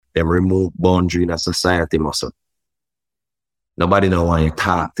them remove boundary in a society muscle. Nobody know why you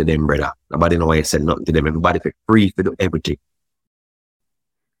talk to them, brother. Nobody know why you say nothing to them. Everybody feel free to do everything.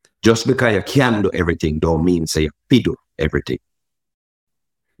 Just because you can do everything don't mean say you do everything.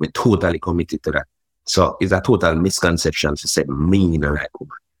 We're totally committed to that. So it's a total misconception to say me in the right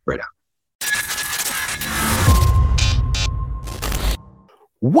woman, brother.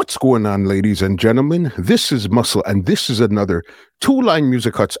 What's going on, ladies and gentlemen? This is Muscle, and this is another Two Line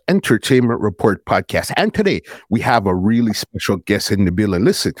Music Hut's Entertainment Report podcast. And today, we have a really special guest in the building.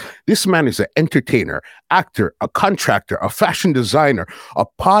 Listen, this man is an entertainer, actor, a contractor, a fashion designer, a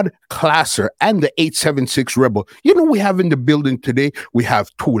podclasser, and the 876 Rebel. You know, we have in the building today, we have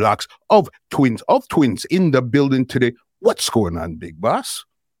two locks of twins in the building today. What's going on, big boss?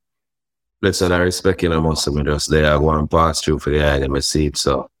 Listen, I respect you know, most of me just there. I want to pass through for the eye and see it.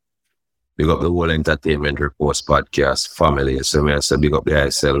 So, big up the whole Entertainment Reports podcast family. So, I say big up the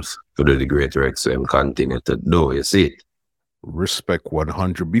self to do the great work. So, I'm continue to do. You see it? Respect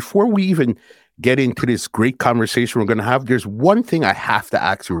 100. Before we even get into this great conversation we're going to have, there's one thing I have to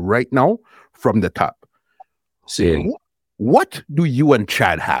ask you right now from the top. See, what do you and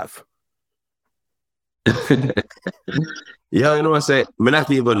Chad have? Yeah, you know what I say? I not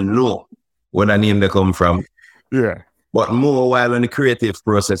even know where the name they come from. Yeah. But more while when the creative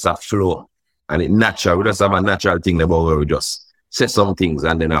process of flow and it natural, we just have a natural thing about where we just say some things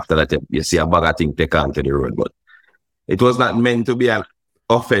and then after that you see a bag of things take on to the road. But it was not meant to be an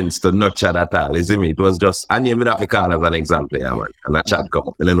offense to not Chad at all, you see me? It was just a name that we call as an example, yeah, man. And a Chad come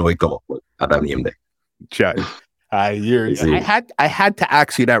up. And then know he come up with that name there. Chad. I hear you. I had to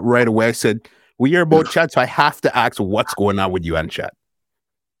ask you that right away. I said, we hear about Chad, so I have to ask what's going on with you and Chad.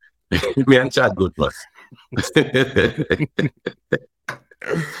 Me and Chad good plus.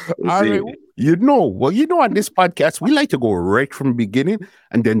 All right. You know, on this podcast, we like to go right from the beginning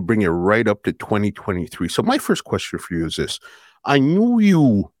and then bring it right up to 2023. So my first question for you is this. I knew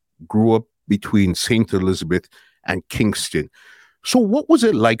you grew up between St. Elizabeth and Kingston. So what was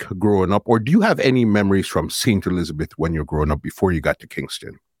it like growing up? Or do you have any memories from St. Elizabeth when you're growing up before you got to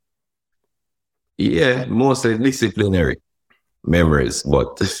Kingston? Yeah, mostly disciplinary memories,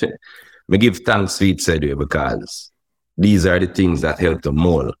 but I give thanks to each side because these are the things that help to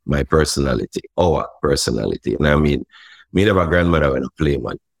mold my personality, our personality. And I mean, me have a grandmother when I play,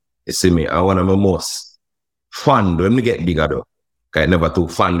 man. You see me, I want to be most fun when we get bigger though. I never too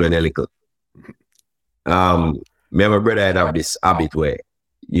fun when you're little. Me and my brother had have this habit where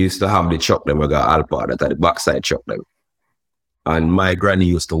you used to have the truck them, we got Alpa, that are the backside truck them. And my granny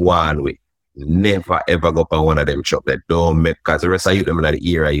used to warn we. Never ever go up on one of them truck that don't make, because the rest of you them in the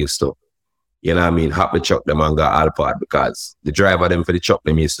era used to, you know what I mean, hop the truck them and go Alpart, because the driver them for the truck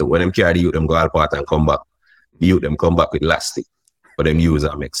them used to, when them carry the youth them go Alpart and come back, the youth them come back with elastic, but them use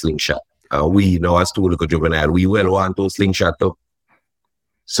and make slingshot. And we now as two little juvenile, we well want to slingshot too.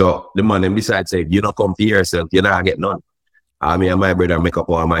 So the man them decide say, you don't come to yourself, you not get none. Me and my brother make up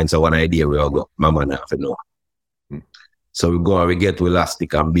our minds, so one idea we all go, my man have to know. So we go and we get to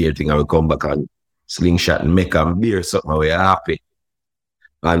elastic and beer thing and we come back and slingshot and make and beer something and we're happy.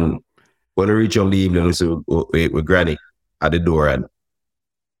 And when we reach on the evening, we see with granny at the door and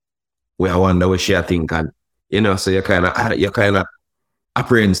we wonder what she think, and you know, so you're kind of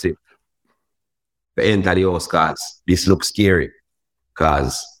apprehensive to enter the house because this looks scary,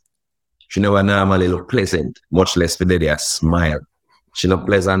 because she never normally look pleasant, much less for the smile. She not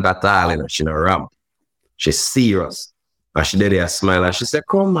pleasant at all, you know, she not ramp. She's serious. And she did a smile and she said,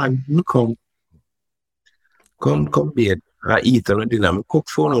 come man, come, babe. I eat on dinner. I cook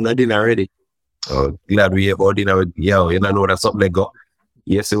for on dinner already. Oh, glad we have our dinner with yo, you know that's something they got.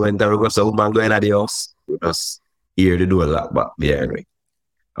 Yes, we went there, we got some man going at the house. We just hear the door lock back there anyway.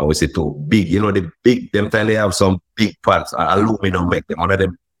 And we say too big, you know, the big, them time they have some big pans, aluminum make them, one of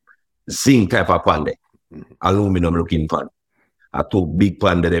them zinc type of pan there. Aluminum looking pan. A two big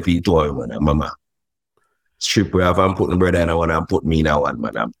pan that they feed to her, man, mama. Strip where I'm putting brother in one and put me in one,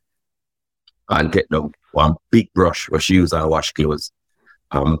 madam. And take them one big brush where she use and wash clothes.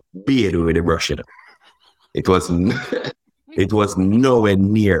 Beard with the brush, you know. It was nowhere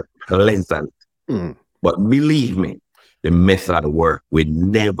near pleasant. But believe me, the method work. We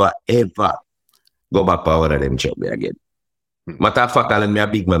never ever go back for one of them chop there again. Matter of fact, calling me a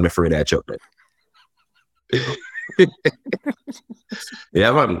big man, I'm afraid I chop them.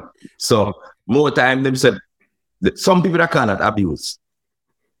 Yeah, man. So more time them said some people that cannot abuse.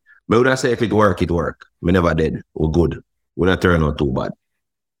 But would I say if it work, it work. We never did. We're good. We not turn out too bad.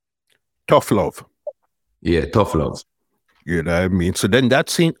 Tough love. Yeah, tough love. You know what I mean? So then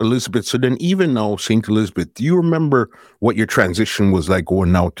that's St. Elizabeth. So then even now, St. Elizabeth, do you remember what your transition was like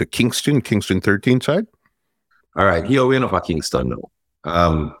going now to Kingston 13 side? All right, here we're not for Kingston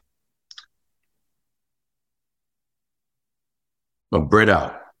now. My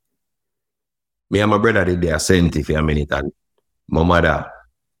brother, me and my brother did their senti for a minute, and my mother,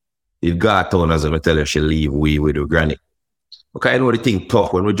 it got on as I tell her she leave we with her granny. Okay, I know the thing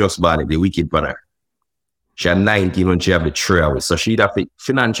tough when we just born it, the wicked for her. She had 19 when she have the 3 hours. So she'd have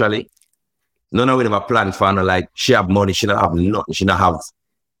financially, none of them have a plan for her. Like, she have money, she don't have nothing, she don't have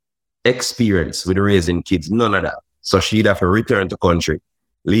experience with raising kids, none of that. So she'd have to return to country,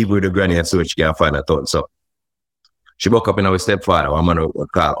 leave with her granny and so she can find a ton. So she woke up in our stepfather, one man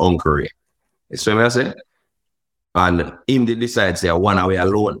would call Uncle Ray. You see what I say? And him did decide to say, I want away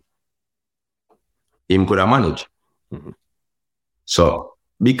alone. Him could have managed. Mm-hmm. So,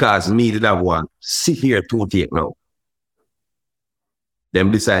 because me did have one, sit here to take now.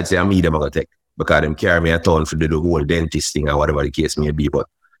 Them decide to say, me them going to take. Because them carry me a town for the whole dentist thing or whatever the case may be. But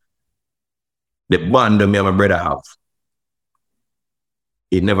the bond that me and my brother have,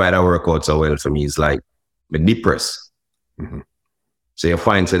 it never had to work out so well for me. It's like, I'm depressed. Mm-hmm. So you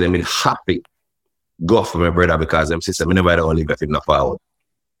find so them happy go for my brother because them sister, me never had to only get him no forward.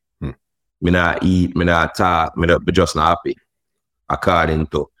 Me not eat, me not talk, me just not happy. According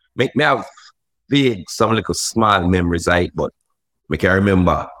to make me have big, some little small memories, like, but I can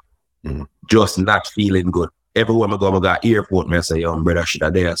remember just not feeling good. Everywhere I go airport, I say, yo, brother, should I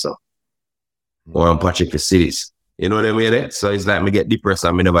there, so. Or I'm Patrick cities. You know what I mean? So it's like me get depressed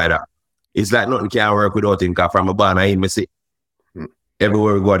and me never that. It's like nothing can work without him, because from a barn, I see.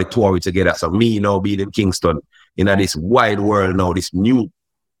 Everywhere we go, the tour together. So me now being in Kingston, in this wide world now, this new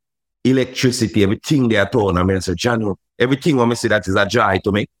electricity, everything they are told. I mean, so John, everything when I say that is a joy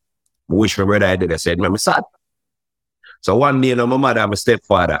to me. I wish my brother I did. I said, I'm sad. So one day, my mother and my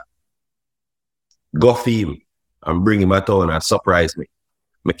stepfather go for him and bring him a town and surprise me.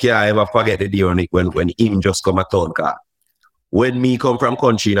 I can't ever forget the day when him just come a town. Cause when me come from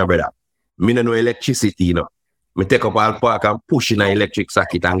country, brother, me no know electricity, you know. I take up all park and push in an electric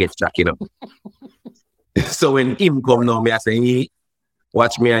socket and get shocked, you know. So when him come now, I say, hey,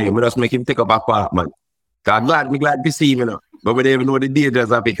 watch me and him. I just make him take up a park, man. Cause I'm glad to see him, you know. But we don't even know the dangers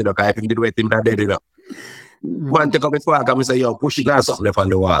of it, you know, because if him did wait him that dead, you know. Man, take up his park and say, yo, push it and something left on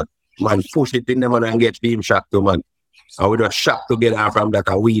the wall. Man, push it in them and get him shocked too, man. And we just shocked together from that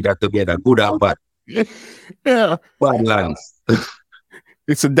and we that together, good and bad. Yeah. Bad lands.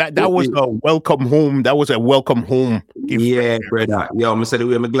 So that was a welcome home. That was a welcome home gift. Yeah, brother. Yo, I said the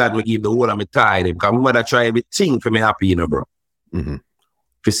way I'm glad we give the whole of me tired. Because my mother try everything for me happy, you know, bro. Mm-hmm.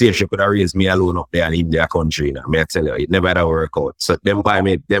 For see if she could have raised me alone up there and in their country, you know. I tell you, it never had to work out. So them buy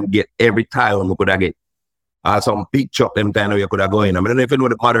me, them get every time I could have get. Some big truck them time you could have go in. I don't know if you know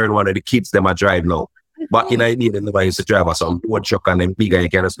the modern one of the kids them I drive now. Back in the day, they never used to drive or some board truck and them big and you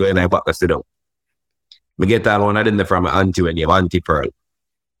can just go in and back and sit down. I get all one of them from my auntie when you have Auntie Pearl.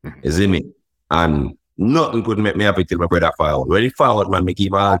 You see me? And nothing could make me happy till my brother forward. When he forward, man, me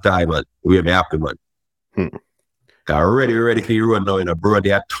keep all time, man. We make me happy, man. Cause ready for you run now, you know, bro,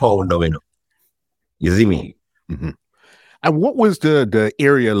 they are town now, you know. You see me? Mm-hmm. And what was the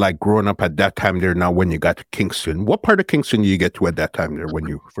area like growing up at that time there now when you got to Kingston? What part of Kingston did you get to at that time there when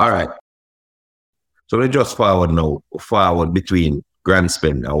you first all right. So they just forward now, forward between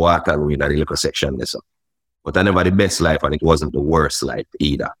Grandspin and Waterloo in that little section there. So. But I never the best life and it wasn't the worst life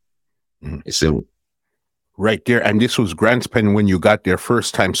either. Mm-hmm. You see? Right there. And this was Grandspin when you got there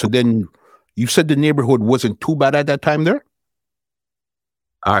first time. So then you said the neighborhood wasn't too bad at that time there?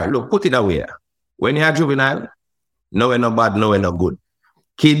 All right, look, put it away. When you're juvenile, no way no bad, no way no good.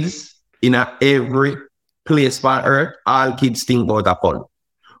 Kids in every place on earth, all kids think about a fun.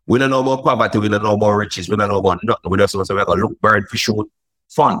 We don't know about poverty, we don't know about riches, we don't know about nothing. We just want to make a look bird for shoot.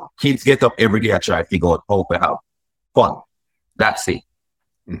 Fun. Kids get up every day and try to figure out how to have fun. That's it.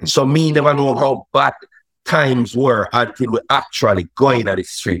 Mm-hmm. So me never know how bad times were until we actually going at the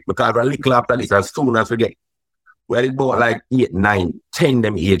street. Because a little after this, as soon as we get, we had about like 8, 9, 10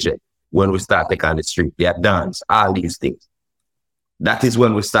 them age when we start taking on the street. They dance, all these things. That is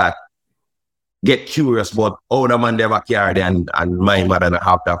when we start get curious about how the man never carried and my mother and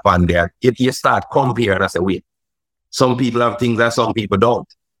have that fun there. You start compare and I say, wait, some people have things that some people don't.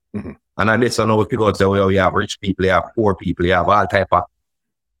 Mm-hmm. And I listen now we figure out that we have rich people, you have poor people, you have all type of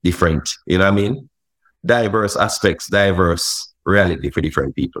different, you know what I mean? Diverse aspects, diverse reality for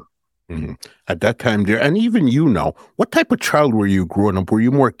different people. Mm-hmm. At that time there, and even you now, what type of child were you growing up? Were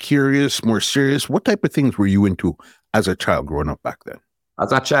you more curious, more serious? What type of things were you into as a child growing up back then?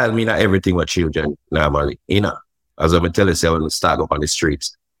 As a child, me not everything with children normally, you know. As I tell you, say, when we start up on the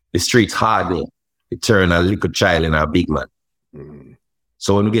streets hard now. It turn a little child in a big man. Mm-hmm.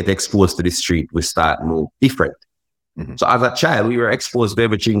 So when we get exposed to the street, we start move different. Mm-hmm. So as a child, we were exposed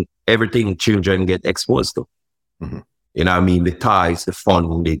to everything children get exposed to. Mm-hmm. You know what I mean? The toys, the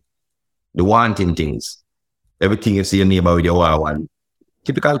fun, the wanting things. Everything you see your neighbor with your one.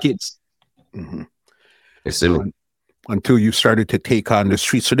 Typical kids. Mm-hmm. You see me? Until you started to take on the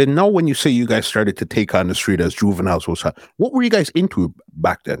street. So then now when you say you guys started to take on the street as juveniles, what were you guys into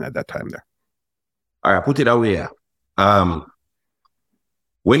back then at that time there? All right, put it away.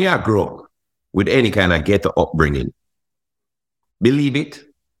 When you grow up with any kind of ghetto upbringing, believe it,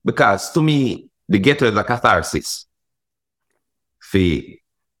 because to me, the ghetto is a catharsis for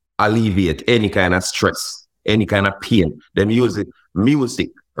alleviate any kind of stress, any kind of pain. Them use music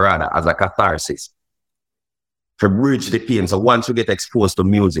rather as a catharsis to bridge the pain. So once you get exposed to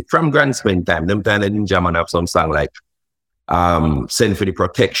music from Grand Spend time, them time the Ninja Man have some song like Send for the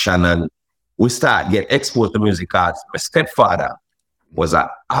Protection, and we start get exposed to music because my stepfather was an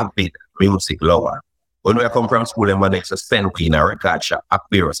avid music lover. When we come from school, and next to spend in a record shop, a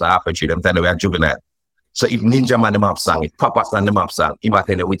Aquarius, a Apogee, them time we are juvenile. So if Ninja Man them have song, if Papa San them have song, he might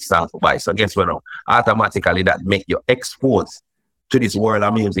tell you which song to buy. So guess what now? Automatically that make you exposed to this world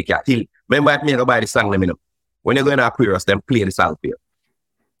of music. Remember if me go buy the song, let me know. When you go in Aquarius, them play the song for you.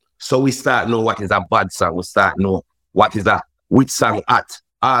 So we start know what is a bad song. We start know what is which song at.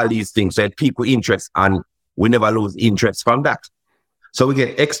 All these things, so people interest, and we never lose interest from that. So we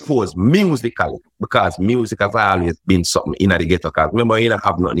get exposed musically, because music has always been something in the ghetto. Because remember, you don't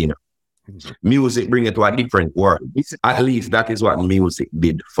have nothing. Music bring it to a different world. At least that is what music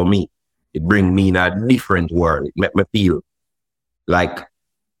did for me. It bring me in a different world. It make me feel like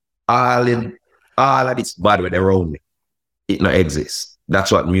all of this bad with around me, it not exists.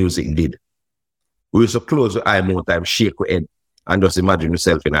 That's what music did. We used to close the eye more time, shake your head, and just imagine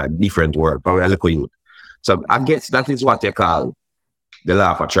yourself in a different world. Probably a little youth. So I guess that is what they call the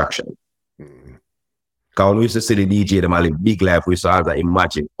law of attraction. Because when we used to see the DJ, them all live big life, we used to have to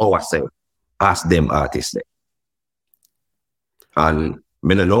imagine ourselves as them artists there. And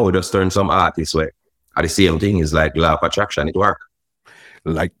I don't know, we just turn some artists where the same thing is like law of attraction, it works.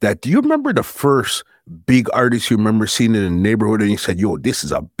 Like that. Do you remember the first big artist you remember seeing in the neighborhood and you said, yo, this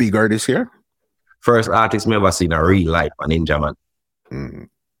is a big artist here? First artist me ever seen a real life, a Ninja Man.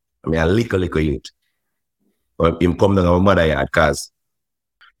 I mean, a little youth. But him come down to my mother yard because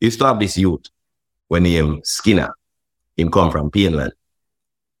he used to have this youth when he Skinner. Him come from Painland.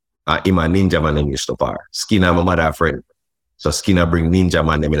 Him a Ninja Man and used to par. Skinner, my mother friend. So Skinner bring Ninja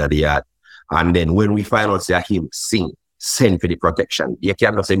Man them in the yard. And then when we find out say him sing, Send for the Protection, you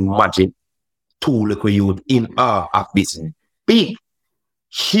can just imagine two little youth in awe of this big,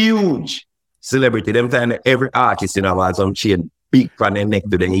 huge celebrity. Them time every artist in our some chain big from their neck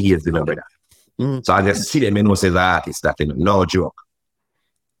to their ears, you know, brother. So I just see them and know say the artist that, you know, no joke.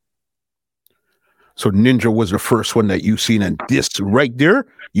 So Ninja was the first one that you seen, and this right there,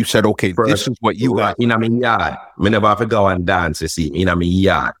 you said, okay, first, this is what you got. In my yard. I never have to go and dance, you see, in my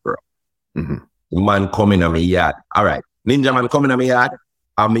yard, bro. The man come in my yard. All right. Ninja Man come in my yard,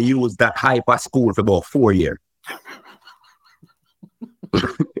 and me use that hyper school for about 4 years.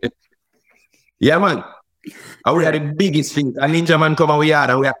 Yeah, man. And we are the biggest thing. And Ninja Man come in my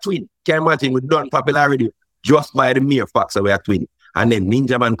yard, and we are twin. Can't imagine we done popularity just by the mere fact that we are twin. And then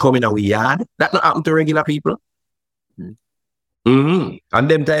Ninja Man come in our yard. That not happen to regular people. And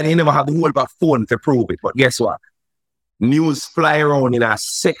them time he never have the whole of a phone to prove it. But guess what? News fly around in a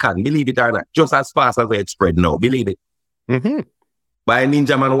second. Believe it or not. Just as fast as it spread now. Believe it. By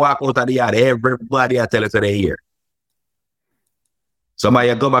Ninja Man walk out of the yard, everybody I tell us they hear. Somebody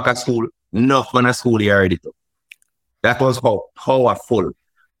you go back to school, enough man at school you already took. That was how powerful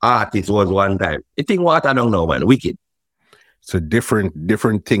artist was one time. You think what I don't know, man? Wicked. It's a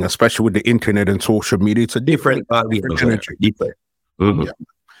different thing, especially with the internet and social media. It's a different energy. Different. Yeah.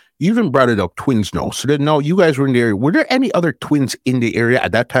 You even brought it up, twins now. So then now you guys were in the area. Were there any other twins in the area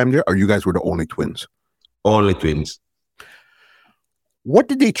at that time there, or you guys were the only twins? Only twins. What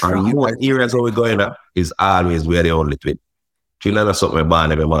did they try? What areas where we're going up is always we're the only twin. Children are something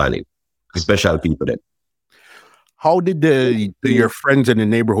born every morning. Special people then. How did your friends in the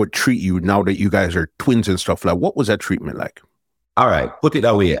neighborhood treat you now that you guys are twins and stuff? Like, what was that treatment like? All right, put it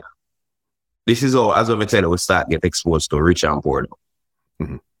that way. This is all, as I said, we start get exposed to rich and poor.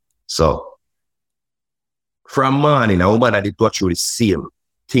 So, from morning, our mother did touch through the same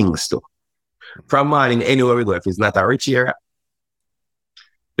things too. From morning, anywhere we go, if it's not a rich area,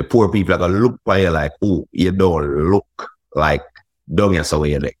 the poor people are going to look by you like, oh, you don't look like dung yourself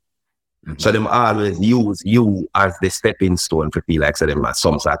away there. So them always use you as the stepping stone to feel like so them are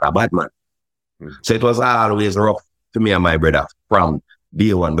some sort of bad man. So it was always rough to me and my brother from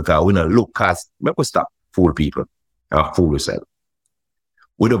day one because we don't look cause we stop fool people or fool yourself.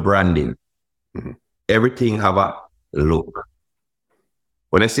 With the branding, everything have a look.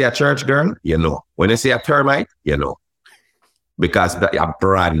 When I see a church girl, you know. When I see a termite, you know. Because that are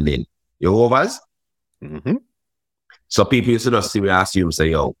branding. You overs? So people used to just see me assume, say,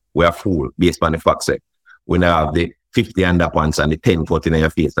 yo, we're a fool based on the fact that we now have the 50 underpants and the 10 foot in your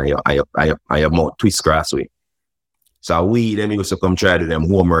face and your mouth twist grass way. So we them used to come try to them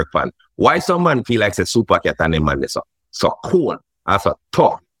homework pan. Why some man feel like a super cat and them man so cool and so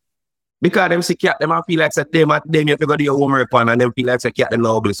tough? Because them see cat them and feel like them you have to go do your homework pan and them feel like a cat them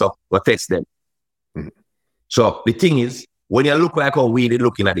ugly, so we test them. So the thing is, when you look like how we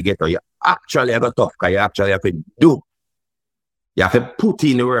looking at the ghetto, you actually have a tough because you actually have to do. You have to put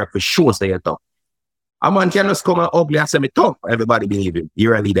in the work for sure that you're tough. A man can just come out ugly and say me tough. Everybody believe him. He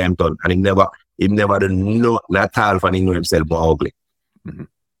really damn tough. And he never done nothing at all for him know himself more ugly.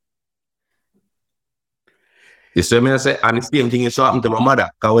 You see me I say, and the same thing is happened to my mother.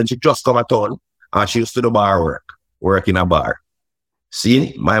 Because when she just come at town and she used to do bar work in a bar.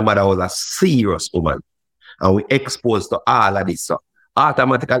 See, my mother was a serious woman. And we exposed to all of this. So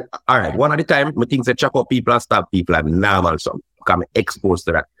automatically, all right, one of the time, I think they check up people and stab people and normal something. I'm exposed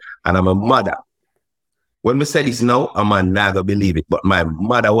to that. And I'm a mother. When we say this now, a man never believe it. But my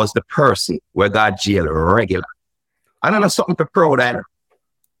mother was the person where got jail regular. And I know something to proud of.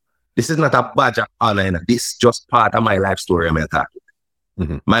 This is not a badge of honor. This is just part of my life story I'm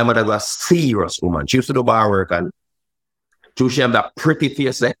talking. My mother was a serious woman. She used to do bar work and she had that pretty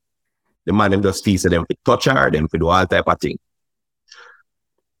face there. The man them just tease them to touch her, them to do all type of thing.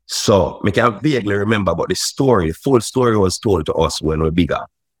 So I can vaguely remember, but the full story was told to us when we were bigger.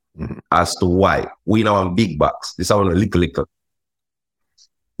 As to why we now have big box. This is one little.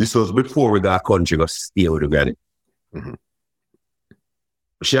 This was before we got a country go stay with the granny.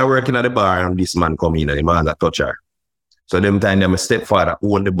 She was working at the bar and this man come in and the man that touch her. So them time my stepfather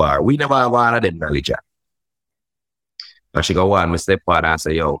owned the bar. We never have all of them knowledge. And she go on my stepfather and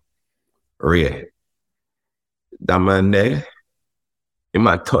say, yo, Ray, that man there, he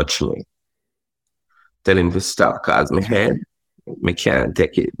might touch me. Tell him to stop cause my head, me can't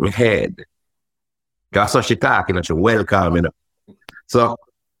take it, my head. Cause so she talking and she welcome, you know. So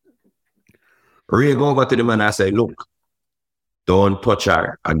Ray go over to the man and say, look, don't touch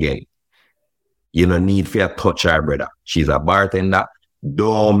her again. You don't need for touch her, brother. She's a bartender.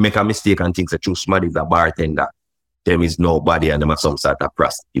 Don't make a mistake and think that you smart is a bartender. Them is nobody and them are some sort of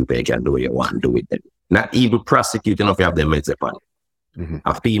prostitute. They can do what you want to do with them. Not even prostitute enough you have them heads upon.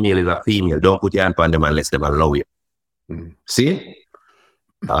 A female is a female. Don't put your hand on them unless them allow you. See?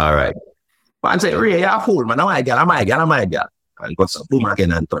 All right. But I say, Ray, you're a fool, man. I'm my girl. And got some boom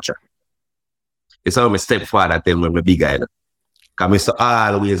again and touch her. It's how my stepfather tell me I'm a big guy. Because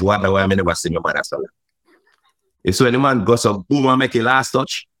I always wonder why I never see my mother so long. It's when the man goes up, boom, and make a last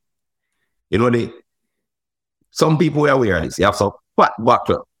touch. You know, some people are wearing this. You have some fat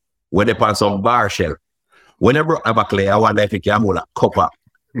buckle where they put some bar shell. When I brought a buckle, I wonder if you can hold a copper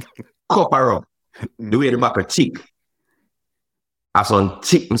up. The way the buckle thick. As on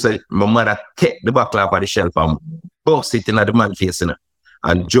thick, say, my mother take the buckle off of the shelf and bust it in the man's face, you know,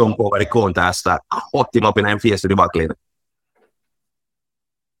 and jump over the counter and start cut him up in his face with the buckle. You know.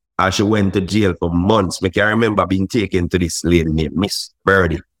 And she went to jail for months. I can remember being taken to this lady named Miss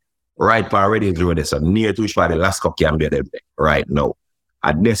Birdie. Right for already through this, so near to which for the last cup can be there right now.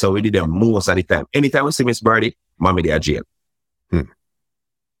 And that's how we did them most of the time. Anytime we see Miss Birdie, mommy they are jail.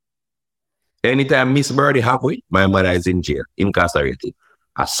 Anytime Miss Birdie happy, my mother is in jail, incarcerated.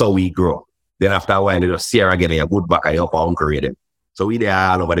 That's how we grow. Then after a while, they just see her again and you good back and you up and create them. So we there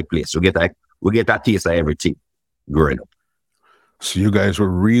all over the place. We get a taste of everything growing up. So you guys were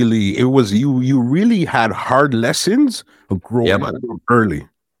really, it was you really had hard lessons growing up early.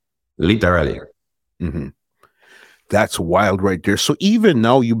 Literally. That's wild right there. So even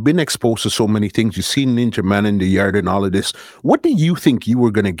now you've been exposed to so many things. You've seen Ninja Man in the Yard and all of this. What do you think you were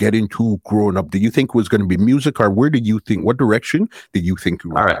going to get into growing up? Do you think it was going to be music or what direction did you think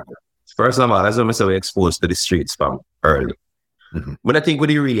you were? All right. First of all, as I said, we're exposed to the streets from early. When I think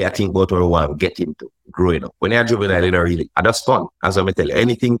I think about what I want to get into growing up. When you're juvenile, you know, really, that's fun. As I tell you,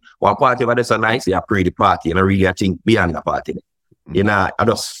 anything, one party that is so nice, you pre the party, and really, I think beyond the party. You know,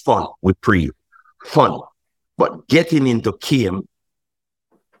 that's fun with fun. But getting into came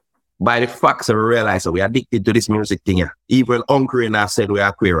by the facts I realize that we are addicted to this music thing. Even Uncle and I said we are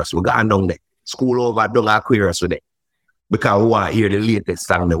Aquarius. We got down there. School over, down Aquarius with it. Because we want to hear the latest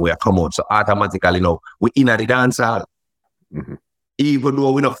song that we are come out. So automatically now, we in at the dance hall. Mm-hmm. Even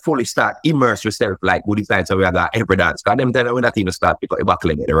though we not fully start immerse yourself like we decide so we are got every dance. Because them time we not even start pick up the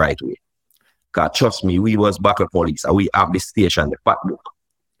buckle the right way. Because trust me, we was buckle police and we have the station, the fat book.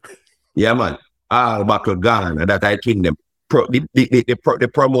 Yeah, man. All buckle gone. And that I think them. The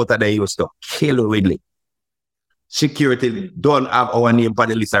promoter they used to kill Ridley. Security don't have our name on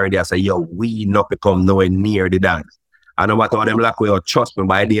the list already. I say, yo, we not become nowhere near the dance. And no matter how them lock way or trust me,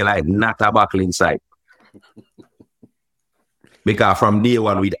 by daylight, not a buckle inside. Because from day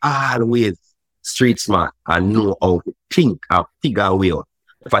one, we'd always street smart and know how to think and figure a way out.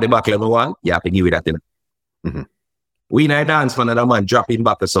 For the buckle number one, you have to give it that thing. Mm-hmm. We in a dance for another man dropping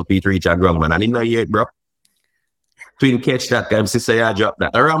back to some Pete Richard wrong, man. And in the year, bro. Twin catch that guy, sister, you drop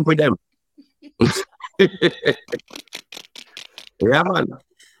that. I ramp with them. Yeah, man.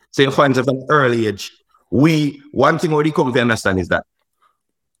 So you find from an early age. One thing what you come to understand is that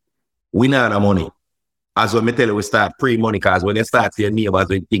we not have money. As when me tell you, we start pre-money, because when you start your neighbors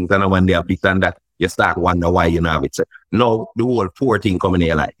with things and when they are big than that, you start wonder why you know it. So, no, the whole poor thing coming in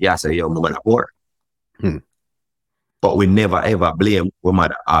your life. Yeah, say, yo, no man poor. But we never ever blame our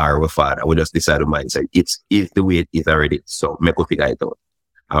mother or our father. We just decide to mindset. It's the way it is already. So make us figure it out.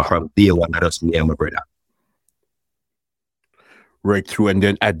 And from day one, I just me and my brother. Right through. And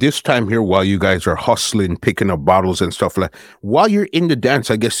then at this time here, while you guys are hustling, picking up bottles and stuff like, while you're in the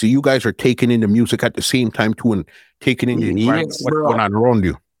dance, I guess so you guys are taking in the music at the same time too, and taking in the environment, what's going on around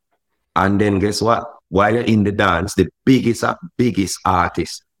you. And then guess what? While you're in the dance, the biggest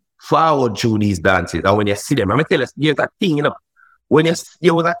artists forward through these dances. And when you see them, I'm going to tell you, here's that thing, you know, when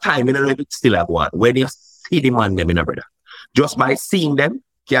there was a time, you know, if it's still have one, when you see them on them, you know, brother, just by seeing them,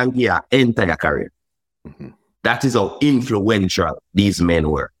 can give an entire career. Mm-hmm. That is how influential these men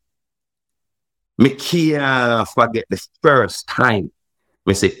were. Me can't forget the first time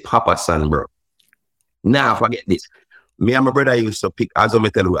me say Papa San, bro. Now forget this. Me and my brother used to pick, as I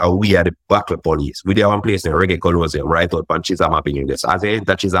tell you, we are the buckle police. We did one place in Reggae Colosseum, right out on Chisholm Avenue. As I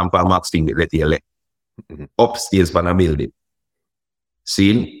enter Chisholm for Max thing, let you let. Upstairs from the building.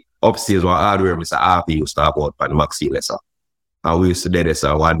 See, upstairs one hardware, Mr. Harvey used to have out on Maxi lesson. And we used to do this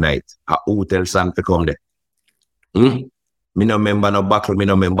one night. A hotel son to come there. Me no remember no buckle, me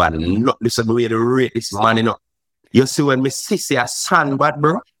no remember no. Listen the way they rate this man, you know. You see when me sissy a son bad,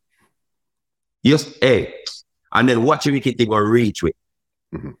 bro. Just, hey. And then watch the wicked thing go reach with.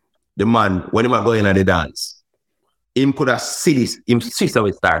 Mm-hmm. The man, when he was going on the dance, him could have seen this, him sister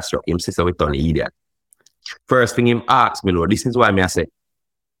with starstruck, him sister with Tony idiot. First thing him asked me, Lord, this is why me I said,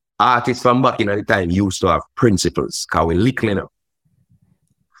 artists from back in the time used to have principles, because we little enough.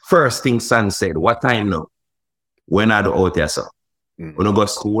 First thing son said, what time now? When I do out there, sir? When I go to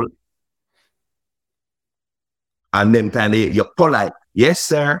school? And them time you're polite. Yes,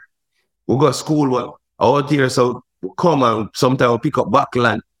 sir. We go to school, well, out here, so we come and sometimes we pick up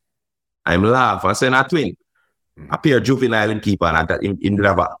backland. I'm laugh. I say, not twin. I peer juvenile and keep on at that in the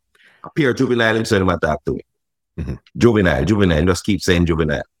river. I peer juvenile and send him attack to me. Mm-hmm. Juvenile, just keep saying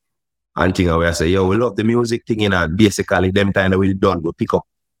juvenile. And thing where I say, yo, we love the music thing, you know, basically them time that we done, we pick up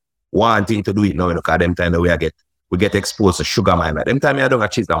one thing to do it now, you know, because them time that we get exposed to Sugar Minott. Them time I don't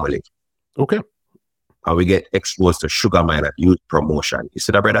got Chisholm Lake. Okay. And we get exposed to Sugar Minott youth promotion. You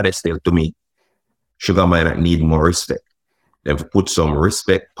see that brother, they still to me. Sugar Minott need more respect. They've put some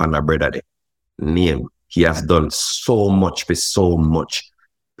respect on our brother there. Name. He has done so much for so much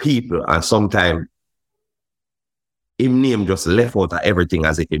people. And sometimes him name just left out of everything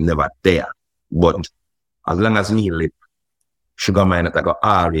as if he never there. But as long as me live, Sugar Minott I go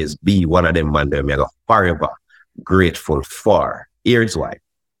always be one of them man there. I go forever grateful for. Here's why.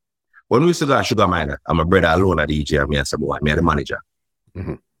 When we used to go to Sugar Minott, I'm a brother alone at DJ and me and some boy, me the manager.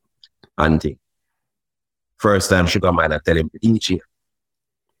 Mm-hmm. Auntie. First time Sugar Minott tell him DJ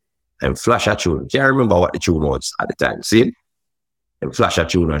and flash a tune. Can't remember what the tune was at the time. See? And flash a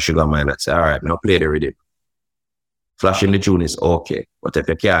tune and Sugar Minott say, all right, now play the rhythm. Flashing the tune is okay. But if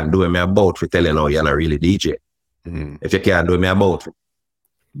you can't do it, me about for telling how you're not really DJ. Mm-hmm. If you can't do it, me about for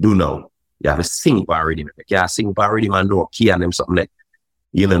do now. You have to sing for rhythm. If you can't sing for rhythm and do a key and them something like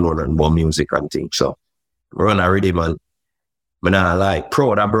you don't know nothing about music and things. So run a rhythm and I not like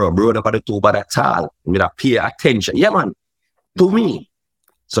proud of bro up at the two but at all. Me that pay attention. Yeah man. To me.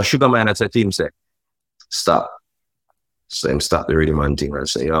 So Sugar Minott said to him, say, stop. So him stop the rhythm and thing and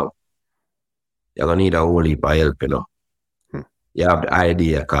say, yo, you're gonna need a whole heap of help, you know. You have the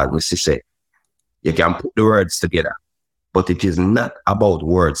idea, because Mr. say, you can put the words together, but it is not about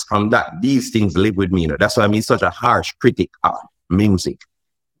words. From that, these things live with me, you know. That's why I'm such a harsh critic of music.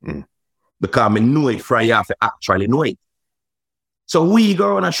 Because I know it from you have to actually know it. So we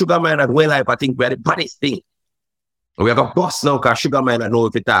go on a Sugar Man at Well Life, I think we're the baddest thing. We have a boss now because Sugar Man I know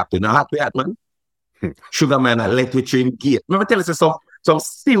if you talk to. Now happy at man. Sugar Man I let we trim gate. Remember tell us some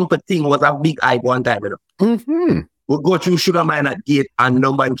simple thing was a big hype one time, you know. We go through Sugar Man at gate and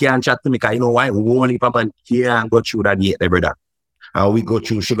no man can chat to me because you know why? Only if a man can't go through that gate, brother. And we go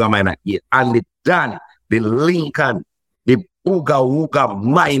through Sugar Man at gate. And the Dan, the Lincoln, the Ooga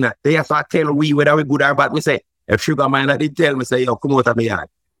Minor, they have to tell we whether we good or bad. We say, if Sugar Minor did tell me, say, yo, come out of my yard.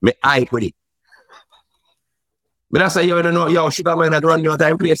 Me hype with it. But I say, yo, don't know, yo, Sugar Minor run your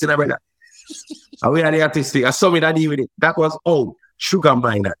time place in a brother. And we are the artistic. I saw me that deal with it. That was all Sugar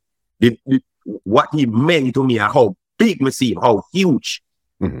Minor. What he meant to me and how big me see him, how huge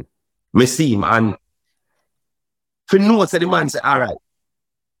me see him. And for no, say the man say, all right,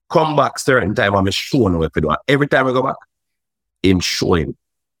 come back certain time I'm showing him if you do. Every time I go back, him show him.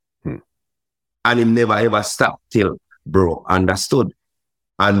 And him never ever stop till bro understood.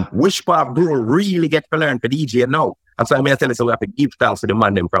 And which part bro really get to learn for DJ now. And so I tell you, so we have to give thanks to the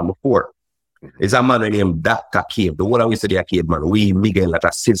man them from before. It's a man named Dr. Cave. The one I used to be a cave man. We Miguel at a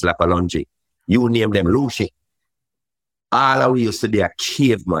Sizzler Kalonji. You name them Lucy. All of we used to be a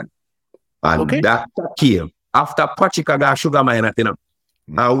caveman. And Dr. Cave. After Pachika got Sugar Man, you know.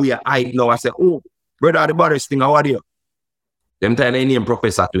 And we are hiding now. I say, oh, brother, the baddest thing, how are you? Them time they name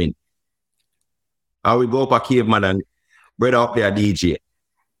Professor Twin. And we go up a caveman and brother up there DJ.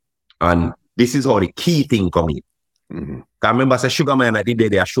 And this is how the key thing come in. I remember say Sugar Man at the day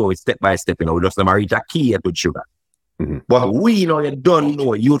they show it step by step, you know, we just never reach a key yet with Sugar. But we know you don't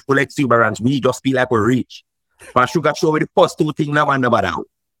know youthful exuberance, we just feel like we reach. But Sugar show with the first two things never down.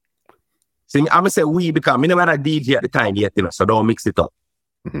 See, I'm gonna say we because I never had a DJ at the time yet, you know, so don't mix it up.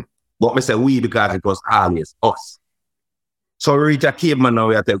 But I say we because it was always us. So we reach a caveman now,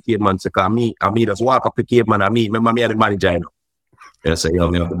 we tell caveman to come me just walk up the caveman and me. Remember me at the manager, you know. And I say, yo,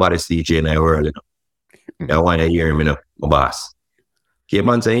 me have the baddest DJ in the world, you know. I want to hear him, you know, my boss.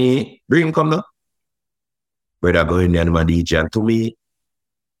 Caveman say, hey, bring him come now. Brother go in there and my DJ. And to me,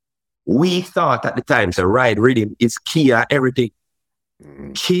 we thought at the time, so right rhythm is key at everything.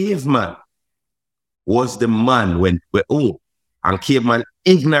 Caveman was the man when we and Caveman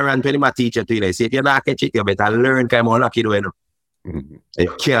ignorant when he teacher to you. They say, if you're not catch it, you better learn kind of lucky doing it.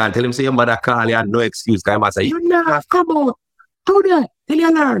 You can't tell him, say, your mother call you, no excuse. Kind of say, you know, come on, do that, till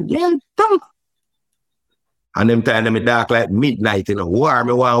you learn, yeah, don't. And them time them dark like midnight, you know,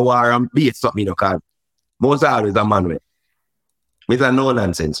 war and beat something, you know, because most always a man with. It's a no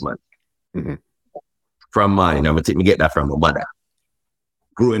nonsense, man. From mine, I'm going to get that from my mother.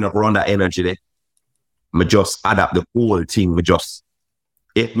 Growing up around that energy there, I just adapt the whole thing.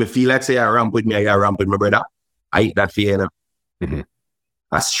 If me feel like say I ramp with me, I ramp with my brother. I eat that for you, you know.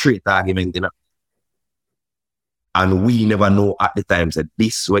 A straight argument, you know. And we never know at the time that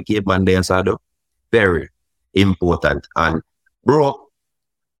this what caveman dance are do. Very important. And bro,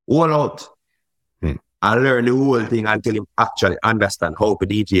 all out and learn the whole thing until him actually understand how to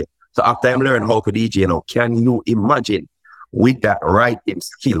DJ. So after him learn how to DJ, you know, can you imagine with that writing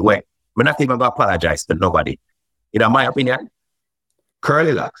skill where I'm not even going to apologize to nobody. In my opinion,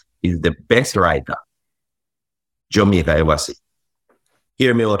 Curly Locks is the best writer Jamaica ever see.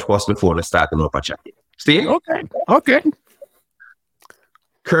 Hear me out first before we start up a chat. See? Okay.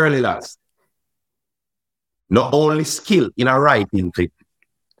 Curly Locks. Not only skill in a writing clip,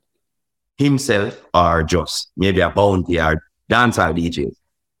 himself or just maybe a bounty or dancehall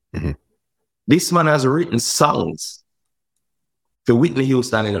DJs. This man has written songs for Whitney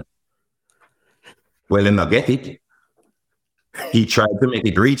Houston. You know. Well, he not get it. He tried to make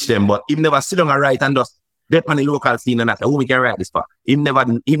it reach them, but he never sit down and write and just get on the local scene and that. Who we can write this for? He never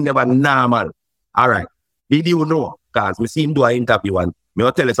normal. All right. Did you know? Because we see him do an interview and me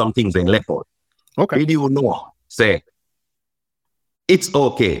will tell you some things in left out. Okay. Did you know? Say, It's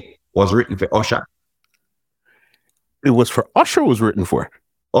Okay was written for Usher. It was for Usher was written for?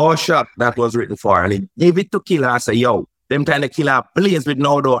 Usher, that was written for. And he gave it to Killer and say, yo, them kind of Killer plays with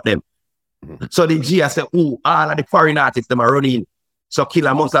no doubt them. So the G I said, all of the foreign artists them are running. So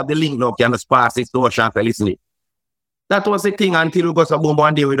Killer must have the link now, can just pass it to Usher for listening. That was the thing until we got some boom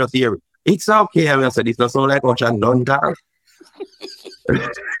one day with us here. It's okay. I said, it's not so like Usher done that.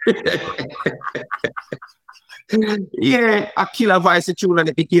 Yeah, a Killer voice tune and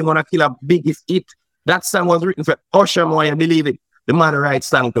it became one of Killer biggest hit. That song was written for Usher, more you believe it. The man writes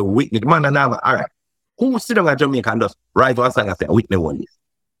song to Whitney. The man and all right. Who sit down at Jamaica and just write one song and say, Whitney won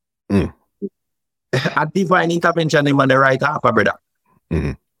this? A divine intervention in the right half, brother.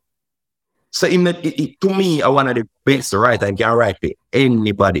 So to me, I one of the best writer and can write for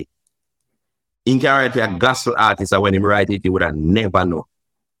anybody. He can write for a gospel artist, and when he write it, you would have never know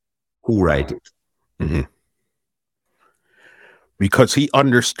who write it. Mm-hmm. Because he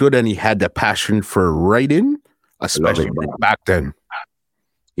understood and he had the passion for writing, especially back then.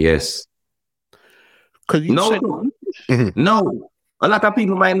 Yes. No. No. A lot of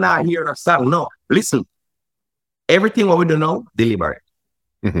people might not hear the song. No. Listen. Everything what we do now, deliberate.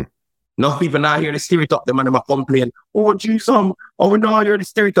 Mm-hmm. No people not hear the spirit up, them and them complain, oh, Jesus, we not hear the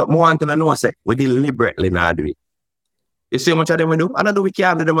spirit up. More until I know I say, we deliberately not do it. You see how much of them we do? I don't know we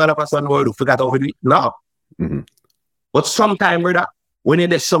can't do them all of a sudden, we do. Forgot how we do it. No. Mm-hmm. But sometimes, brother, when you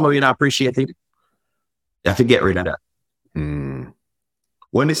there's somebody you not appreciate it, you have to get rid of that. Mm.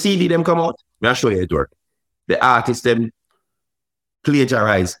 When the CD them come out, I'll show you it work. The artists them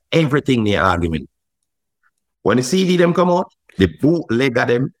plagiarize everything they argument. When the CD them come out, the bootlegger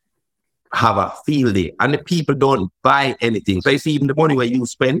them have a field day, and the people don't buy anything. So you see, even the money where you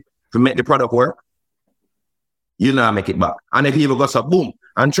spend to make the product work, you not make it back. And if people go so boom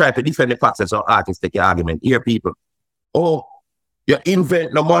and try to defend the facts of artists take your argument, hear people, oh, you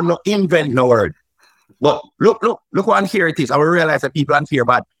invent no more, no invent no word. But look what here it is. I will realize that people aren't here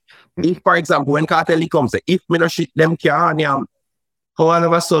bad. If, for example, when Cartel comes, if me no shit them can, how all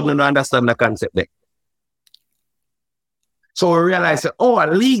of a sudden you don't understand the concept there. So we realize that, oh, a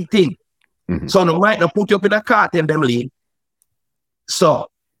league thing. Mm-hmm. So no might not put you up in a Cartel them league. So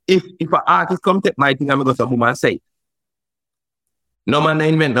if an artist come take my thing, I'm going to boom and say, no man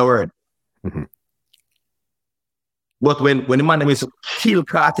invent no word. Mm-hmm. But when the man is kill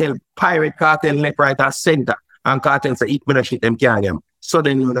Cartel, pirate Cartel, left, right, and center, and Cartel say, eat me the shit them can't them. So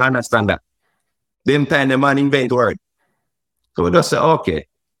then you don't understand that. Then time the man invent word. So we just say, okay,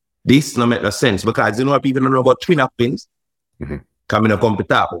 this no make no sense, because you know what people don't know about twin up pins? Mm-hmm. Coming up to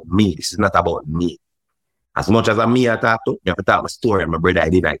talk about me. This is not about me. As much as I'm me I talk to, you have to talk my story and my brother I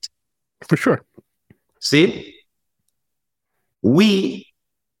did right. For sure. See? We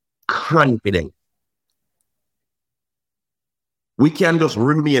confident. We can just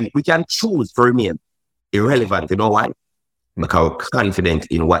remain, we can choose to remain irrelevant. You know why? Because we're confident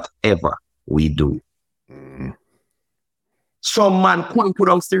in whatever we do. Mm. Some man can't put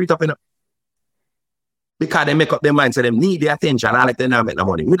on stereotype, you know, because they make up their mind, so they need the attention. I like them now make the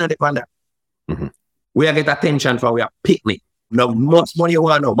money. We don't depend on that. Mm-hmm. We are get attention for our picnic. No much money you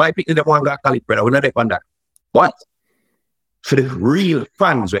want to know. My picnic, they want to call it, brother. We don't depend on that. But for the real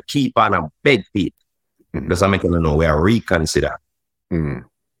fans, we keep on a beg feet. Mm-hmm. Doesn't make them know we are reconsider. Mm-hmm.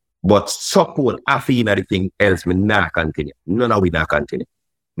 But support after anything else, we not continue. None of we not continue.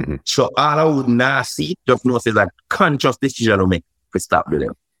 Mm-hmm. So all I would not see, just know is that conscious decision to make to stop doing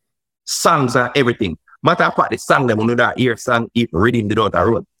them. Songs are everything. Matter of fact, the song them when that ear song, if rhythm they don't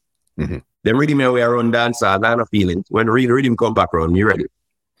run. Mm-hmm. Them rhythm we run dance, I have no feelings. When rhythm come back around, you ready.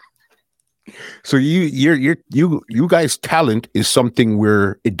 So you guys' talent is something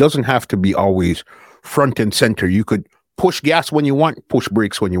where it doesn't have to be always front and center. You could push gas when you want, push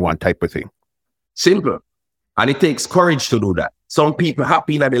brakes when you want, type of thing. Simple. And it takes courage to do that. Some people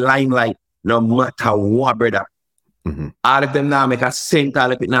happy in the limelight, no matter what, brother. Mm-hmm. All of them now make a cent,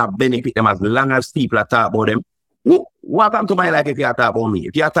 all of it now benefit them as long as people are talking about them. What happened to my life if you are talking about me?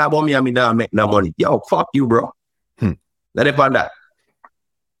 If you are talking about me, I mean, now make no money. Yo, fuck you, bro. Not depend that.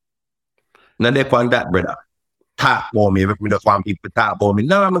 Not depend that, brother. Talk about me. If me just want people to talk about me.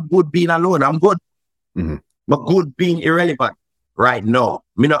 No, I'm a good being alone. I'm good. Mm-hmm. I'm good being irrelevant right now.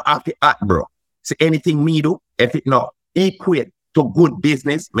 Me not have to act, bro. So anything me do, if it not equate to good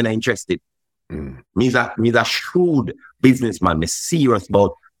business, me not interested. Me's a shrewd businessman. Me serious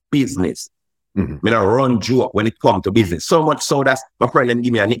about business. Mm-hmm. Me not run joke when it comes to business. So much so that my friend them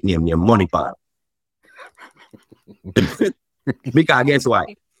give me a nickname named Money Pal. Because guess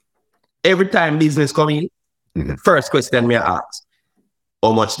why? Every time business come in, the first question me ask,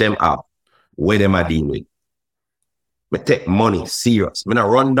 how much them have? Where them are dealing with? Me take money serious. Me not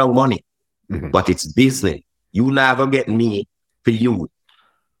run down money. But it's business. You never get me for you.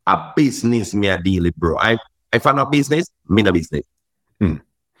 A business me a deal with, bro. If I'm not business, me no business.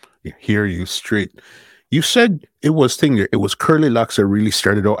 Hear you straight. You said it was Curly Locks that really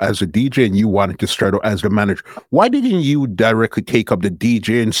started out as a DJ and you wanted to start out as the manager. Why didn't you directly take up the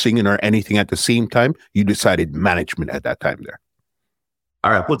DJ and singing or anything at the same time? You decided management at that time there.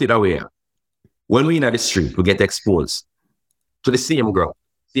 All right, put it away. When we in the street, we get exposed to the same girl,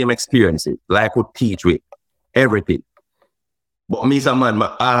 same experiences, like we teach with everything. But me as a man,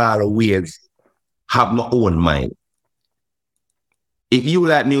 I always have my own mind. If you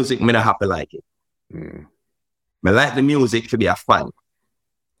like music, me not have to like it. Me like the music to be a fan.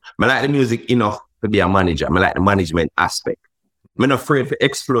 Me like the music enough to be a manager. Me like the management aspect. Me not afraid to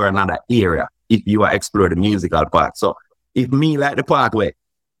explore another area if you are explore the musical part. So if me like the part where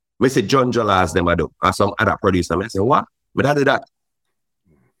we say John Jolas them I do, or some other producer, I say, what? But I do that.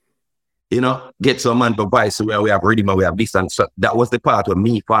 You know, get some man to buy so where we have rhythm and we have this, and so that was the part where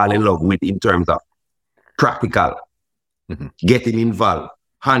me fall in love with in terms of practical, getting involved,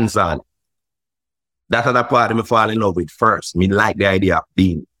 hands-on. That's the part me fall in love with first. Me like the idea of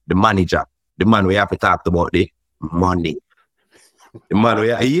being the manager, the man we have to talk about the money. The man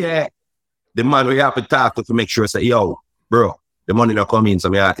we have to talk to make sure say, yo, bro, the money not coming, so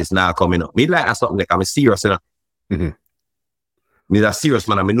my artist not coming up. Me like that something like I'm serious, you know. Me that serious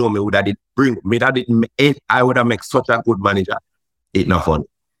man, I know me would have did bring me that I would have make such a good manager. It's not fun.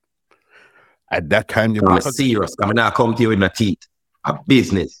 At that time, I'm serious. I'm not come to you with a teeth. A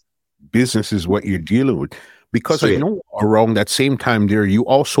business. Business is what you're dealing with. Because I know around that same time there, you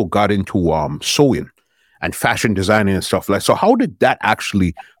also got into sewing and fashion designing and stuff like. So how did that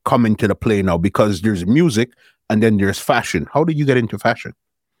actually come into the play now? Because there's music and then there's fashion. How did you get into fashion?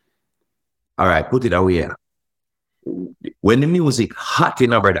 All right, put it away. When the music hot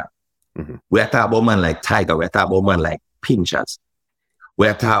in our brother, we are talking about man like Tiger, we are talking about man like Pinchers. We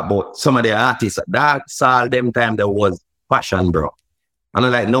are talking about some of the artists. That's all them time there was fashion, bro.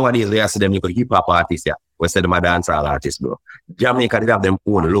 And like nowadays, we see them like hip hop artists, yeah. We say them a dancehall artists, bro. Jamaica, they have them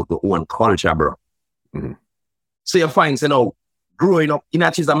own look, own culture, bro. So you find, you know, growing up in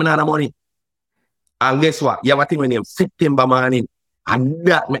a cheese, I'm not money. And guess what? You have a thing when you September morning, and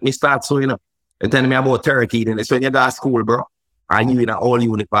that make me start sewing up. And tell me about 13, and it's when you go to school, bro. And you in a all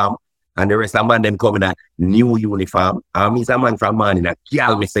uniform, and the rest of man them come in a new uniform. And me's a man from morning, a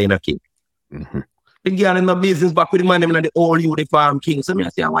girl me saying a king. The girl in the business back with the man them in the all uniform king. So me I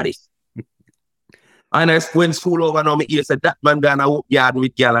say, what is? And I when school over now, me hear said that man gonna walk yard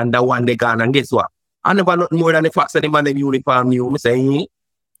with girl and that one they gone, and guess what? I never nothing more than the fact that the man them uniform new. Me say,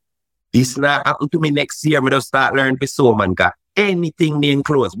 this not happen to me next year. Me just start learning to sew, man. Cause anything they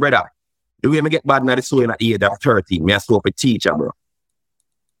enclose, brother. The way me get bad now the sewing at the age of 13, me I sew for a teacher, bro.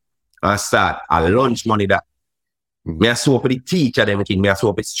 I start a lunch money that. Me I sew for the teacher, them thing. Me I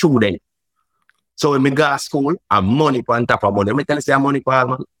sew for student. So when me go to school, I'm money on top of money. Me tell you say I'm money for all,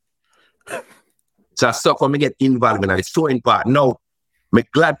 man. So I suck when me get involved in the sewing part. Now, me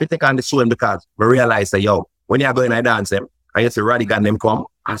glad to take on the sewing because I realize that, yo, when you go in a dance, them, and you see Radigan them come,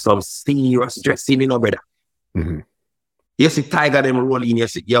 and some serious dressing, you know, brother. You see Tiger them rolling, you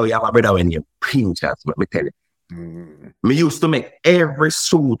see, yo, you have a brother when you Pinchers, let me tell you. Me used to make every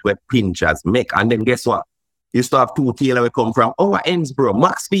suit with Pinchers make, and then guess what? Used to have two tailors we come from our ends, bro,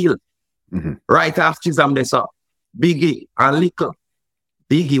 Maxfield. Right after Chisholm, they saw Biggie and Little.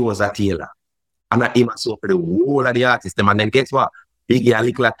 Biggie was a tailor. And I aim so for the whole of the artists, and then guess what? Biggie and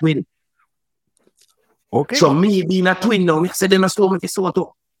Little are twin. Okay. So me being a twin now, I said, then I stole me this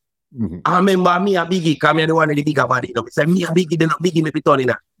photo. I remember me and Biggie, because me the one of the bigger body. I said, me and Biggie, then Biggie me put on in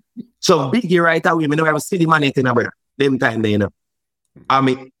that. So Biggie right away, me know I was silly man in a brother. Them time they, you know.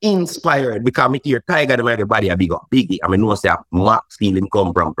 I'm inspired because me hear Tiger, the everybody a big up. Biggie, I mean, know say Max feeling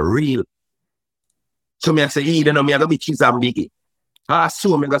come from for real. So me I say, you know, me I go be cheese and Biggie.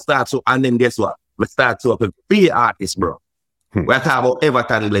 So me go start so, and then guess what? Me start so up with big artists, bro. We are talking about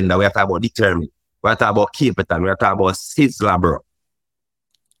Everton Blender, we are talking about Determined, we are talking about Capitan, we are talking about Sizzler, bro.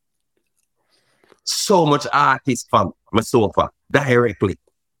 So much artists from my sofa directly.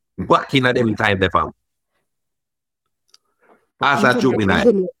 Back in them time they found. As a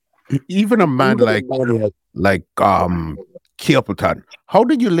juvenile. Even a man like Capitan. How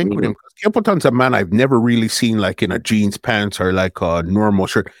did you link with him? Because Capitan's a man I've never really seen like in a jeans pants or like a normal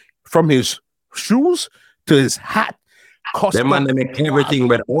shirt. From his shoes to his hat. The man they make everything,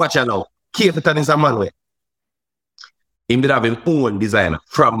 but watch out now. Capitan is a man way. Him did have his own designer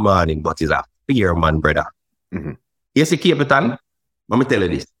from morning, but he's a fear man, brother. You see Capitan? Let me tell you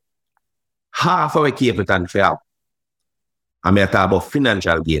this. Half of a Capitan fail. I'm talking about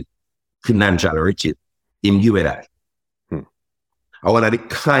financial gain, financial riches. Him give me that. One of the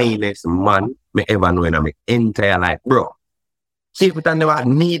kindest man me ever know in my entire life, bro. Capitan never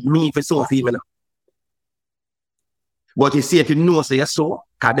need me for so female. But you see, if you know, say so,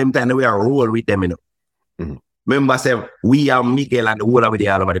 because them time we are roll with them, you know. Remember, say, we are Miguel and the whole of the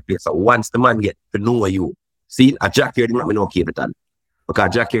all over the place. So once the man get to know you, see, a Jack here didn't know Capitan. Because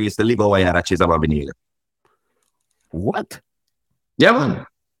Jack here used to live over here at Chisholm Avenue. What? Yeah, man.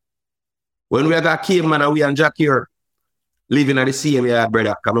 When we got Cave, man, and we and Jack here living at the same yard,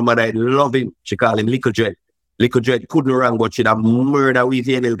 brother. Because my mother love him. She called him Little Dread. Little Dread couldn't run, but she'd have murder with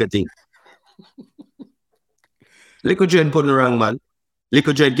any little thing. Little Dread couldn't run, man.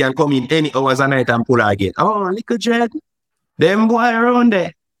 Little Dread can come in any hours a night and pull her again. Oh, Little Dread. Them boy around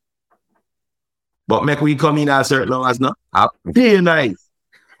there. But make we come in at certain hours now. Be nice.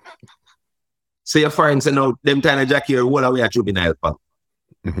 Say your friends say no, them time of Jack here, what are we at juvenile pal?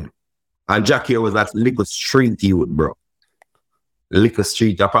 And Jack here was that little street youth, bro. Little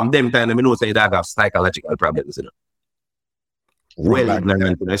street. From them time, I know say that have psychological problems, you know. Well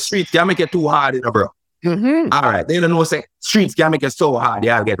ignorant, you know. Streets can make it too hard, you know, bro. All right. They don't know say streets can make it so hard,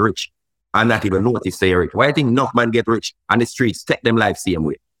 they'll get rich. And not even notice they rich. Why do you think enough man get rich and the streets take them life same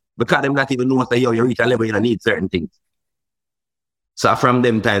way? Because them not even know that yo, you reach a level you don't need certain things. So from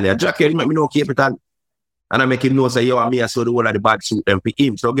them time there, Jack, you make me know Cape Town. And I make him know say yo, and me I saw the whole of the bag suit and for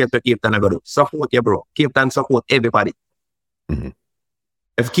him. So get to Cape Town I go do. Support you, bro. Cape Town support everybody.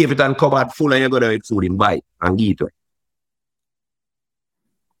 If Cape Town cupboard full and you go there with food, him buy and give it to it.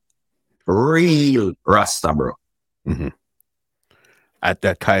 Real Rasta, bro. At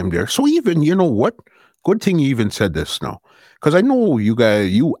that time there. So even, you know what? Good thing you even said this now. Because I know you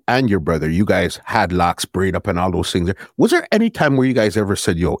guys, you and your brother, you guys had locks braid up and all those things. Was there any time where you guys ever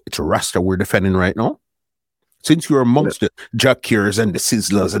said, yo, it's a Rasta we're defending right now? Since you're amongst the Jack Cures and the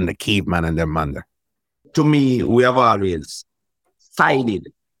Sizzlers and the Caveman and them man there. To me, we have always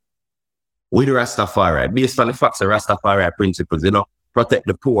sided with Rastafari based on the facts of Rastafari principles, you know, protect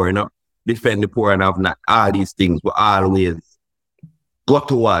the poor, you know, defend the poor and have not all these things. We always go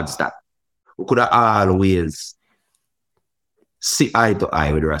towards that. We could have always see eye to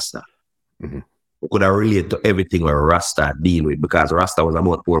eye with Rasta. We could have relate to everything where Rasta deal with because Rasta was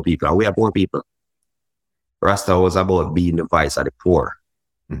about poor people and we are poor people. Rasta was about being the voice of the poor,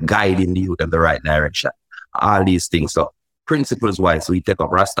 guiding the youth in the right direction. All these things. So principles wise, we take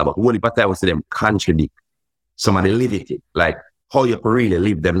up Rasta, but only part I was see them contradict some of the live it. Like how you really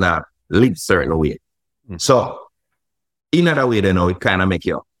live them now, live certain way. So in other way, then it kind of make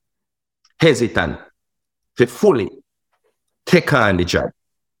you hesitant to fully take on the job.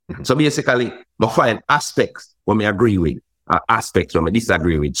 So basically, I find aspects when I agree with, aspects when I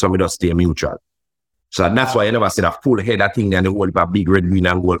disagree with, so I just stay mutual. So that's why you never see that full head of thing and the whole big red, green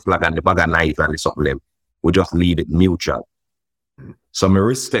and gold flag and the bag of knife and the something them. We just leave it mutual. So I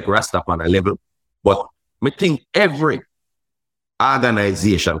respect Rasta on a level, but I think every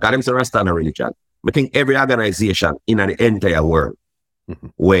organization, because I'm a Rasta on a religion, I think every organization in the entire world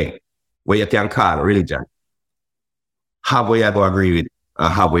where you can call a religion, have where you go agree with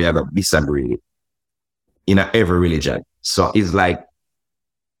and have where you go disagree with in every religion. So it's like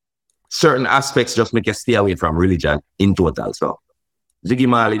certain aspects just make you stay away from religion in total. So Ziggy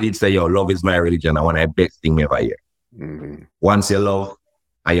Marley did say, yo, love is my religion. I want the best thing ever here. Once you love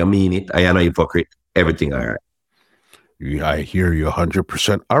and you mean it and you're not hypocrite, everything all right. Yeah, I hear you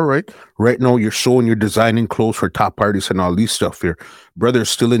 100%. All right. Right now, you're showing you're designing clothes for top artists and all these stuff. Your brother's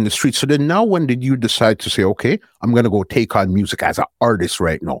still in the street. So then now when did you decide to say, okay, I'm going to go take on music as an artist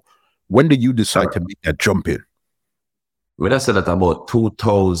right now? When did you decide to make that jump in? When I said that about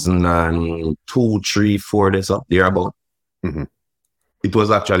 2002, 3, 4 days up there about, it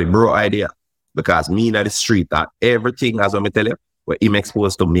was actually bro idea because me in the street and everything, as I tell you, where him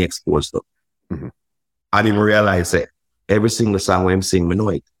exposed to, me exposed to. I didn't realize it. Every single song when I'm singing, I know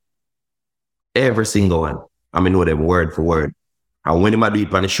it. Every single one. I know them word for word. And when I do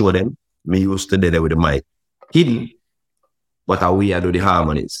it on the show them, me used to do that with the mic. Hidden. But how we do the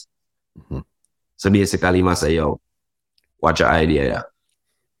harmonies. So basically, I must say, yo, what's your idea? Yeah?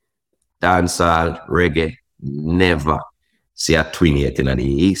 Dancehall, reggae, never see a twin yet in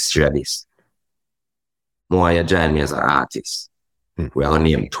the history of this. More you join me as an artist. We are going to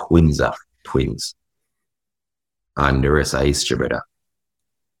name twins of twins. And the rest of history, brother.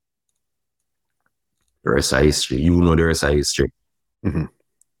 The rest of history. You know the rest of history. From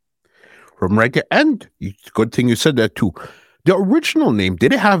reggae. And good thing you said that too. The original name,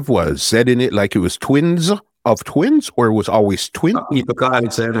 did it have Z in it like it was twins of twins or it was always twin? People call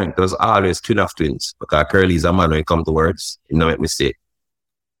it saying it was always twin of twins. Because Curly's a man when it comes to words. You know, make mistake.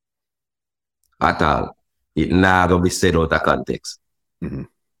 At all. It never be said out of context.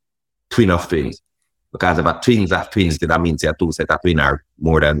 Twin of twins. Because if a twins of twins, that means you have two sets of twins or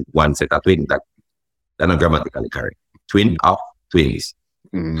more than one set of twins. That's not grammatically correct. Twin of twins.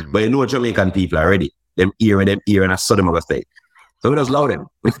 But you know Jamaican people already. Them ear and I saw them over stage. So we just love them.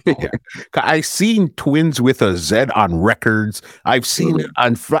 I've seen twins with a Z on records. I've seen it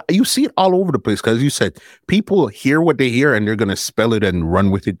on, you see it all over the place. Because you said people hear what they hear and they're going to spell it and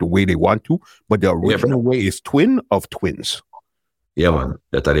run with it the way they want to. But the original way is twin of twins. Yeah, man.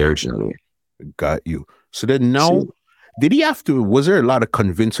 That's the original way. Got you. So then now, did he have to, was there a lot of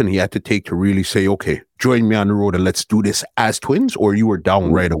convincing he had to take to really say, okay, join me on the road and let's do this as twins, or you were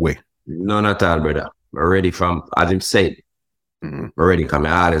down right away? No, not at all, brother. Already from, as him said, Already come,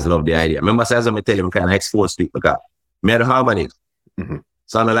 I always love the idea. Remember, as I tell you, I'm kind of exposed to it because me had the harmonies.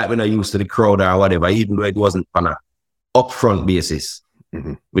 So I'm like, when I used to the crowd or whatever, even though it wasn't on a upfront basis.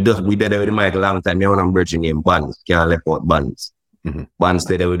 We did it with Mike a long time. Me when I'm bridging him bands, can't let out bands. Bands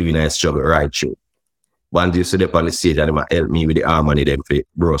they were doing a struggle right through. Bands used to step on the stage and they help me with the harmony, them for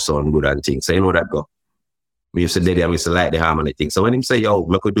bro sound good and things. So you know that go. We used to do that, we used to like the harmony thing. So when him say, yo,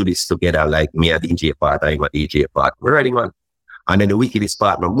 we could do this together, like me a DJ part, I'm a DJ part, we're ready, man. And then the wickedest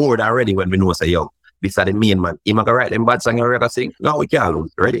part, man, more than ready when we know, say, yo, this are the main man. He might write them bad song and record sing. No, we can't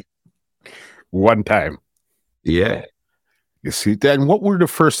lose. Ready? One time. Yeah. You see, then what were the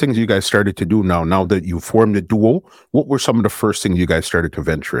first things you guys started to do now that you formed a duo? What were some of the first things you guys started to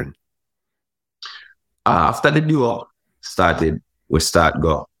venture in? After the duo started, we start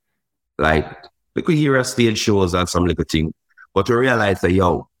go. Like, we could hear our stage shows and some little thing, but we realize that,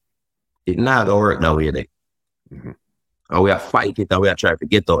 yo, it not gonna work that way there. And we are fighting and we are trying to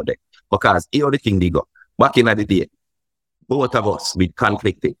get out there. Because here the thing they go. Back in the day, both of us be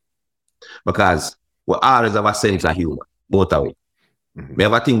conflicting. Because we always have a sense of humor, both of us. We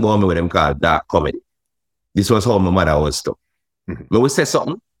have a thing about me with them called dark comedy. This was how my mother was too. When we say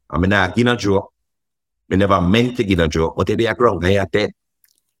something, I mean, I give a joke. I never meant to give a joke, but they are wrong. I had that.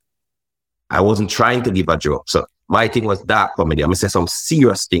 I wasn't trying to give a joke. So my thing was dark comedy. I'm going to say some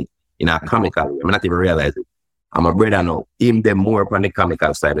serious thing in a comical way. I'm not even realizing. I'm a brother now. Him them more upon the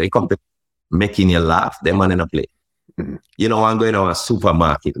comical side. They come to making you laugh. Them man in a play. You know, I'm going to a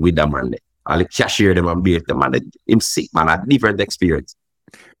supermarket with the man there. I'll the cashier them and beat them man. Him sick man. A different experience.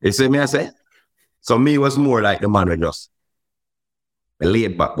 You see me I say? So me was more like the man who just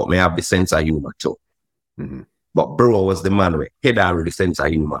laid back, but me have the sense of humor too. But bro was the man who had already the sense of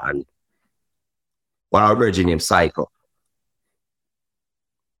humor. And when I was virgin him Psycho,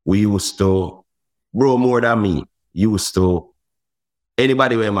 we used to, bro more than me, used to,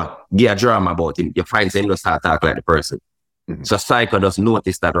 anybody when get a drama about him, you find him just start talk like the person. So Psycho just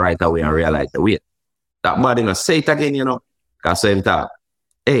notice that right away and realize the wait. That man didn't say it again, you know. Because him talk,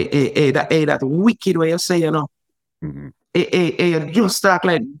 that wicked way you say, you know. You just talk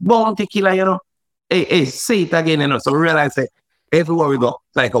like bounty killer, you know. Say it again, you know. So we realize that everywhere we go,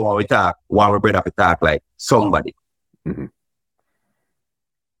 like when we talk, when we bring up a talk like somebody.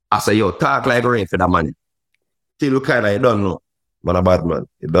 I say, yo, talk like rain for that man. Till you kind of, you don't know. Man, a bad man.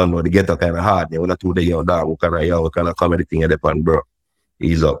 You don't know. The ghetto kind of hard. You want to do the yo, dog. We kind of comedy thing at the pan, bro.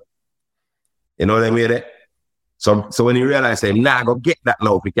 Ease up. You know what I mean? So when you realize, say, nah, go get that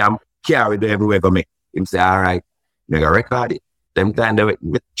now. We can carry it everywhere for me. Him say, all right, you got to record it. Them time they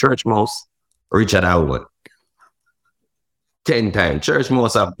with Church Mouse, Richard Howard. 10 times. Church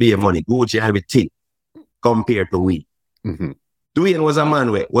Mouse have beer money. Gucci have it tea compared to we. Dwayne was a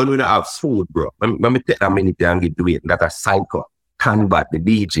man where when we don't have food, bro. Let me take a minute and give Dwayne that a Psycho, Canbat, the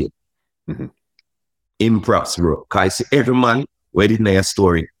DJ. Improvs, bro. Because every man, where did know your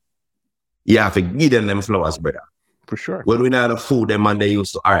story, you have to give them flowers, brother. For sure. When we don't have food, them man they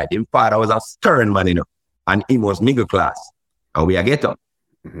used to, all right, him father was a stern man, you know, and he was middle class. And we are ghetto.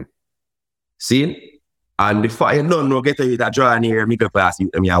 See? And if I don't know, get to that draw near middle class, you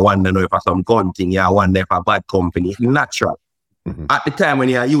wonder if for some gun thing, you wonder if a bad company. It's natural. At the time when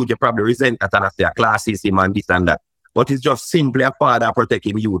you're youth, you probably resent that and say a class system and this and that. But it's just simply a father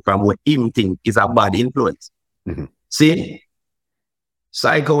protecting youth from what him think is a bad influence. See?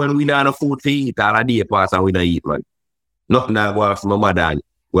 Psycho when we don't have food to eat, all a day pass and we don't eat, man. Nothing that go off my mother and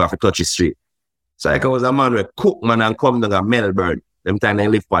we have to touch the street. Psycho was a man who cook, man, and come down to Melbourne. Them time they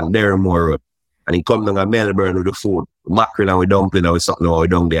live on Derrimore Road. And he come down to Melbourne with the food. Mackerel and with dumpling and with something and we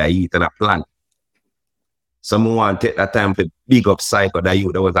down there eat and a plant. Someone take that time to big up Psycho, that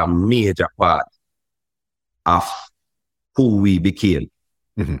was a major part of who we became.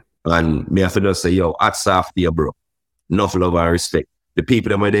 And me have to just say, yo, hats off to you, bro. Enough love and respect. The people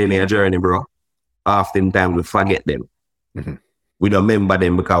that were there in their journey, bro, oftentimes we forget them. We don't remember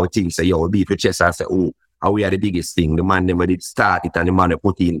them because we think, say, yo, we beat the chest and say, oh, and we are the biggest thing. The man them did start it and the man they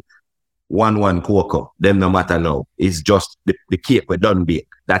put in 1-1 cocoa. Them no matter now. It's just the cake we done bake.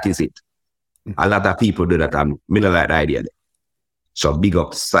 That is it. A lot of people do that and me don't like the idea. So big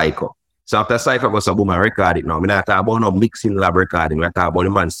up Psycho. So after Psycho goes to boom and record it now. I'm not talking about no mixing lab recording. I'm talking about the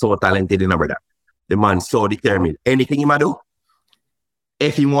man so talented, you know, brother. The man so determined. Anything he might do,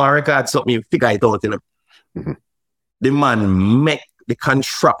 if he want to record something, he figure it out, you know. The man make the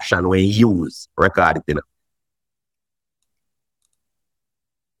contraption when he use record it, you know.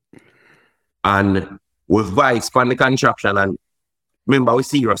 And with Vice on the contraption and remember we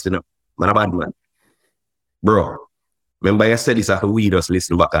serious, you know. Man a bad man. Bro, remember you said this after we just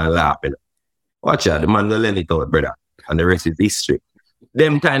listen back and laugh, you know. Watch out, the man will lend it out, brother. And the rest is history.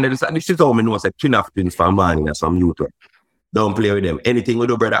 Them kind of, this is how I know, say, twin of twins for morning and some youth. Don't play with them. Anything we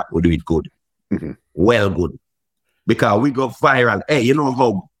do, brother, we do it good. Well good. Because we go viral. Hey, you know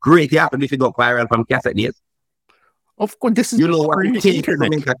how great it happened if you go viral from cassette days? Of course, this is you know what it takes to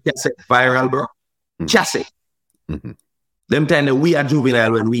make a cassette viral, bro? Cassette. Them time that we are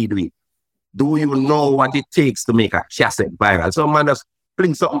juvenile when we do it. Do you know what it takes to make a cassette viral? Some man just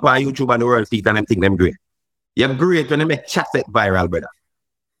fling something on YouTube and the world feet and them think them great. You're great when you make cassette viral, brother.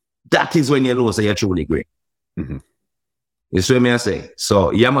 That is when you know so you're truly great. You see what I say?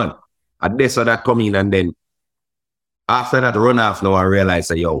 So, yeah, man. At this or that come in and then after that run off now I realize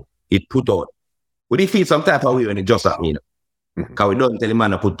that, yo, it put out. We feel some type of way when it just happened, you know. Because we don't tell the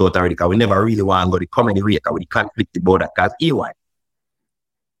man to put out already because we never really want to go the comedy rate because we conflict about that because EY.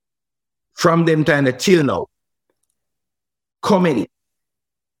 From them time to chill now, comedy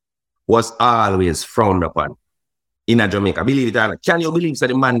was always frowned upon in a Jamaica. Believe it or not. Can you believe that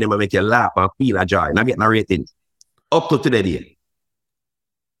the man them will make you laugh and feel a joy? Not getting a rating. Up to today day.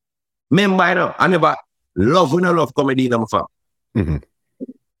 Remember, you know, I never love comedy in my fam.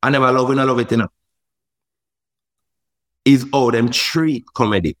 I never love it, you know. Is how them treat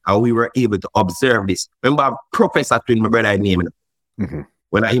comedy. And we were able to observe this. Remember Professor Twin, my brother I name it.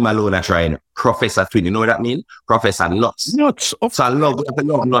 When I him alone I try, you know, Professor Twin, you know what that mean? Professor Nuts. Nuts. So I love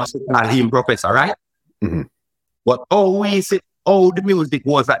Nuts to call him Professor, right? But always how the music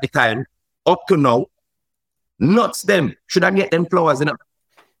was at the time, up to now, Nuts them. Should I get them flowers, you know?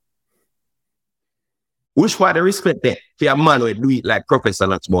 Which part the respect there for a man who do it like Professor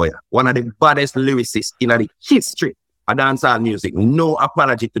Nuts Boy. One of the baddest lyricists in the history of dancehall music. No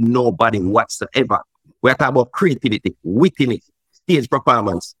apology to nobody whatsoever. We're talking about creativity, wittiness, stage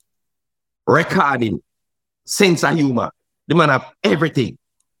performance, recording, sense of humor. The man have everything.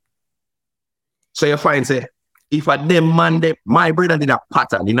 So you find, say, if a them man, my brother did a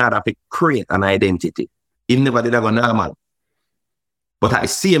pattern in order to create an identity. He never did a go normal. But at the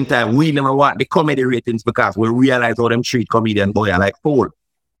same time, we never want the comedy ratings because we realize how them treat comedian boy are like fool.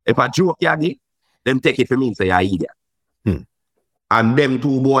 If a joke you get, them take it for me and say, you're idiot. And them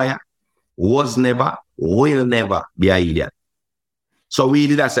two boy was never, will never be an idiot. So we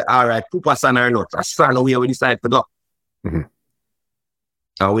did that say, all right, put us on our notes. That's the way we decide to go.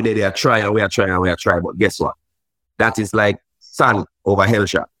 And we did a try and we are trying. But guess what? That is like sun over hell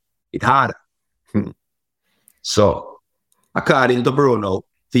shot. It's harder. So, according to bro now,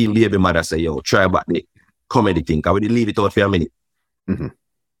 Team Baby Mother say, yo, try back the comedy thing. Because we did leave it out for a minute.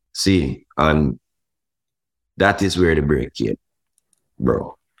 See, and that is where the break came,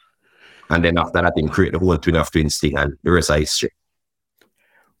 bro. And then after that, they create the whole Twin of Twins thing and the rest of history.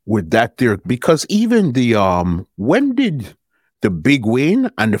 With that there, because even the, when did the Big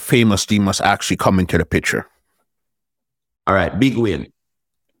Wayne and the Famous Demus actually come into the picture? All right, Big Wayne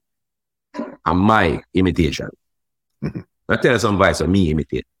and my imitation. I tell you some voice of me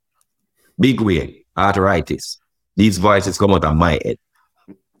imitate. Big Wayne, arthritis. These voices come out of my head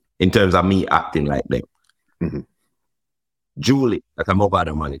in terms of me acting like them. Julie, that's a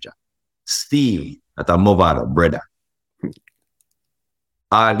Movado manager. Steve, that's a Movado brother.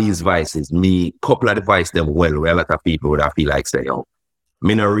 All these voices, me couple of the voices them well, where a lot of people would have feel like say, yo,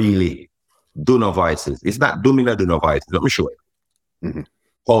 me not really do no voices. It's not do me not do no voices. Let me show you.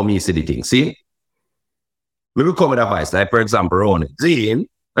 How me see the thing. See? Me will come with a voice, like for example, Ronnie. Zane,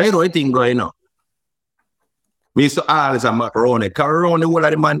 I know anything going on. Me used to always have macaroni. Because Ronnie will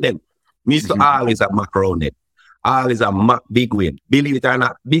have the man them. Me used to always have macaroni. Always have Big Wayne. Believe it or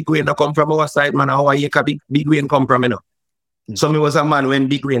not, Big Wayne don't come from our side, man. How you can Big Wayne come from, you know? So me was a man when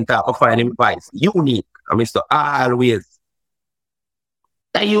Big Wayne talk to find him voice. Unique. I used to always.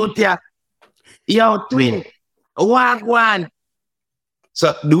 Hey, you there? Yo, twin. Walk one.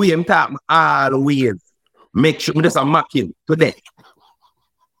 So the way him talk always. Make sure me just a mocking today.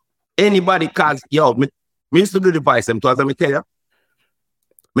 Anybody cause yo, me used to do the voice them twice, let me tell you.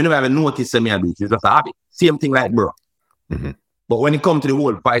 Me never even notice me I do it. It's just a habit. Same thing like bro. But when it comes to the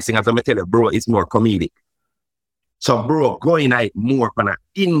whole voicing, as I tell you, bro, it's more comedic. So bro, going out more on an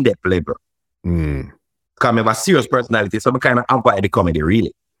in-depth level. Because I have a serious personality, so I kind of amplify the comedy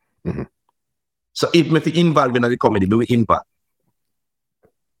really. So if me involved in the comedy, we involved.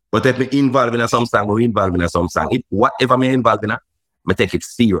 But if we involved in some song, we involved in some song. If whatever me involved in, I take it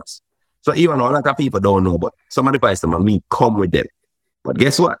serious. So even though a lot of people don't know, but some of the advice them, me come with them. But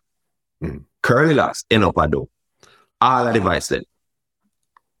guess what? Curly Locks end up I do. All of the advice them,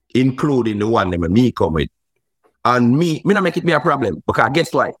 including the one that me come with. And me not make it be a problem. Because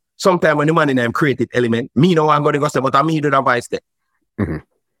guess why? Sometimes when the man in them creative element, me no one going to go say, but I me do the advice them.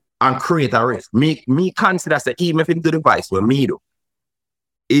 and create a rest. Me consider that even if him do the voice with me do,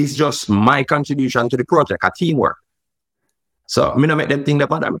 it's just my contribution to the project, a teamwork. So me not make them think that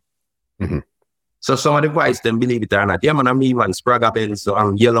bother me. Mm-hmm. So some of the voice them believe it or not. Yeah, man, I'm me man, Spragga Benz,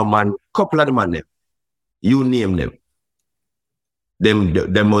 and Yellow Man, couple of them man them. You name them.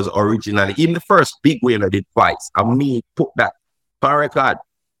 Them was originally, even the first big wave I did voice, and me put that on record.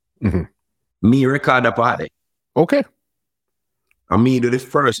 Mm-hmm. Me record the party. Okay. And me do the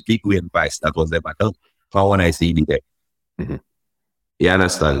first big wave voice that was ever done. For when I see it there. Mm-hmm. You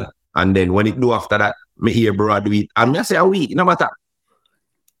understand? And then when it do after that, me hear Brad do it. And I say a week, no matter.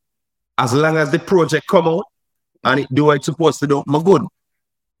 As long as the project come out and it do what it's supposed to do, I'm good.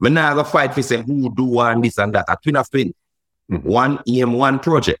 Me not go fight for say who do one this and that. A twin of twin. Mm-hmm. One aim, one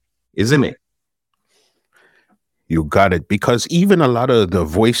project. Isn't me? You got it. Because even a lot of the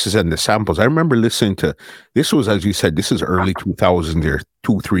voices and the samples, I remember listening to, this was, as you said, this is early 2000s there,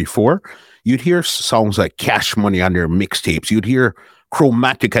 2, 3, 4. You'd hear songs like Cash Money on their mixtapes. You'd hear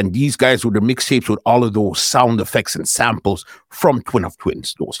Chromatic and these guys with the mixtapes with all of those sound effects and samples from Twin of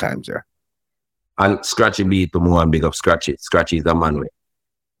Twins those times there. And Scratchy beat to more and big up Scratchy. Scratchy is a man with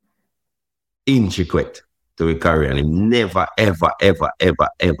intricate to a career and it never, ever, ever, ever,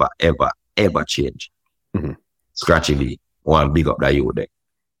 ever, ever, ever change. Mm-hmm. Scratchy beat. One big up that you there.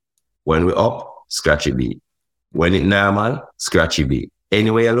 When we up, Scratchy beat. When it normal, Scratchy beat.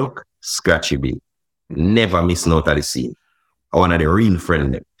 Anywhere you look, Scratchy beat. Never miss out of the scene. I want the real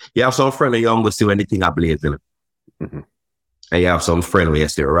friend them. You have some friend you don't go see when the thing are blazing. Mm-hmm. And you have some friend where you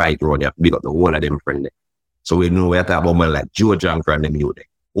stay right around, you have to big up the whole of them friend there. So we know we are talking about man like Joe John friend them you there.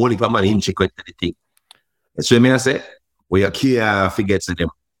 Only if a man intricate to the thing. So me I say, we are care forget to them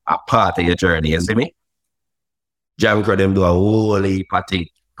a part of your journey, you see me? Jam for them do a whole heap of thing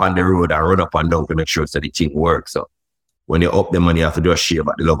on the road and run up and down to make sure that the thing works. So when you up the money, you have to do a share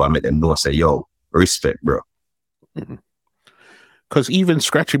about the love and make them know, say, yo, respect, bro. Because even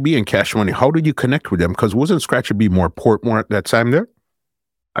Scratchy B and Cash Money, how did you connect with them? Because wasn't Scratchy B more Portmore at that time there?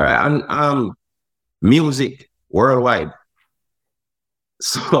 All right, and music worldwide.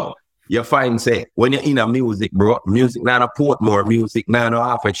 So you find, say, when you're in a music, bro, music not a Portmore, music not a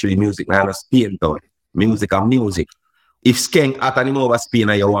Halfway music not a Spain town. Music and music. If Skank at him over Spain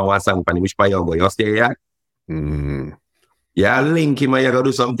and you want one song for him, which part you go? You stay here? Yeah, link him and you gotta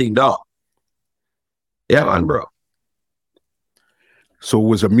do something, dog. Yeah, man, bro. So it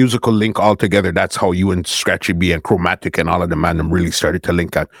was a musical link altogether. That's how you and Scratchy B and Chromatic and all of them, man, really started to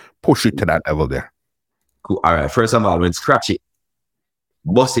link and push it to that level there. Cool. All right. First of all, when Scratchy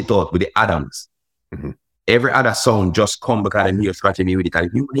bust it out with the Adams, every other sound just come because they hear Scratchy B with it and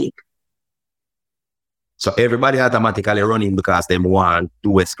it's unique. So everybody automatically running because they want to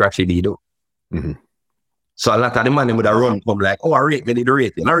do what Scratchy B do. So a lot of the man would have run come like, oh, I rate me, did the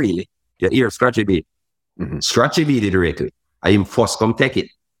rate. Not really. You hear Scratchy B. Scratchy B did the rate. I am first come take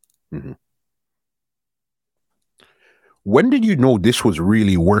it. When did you know this was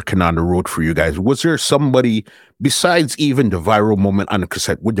really working on the road for you guys? Was there somebody besides even the viral moment on the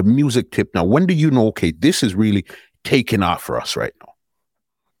cassette with the music tip? Now, when did you know, okay, this is really taking off for us right now?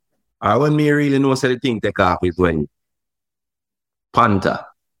 When me really know the thing take off is when Panther,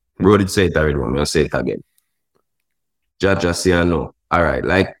 bro did say it already, I'll say it again. Just say I know. All right,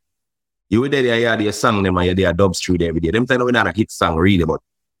 like, you were there, you had your song, them, and you had dubs through there every day. Them time we not a hit song really, but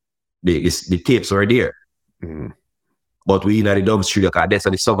the tapes were there. But we in the dub studio, because that's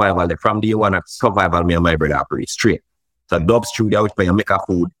the survival. From day one, survival, me and my brother operate straight. So dub studio, which you make a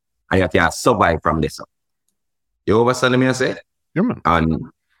food, and you can survive from this. You understand me, I say? Yeah, man. And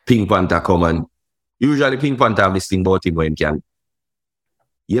Pink Panther come and usually Pink Panther have this thing about him when can.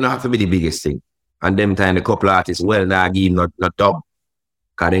 You don't have to be the biggest thing. And them time, the couple artists, well, nah, give not dub.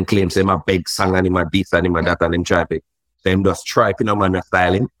 Because them claim say my big song and him a this and him a that and them try to. Them just try to man a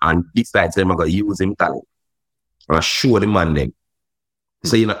styling and decide them going to use him talent. And show the man them.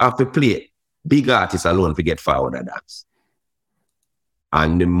 So you know, have to play big artists alone to get forward at that.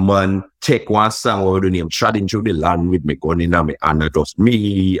 And the man take one song over the name Treading Through the Land with me going in me and just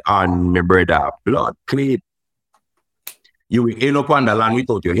me and my brother blood clean. You will end up on the land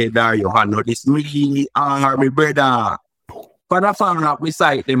without your head or your hand. No, it's me and my brother. For the fan up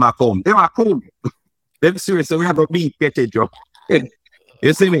beside them are come. Them are come. Them seriously, we have a beat get it, job.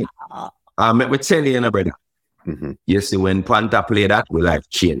 You see me? Let me tell you, brother. You see, when Panther play that, we life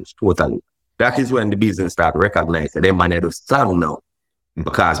change totally. That is when the business start recognizing them man to song now.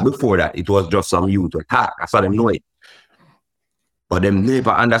 Because before that, it was just some youth to talk. I saw them know it. But them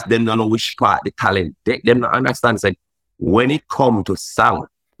never understand, them don't know which part the talent. Them don't understand, say, when it come to sound,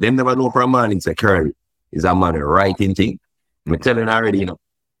 them never know for a man in security is a man writing thing. I'm telling you already, you know.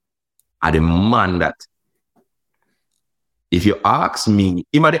 are the man that, if you ask me,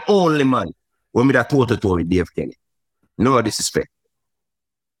 him are the only man when me that toe-to-toe with Dave Kelly. No disrespect.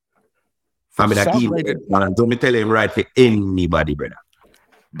 I mean, that man, don't me tell him right for anybody, brother.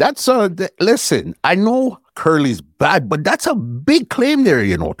 That's listen, I know Curly's bad, but that's a big claim there,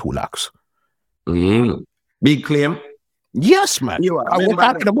 you know, Tulax. Big claim? Yes, man. We're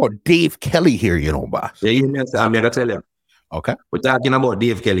talking about Dave Kelly here, you know, boss. Yeah, I'm going to tell you. Okay. We're talking about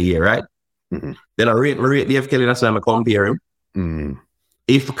Dave Kelly here, right? Mm-hmm. Then I rate Dave Kelly, that's why I'm compare him. Mm.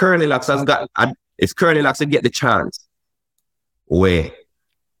 If Curly Locks to get the chance where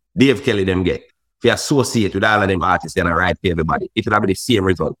Dave Kelly them get, if you associate with all of them artists, then I write for everybody, it will have the same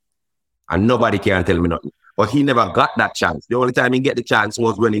result. And nobody can tell me nothing. But he never got that chance. The only time he get the chance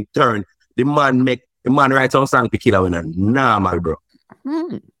was when he turned, the man writes some song to kill her with a normal, bro.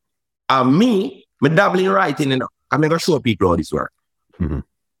 And me dabbling writing, you know, I'm going to show people how this work. Mm-hmm.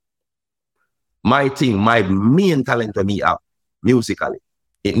 My thing, my main talent to me have musically,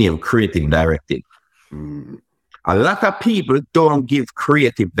 it named creative directing. A lot of people don't give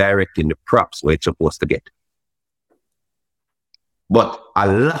creative directing the props where it's supposed to get. But a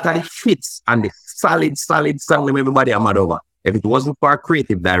lot of the fits and the solid song that everybody are mad over, if it wasn't for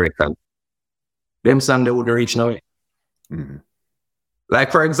creative direction, them songs they wouldn't reach nowhere. Mm-hmm.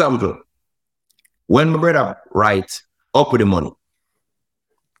 Like, for example, when my brother write Up With The Money,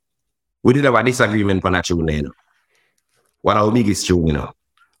 we did have a disagreement on that tune, you know. One of our biggest tune, you know.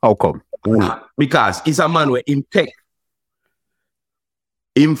 How come? Because he's a man where him take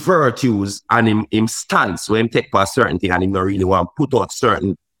him virtues and him stance where him take for a certain thing and him not really want to put out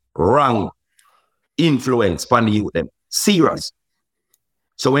certain wrong influence on the youth them. Serious.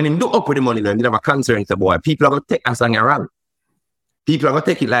 So when him do Up With The Money, then he have a concern to boy, people are going to take that song around. People are going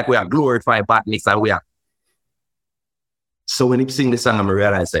to take it like we are glorified badness and we are. So when he sing the song, I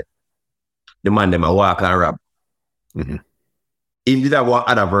realize that the man them a walk and rap. Mm-hmm. He did have one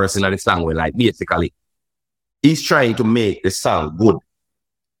other verse in the song where, like, basically, he's trying to make the song good.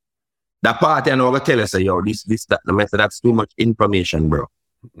 That part I know going to tell us, yo, this, that, the method, that's too much information, bro.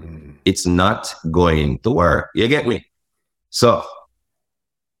 It's not going to work. You get me? So,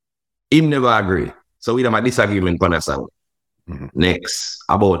 him never agree. So we have a disagreement on that song. Next,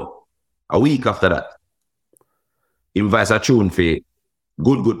 about a week after that, he invites a tune for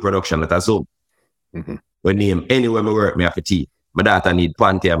good production at a Zoom. When name anywhere me work, me have to tea. My daughter need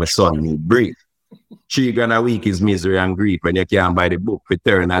panty and my son need breathe. $3,000 a week is misery and grief when you can't buy the book,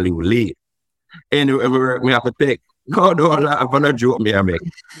 return a little late. Anywhere me work, me have to take. God don't laugh on a joke me I make.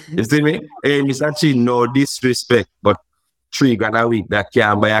 You see me? Hey, Mr. Chin, no disrespect, but $3,000 a week that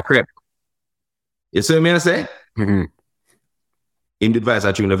can't buy a crepe. You see me I say? In the advice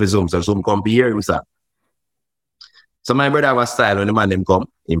I tune of his Zoom, so some come here himself. So my brother have a style when the man them come,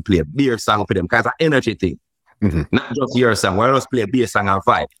 him play a beer song for them, because it's an energy thing. Not just your song. Why else play a beer song and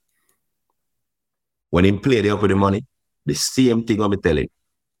fight? When him play the Up With The Money, the same thing I'm telling him.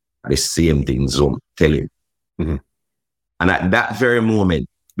 The same thing Zoom tell him. And at that very moment,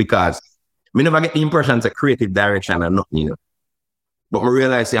 because me never get the impression it's a creative direction and nothing, you know. But I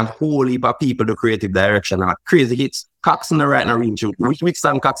realize a whole heap of people do creative direction and crazy hits. Coxon the right now ring tune. Which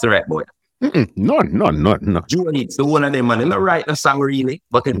song Coxon right, boy? No. Julie, it's the one of them man. They don't write the song really.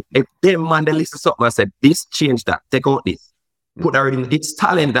 But if them man they listen to something and said, this, change that, take out this. Put that in. It's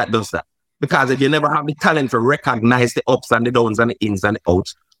talent that does that. Because if you never have the talent to recognize the ups and the downs and the ins and the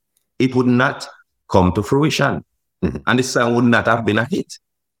outs, it would not come to fruition. And the song would not have been a hit.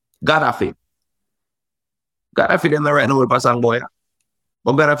 God have it. God have it them right now with a song, boy.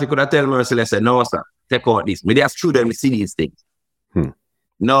 But God have it could have tell Merciless, say, no, sir, take out this. Maybe that's true them to see these things.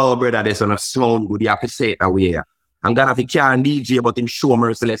 No, brother, this one sound good. You have to say it away. And God have it can't DJ, but him show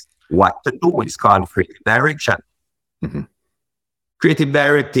Merciless what to do. It's called creative direction. Creative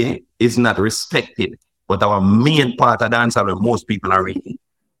directing is not respected, but our main part of dance where most people are reading.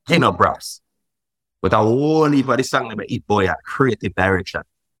 You know, bros. But our whole heap of the song about it, boy, creative direction.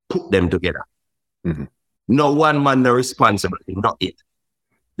 Put them together. No one man no responsibility, not it.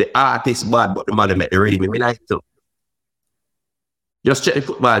 The artist bad, but the man make the ready me like to. Just check the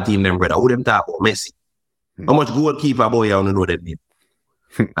football team, them brother. Who them talk about Messi? How much goalkeeper boy you don't know them need?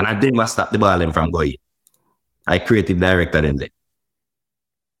 And I did must stop the ball them from going. I creative director them there.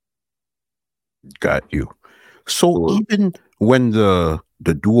 Got you. So even when the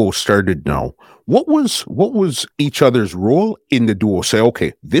duo started now, what was each other's role in the duo? Say,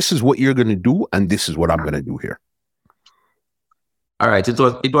 okay, this is what you're gonna do, and this is what I'm gonna do here. All right,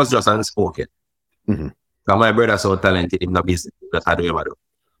 it was just unspoken. Because my brother so talented, him not business. That's how do you do.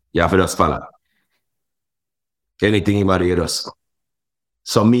 You have to just follow. Anything he do, you just.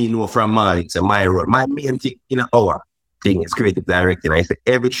 So me know from mine, it's my role. My main thing in our thing is creative directing. I say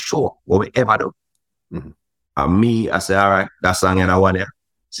every show, what we ever do. Mhm. And me, I say, all right, that song and I want to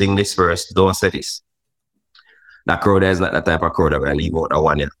sing this first, don't say this. That crowd is not the type of crowd that will leave out that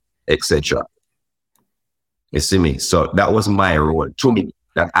one, etc. You see me? So that was my role to me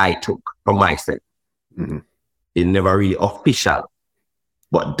that I took from myself. Mhm. It never really official,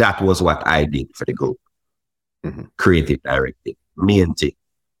 but that was what I did for the group. Mhm. Creative directing, main thing.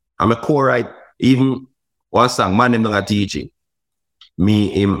 I'm a co-write, even one song, Man in the teaching. Me,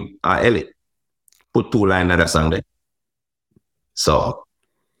 him, Elliot put 2 lines of the song there. So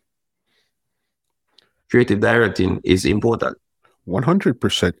creative directing is important.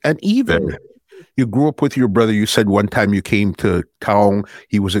 100%. And even Very. you grew up with your brother. You said one time you came to town,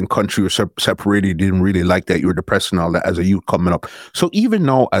 he was in country or separated. You didn't really like that. You were depressed and all that as a youth coming up. So even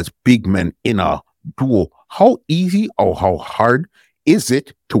now as big men in a duo, how easy or how hard is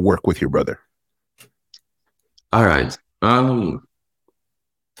it to work with your brother? All right.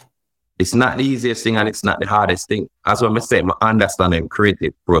 It's not the easiest thing and it's not the hardest thing. As what I say, my understanding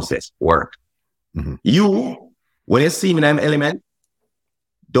creative process work. Mhm. You, when you see me in them element,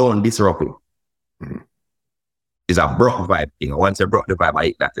 don't disrupt it. Mhm. It's a broke vibe thing. Once you broke the vibe, I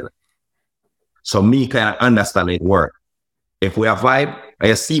hate that thing. So me kind of understand it work. If we have vibe,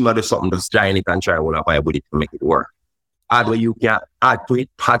 I see me do something, just join it and try to vibe with it to make it work. Add where you can add to it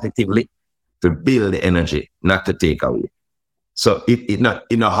positively to build the energy, not to take away. So it's not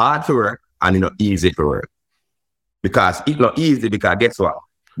hard to work and it's not easy to work. Because it's not easy because guess what?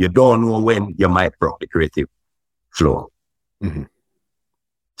 You don't know when you might break the creative flow. Mhm.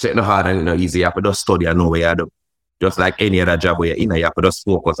 So it's not hard and it's not easy. You have to just study and know what you do. Just like any other job where you're in, you have to just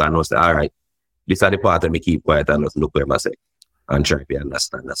focus and know, say, all right, this is the part of me keep quiet and just look where I say and try to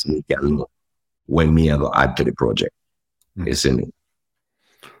understand. That's me can know when me I go add to the project. Mhm. You see me?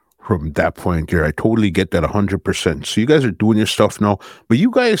 From that point here, I totally get that 100%. So you guys are doing your stuff now, but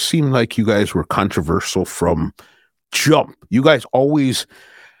you guys seem like you guys were controversial from jump. You guys always,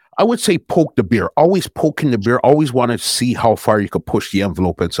 I would say, poke the bear, always poking the bear, always wanted to see how far you could push the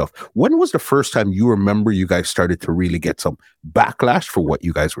envelope and stuff. When was the first time you remember you guys started to really get some backlash for what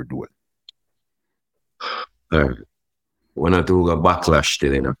you guys were doing? When I do a backlash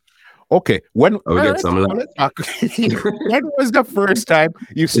still, you know. Okay, when I will get some when was the first time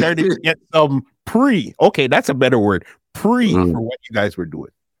you started to get some okay, that's a better word, for what you guys were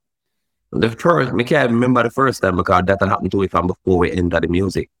doing? The first, I can't remember the first time because that happened to it from before we entered the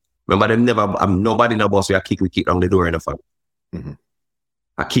music. Remember them never, nobody in the bus, we kick down the door in the front. Mhm.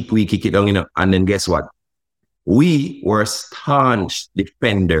 We kick it down, you know, and then guess what? We were staunch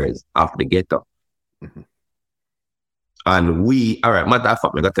defenders of the ghetto. Mhm. And all right, matter of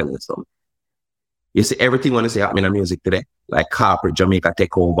fact, I'm going to tell you something. You see everything when you say happening in music today, like corporate Jamaica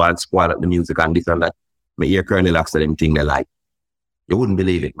take over and spoil up the music and this and that. My ear Colonel after them thing they like. You wouldn't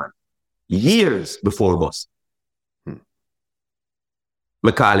believe it, man. Years before us.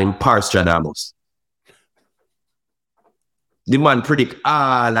 I call him Parstradamus. The man predict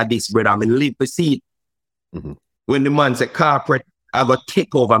all of this, brother. I live to see it. Mhm. When the man say corporate, I go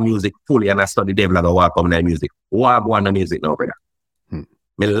take over music fully and I study devil and I walk on the music. Walk on the music now, brother.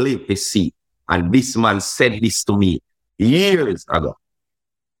 I live to see it. And this man said this to me years ago.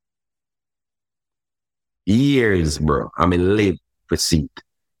 Years, bro. I live to see it.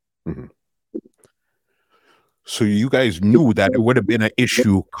 Mhm. So you guys knew that it would have been an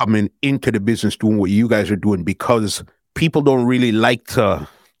issue coming into the business doing what you guys are doing because people don't really like to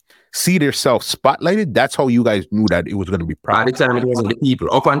see themselves spotlighted. That's how you guys knew that it was going to be At problem. the time, it wasn't the people.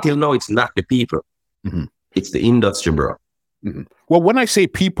 Up until now, it's not the people. Mhm. It's the industry, bro. Mhm. Well, when I say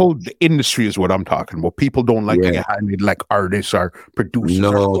people, the industry is what I'm talking about. People don't like to get highlighted like artists or producers.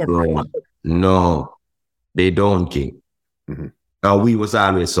 No, bro. No, they don't, King. Mhm. And we was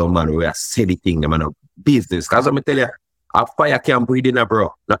always some man, we are silly thing, them, man, business. Because I'm tell you, a fire can breathe in,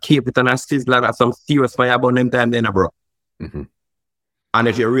 bro. Now keep it on a sizzle and some serious fire about them time then, bro. Mhm. And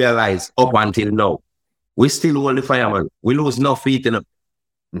if you realize, up until now, we still hold the fire, man. We lose no feet enough.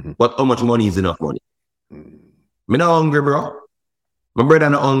 Mhm. But how much money is enough money? Mhm. Me not hungry, bro. My brother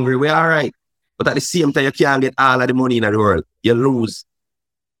not hungry. We all right. But at the same time, you can't get all of the money in the world. You lose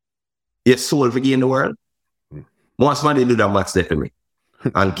your soul for gain the world. Most money do that much there for me.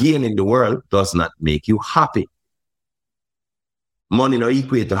 And gaining the world does not make you happy. Money no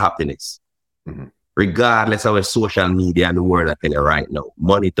equate to happiness. Mhm. Regardless of social media and the world I tell you right now,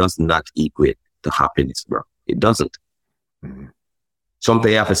 money does not equate to happiness, bro. It doesn't. Mhm.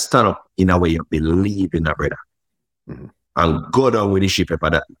 Sometimes you have to stand up in a way you believe in, a brother. Mhm. And go down with the ship for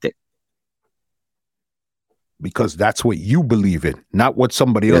that thing. because that's what you believe in, not what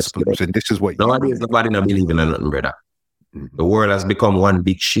somebody else Yes, believes in. This is what nowadays nobody not believing in nothing, brother. Mhm. The world has become one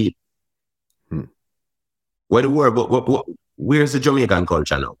big sheep. Hmm. Where the world, where's the Jamaican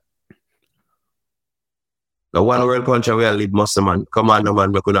culture now? The one world culture where I live, Muslim man. Come on, no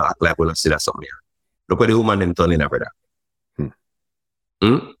man, we could not act like we don't see that something here. Look what the woman them turning, brother.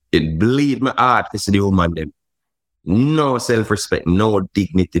 It bleed my heart to see the woman them. No self-respect, no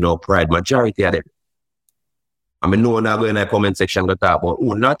dignity, no pride. Majority of them. I mean, no one now go in the comment section to talk about,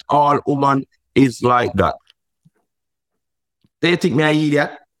 oh, not all woman is like that. They think me an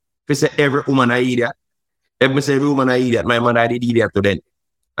idiot. If say every woman an idiot. If me say every woman an idiot, my mother did idiot to them.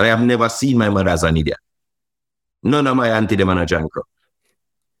 And I have never seen my mother as an idiot. None of my auntie them are a jankro.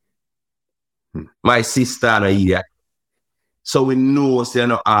 My sister an idiot. So we know say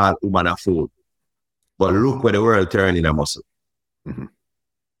not all women are fool. But look where the world turning a muscle. Mhm.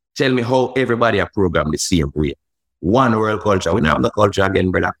 Tell me how everybody are programmed the same way. One world culture. We don't have the culture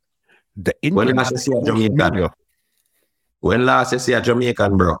again, brother. the When internet, last you see a Jamaican, media. when last you see a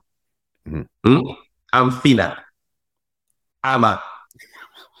Jamaican, bro, Mhm. I'm finna. I'm a.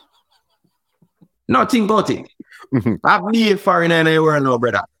 Nothing about it. Mhm. I've been foreign in the world now,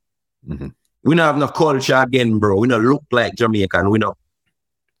 brother. Mhm. We don't have no culture again, bro. We don't look like Jamaican. We don't.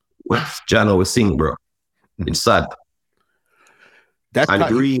 Well, John we sing, bro. It's sad. That's And it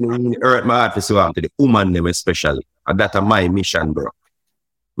not, really, really hurt my heart to see what happened to the woman them especially. And that's my mission, bro.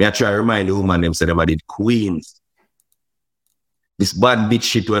 Me I try to remind the woman them say them are the queens. This bad bitch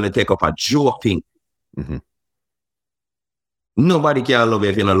shit when they take up a joking. Mhm. Nobody can love you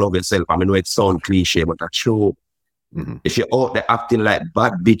if you don't love yourself. I know it sounds cliche, but that's true. Mhm. If you're out there acting like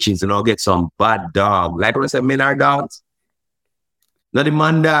bad bitches, get some bad dog. Like when I say men are dogs. Now the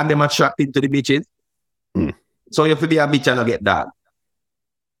man dog, them attracted to the bitches. Mm. So you have to be a bitch and not get dog.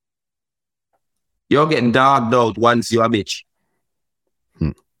 You're getting dogged out once you're a bitch.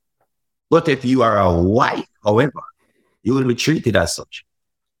 Hmm. But if you are a wife, however, you will be treated as such.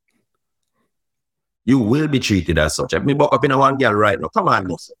 You will be treated as such. If me buck up in a one girl right now, come on,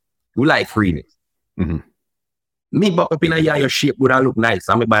 muscle. You like freedom. Mhm. Me buck up in a year, your shape would look nice.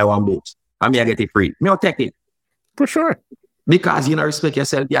 And me buy one boat. And me I get it free. Me I'll take it. For sure. Because you don't respect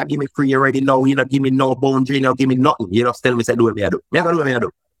yourself. You give me free already now. You don't give me no boundary. You don't give me nothing. You just tell me, say, do what me I do. Me I gonna do what me I do.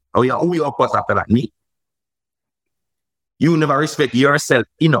 Oh, yeah, who you up after that? Me. You never respect yourself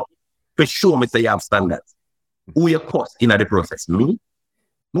enough to show me say you have standards. Who you cost in the process? Me?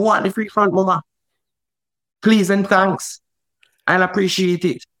 Me want the free front, mama. Please and thanks. I'll appreciate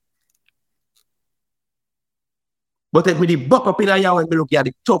it. But if me the buck up in a year when me look at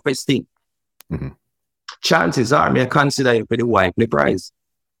the toughest thing, Mhm. chances are me I consider you for the wife, the prize.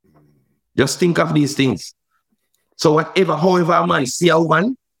 Just think of these things. So whatever, however a man see a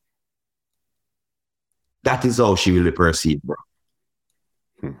woman, that is how she will be perceived, bro.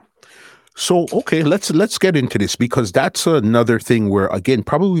 So okay, let's get into this, because that's another thing where, again,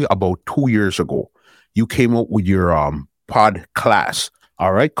 probably about 2 years ago, you came up with your pod class,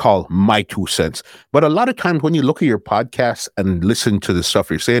 all right, called My Two Cents. But a lot of times when you look at your podcast and listen to the stuff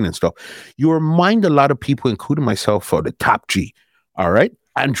you're saying and stuff, you remind a lot of people, including myself, for the Top G, all right,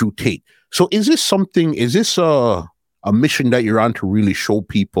 Andrew Tate. So is this a mission that you're on to really show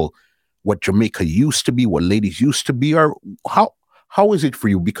people what Jamaica used to be, what ladies used to be, or how is it for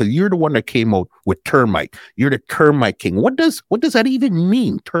you? Because you're the one that came out with termite. You're the termite king. What does that even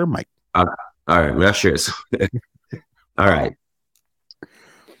mean, termite? All right, we're sure. All right.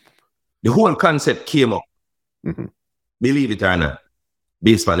 The whole concept came up, believe it or not,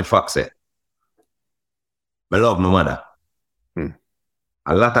 based on the fact that I love my mother.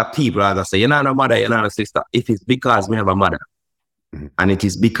 A lot of people are say, you're not a mother, you're not a sister. It is because we have a mother. And it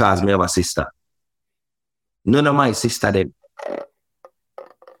is because we have a sister. None of my sister them.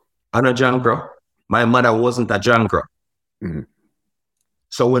 I'm a jankro. My mother wasn't a jankro.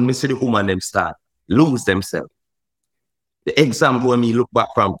 So when we see the woman them start lose themselves, the example when me look back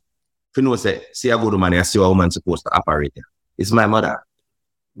from, if you know, say a good woman, I see a woman supposed to operate. It's my mother.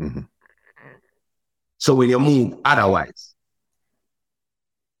 So when you move otherwise,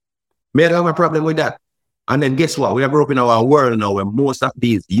 may I have a problem with that? And then guess what? We are growing up in our world now where most of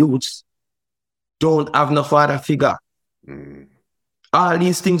these youths don't have no father figure. All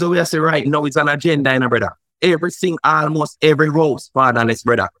these things that we are saying right now is an agenda, brother. Everything, almost every rose, fatherless,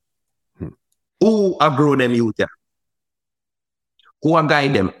 brother. Who are grow them youth here? Who are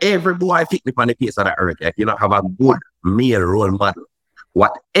guide them? Every boy pick me on the face of the earth. If you don't have a good male role model,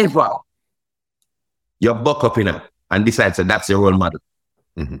 whatever, you buck up in it and decide that that's your role model.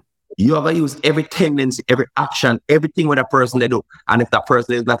 You have to use every tendency, every action, everything with a person they do. And if that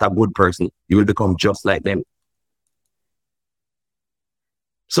person is not a good person, you will become just like them.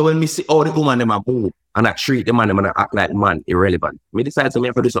 So when me see all the woman them a move and I treat the man them and I act like man irrelevant, me decide to me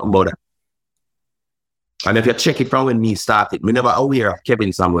have to do something about that. And if you check it from when me started, me never aware of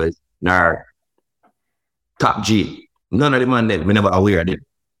Kevin Samuels nor Top G. None of the man them, me never aware of them.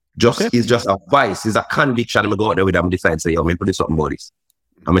 It's just a vice, it's a conviction. I go out there with them and decide to say, yo, me put do something about this.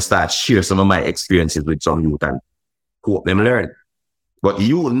 I'm gonna start share some of my experiences with some youth and hope them learn. But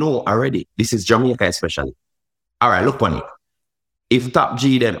you know already, this is Jamaica especially. All right, look on it. If Top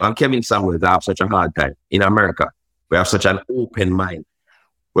G them and Kevin Samuels have such a hard time in America, we have such an open mind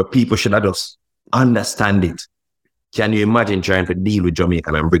where people should have just understand it. Can you imagine trying to deal with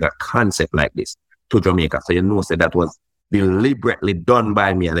Jamaica and bring a concept like this to Jamaica? So you know, say that was deliberately done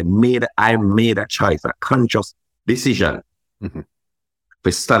by me, and I made a choice, a conscious decision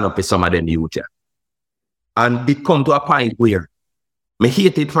to stand up for some of them youth. And it come to a point where I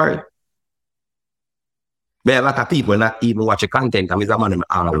hate it for it. But a lot of people not even watch the content, and I'm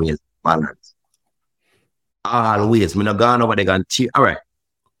always balanced. Always. I'm not going over there and cheer. All right.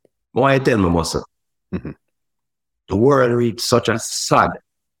 Why you tell me, Muscle? The world reached such a sad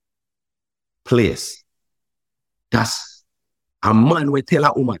place. That's a man will tell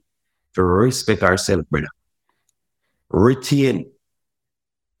a woman to respect herself, brother. Retain.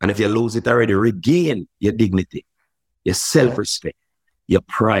 And if you lose it already, regain your dignity, your self-respect, your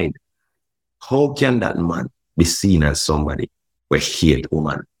pride. How can that man be seen as somebody who hate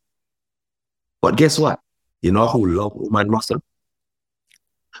woman? But guess what? You know who love woman, Muscle?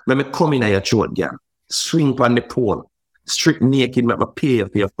 Let me come in at your throat, girl. Swing on the pole. Strip naked, make me pay you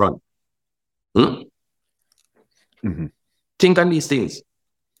for your front. Think on these things.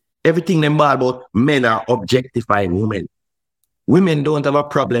 Everything them bad about men are objectifying women. Women don't have a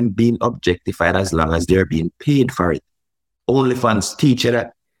problem being objectified as long as they're being paid for it. OnlyFans teach you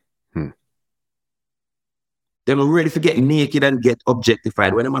that. They're ready to get naked and get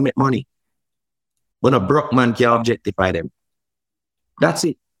objectified when they make money. When a broke man can objectify them. That's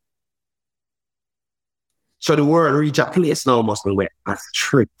it. So the world reach a place now, Muscle, where it's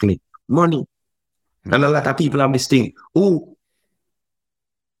strictly money. And a lot of people have this thing. Oh,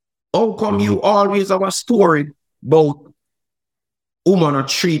 how come you always have a story about woman or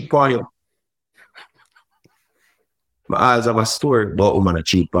cheat for you? I always have a story about woman or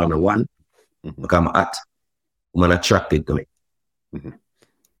cheat for me. One, because I'm hot. Woman attracted to me.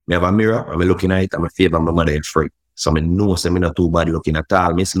 Me have a mirror, I'm looking at it, I'm a favor my mother is free. So I know I'm not too bad looking at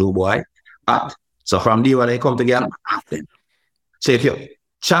all, Miss Lou boy. Hot. So from there when I come together, I'm hot. So if you,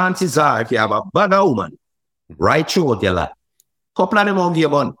 chances are, if you have a bad woman, right through your life, couple of them won't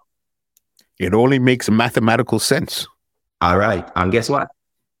give one. It only makes mathematical sense. All right. And guess what?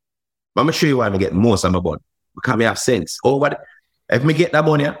 I'm going to show you why I get most of my bun. Because I have sense. Oh, but if I get that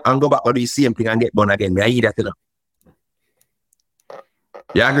bun here and go back to the same thing and get bun again, I eat that enough.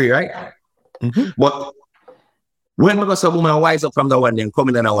 You agree, right? But when I go some woman wise up from the one and come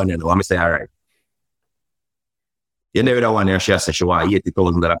in the one, I'm going to say, all right. You never the one here, she said she want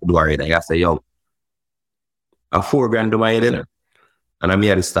 $80,000 to do already. I say, yo, a $4,000 to my head, and I'm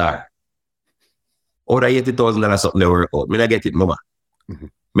here to start. Or the $80,000 something to work out. Me not get it, mama.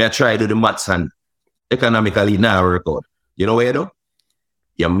 Me I try to do the maths and economically now work out. You know what you do?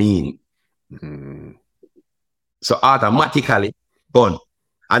 You mean. So automatically, gone.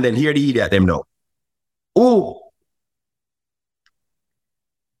 And then here the idiot them now. Oh.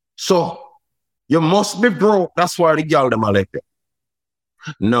 So you must be broke. That's why the girl them are like that.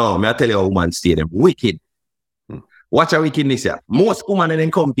 No, me I tell you a woman stay them wicked. Watch a wickedness here. Most women in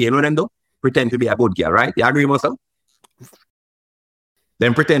them company, you know them do? Pretend to be a good girl, right? You agree, Muscle?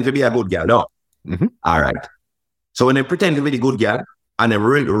 Then pretend to be a good girl, no? All right. So when they pretend to be the good girl and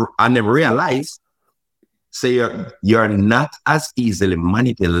they realize, say you're not as easily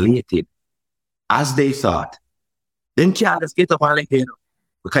manipulated as they thought, then can't just get up and let you know.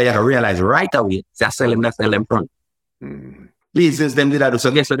 Because you have to realize right away, they sell them front. Please, since them did that, so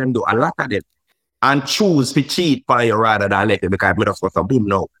guess what them do? A lot of them. And choose to cheat for you rather than let it, because if I just got a boom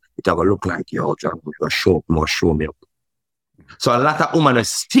now, it'll look like you're show me up. So a lot of women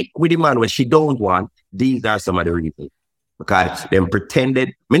stick with the man when she don't want. These are some of the reasons. Because them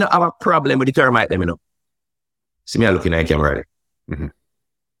pretended, me not have a problem with the termite them, you know. See me looking at the camera right.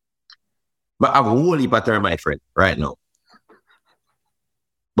 But I have a whole heap of termite friend right now.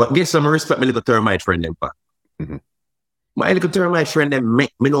 But guess some respect my little termite friend them for. My little termite friend them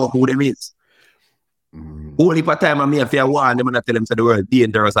make me know who them is. Only for time I may have to warn them and I tell them to the world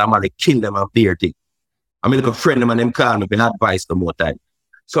dangerous, I'm going to kill them and fear thing. I'm a friend them and them call me for advice the more time.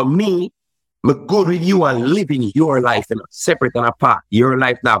 So me, I'm good with you and living your life in a separate and apart. Your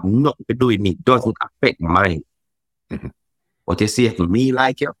life now have nothing to do with me. Doesn't affect mine. But But you see, if me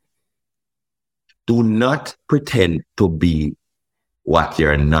like you, do not pretend to be what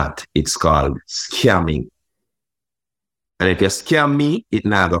you're not. It's called scamming. And if you scam me, it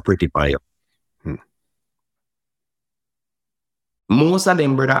not go pretty for you. Most of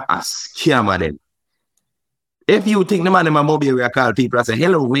them, brother, are scammer them. If you think the man in my mobile will call people and say,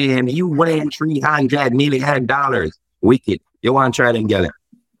 hello, man, you win $300 million. Wicked. You want to try them, girl?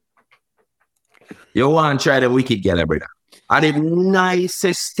 You want to try them wicked, girl, brother? And the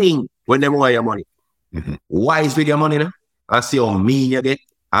nicest thing when they want your money. Wise with your money, no? I see how mean you get.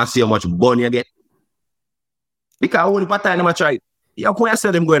 I see how much money you get. Because only part time I try. You can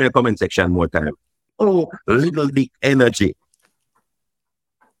see them go in the comment section more time. Oh, little big energy.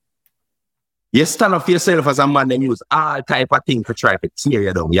 You stand up for yourself as a man, then use all type of things to try to tear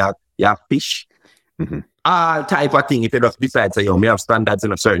you down. You have fish. All type of thing if you just decide say, yo, me have standards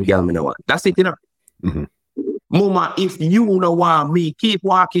in a certain girl me no want. That's it, you know. Mama, if you don't want me, keep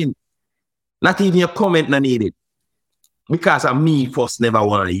walking. Not even your comment not needed. Because of me first never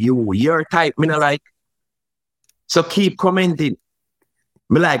want you. Your type me not like. So keep commenting.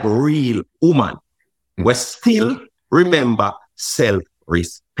 Me like real woman. We still remember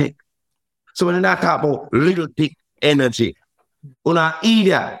self-respect. So when I talk about little thick energy, una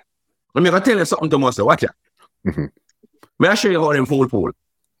idiot. Let me go tell you something to myself. Watch out. May I show you how them fool.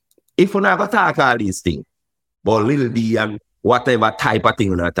 If you not go talk all these things, but little D and whatever type of thing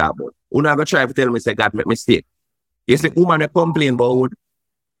you not talk about, you not go try to tell me say God make mistake. You see, woman they complain about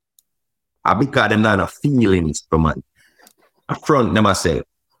I because them not enough feelings for man. I front them myself.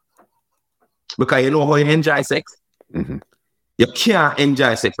 Because you know how you enjoy sex? You can't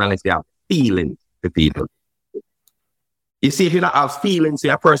enjoy sex unless you have feelings for people. You see, if you don't have feelings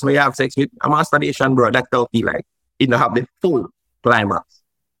for a person you have sex with, a masturbation, bro, that's how you feel like. You don't have the full climax.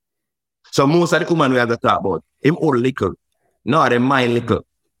 So most of the women we have to talk about, him all little. No, they mind little.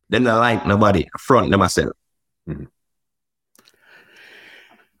 Then they like nobody. Front them myself.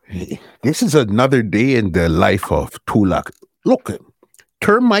 This is another day in the life of Tulak. Look,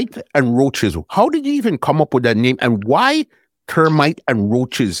 termite and roaches. How did you even come up with that name? And why termite and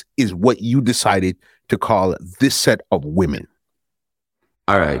roaches is what you decided to call this set of women?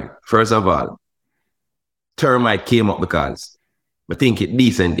 All right. First of all, termite came up because I think it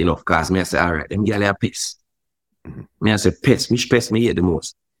decent enough because me I say, all right, them girls are piss. Me I say, piss. Which piss me hate the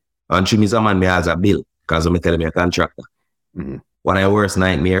most? And she means a man me has a bill because I'm telling me a contractor. One of your worst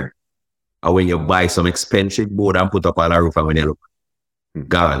nightmare are when you buy some expensive board and put up on a roof and when you look,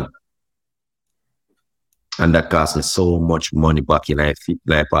 gone. And that cost me so much money back in life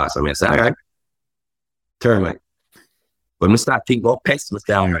past. I say, all right, termite. When we start thinking about pests, I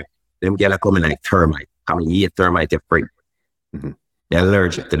say, all right, them girls are coming like termite. I mean, yeah, termite, they're afraid. They're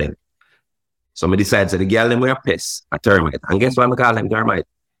allergic to them. So I decide to the girl, them were pests, a termite. And guess why I call them termite?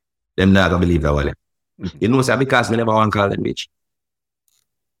 Them not going to believe that one. You know, sir, because I never want to call them bitch.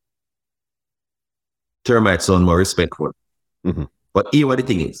 Termites sound more respectful. But here what the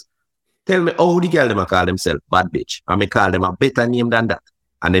thing is. Tell me how the girl them call themselves bad bitch. And me call them a better name than that.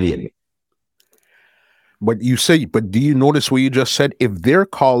 And then hear me. But do you notice what you just said? If they're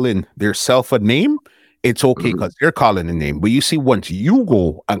calling themselves a name, it's okay because they're calling a name. But you see, once you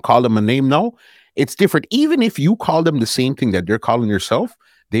go and call them a name now, it's different. Even if you call them the same thing that they're calling yourself,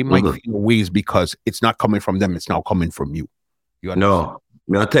 they might feel ways because it's not coming from them. It's now coming from you. No,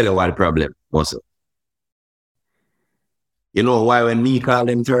 I'll tell you what the problem was. You know why when me call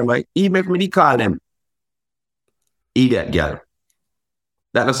them termite, even if me call them idiot girl,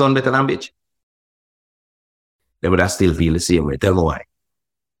 that doesn't sound better than bitch. They would still feel the same way. Tell me why.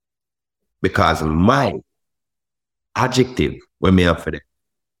 Because my adjective when me up for them,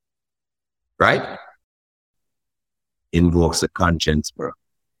 right, invokes the conscience, bro.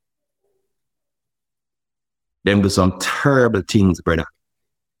 Them do some terrible things, brother.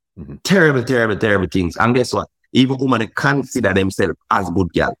 Terrible things. And guess what? Even women consider themselves as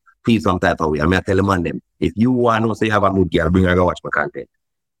good girl. Feel some type of way. I mean, I tell them on them, if you want to say you have a good girl, bring her to watch my content.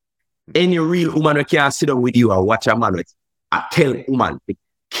 Any real woman who can't sit down with you and watch a man with, I tell woman to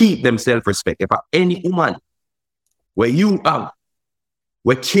keep them self-respect. If any woman where you have,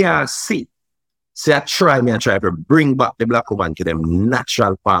 we can't see, say I try to bring back the black woman to them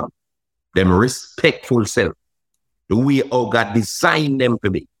natural form, them respectful self, the way how God designed them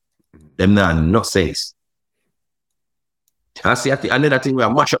to be. Them not no sense. I see another thing where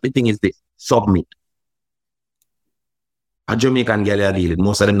I mash up the thing is this: submit. A Jamaican girl I deal with,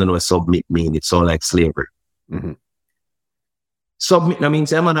 most of them don't know what submit mean. It sounds like slavery. Submit no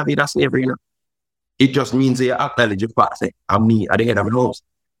means I'm not a slavery, you know. It just means you acknowledge your fact. Say, I'm me at the head of the house.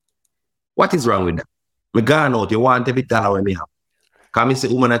 What is wrong with that? Me gone out, you want every dollar when me have. Because me say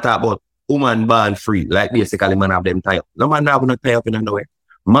woman I talk about woman born free. Like basically man have them tie up. No man have no tie up in underwear.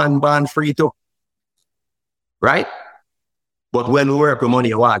 Man born free too. Right? But when we work with money,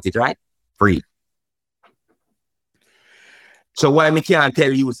 you want it, right? Free. So why me can't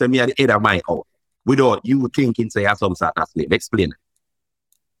tell you, say me at the head of my house without you thinking, say, I have some sort of slave? Explain.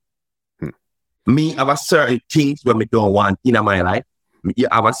 Me have a certain things when me don't want in my life. You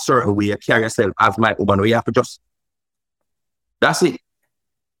have a certain way you carry yourself as my woman. You have to just, that's it.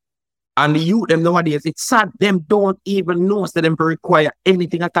 And the youth, them nowadays, it's sad. Them don't even know that them require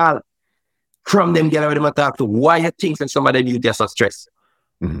anything at all from them girl them talk to. Why you think that some of them youth are so stressed?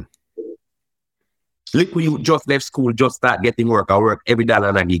 Mm-hmm. Look when you just left school, just start getting work. I work every dollar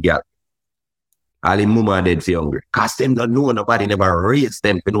and a gig girl. All in mama dead for hungry. Cause them don't know nobody never raised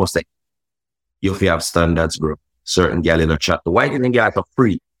them for no say. You have standards, bro. Certain girl in a chat. Why didn't get for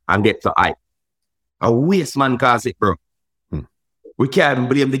free and get to high? A waste man cause it, bro. We can't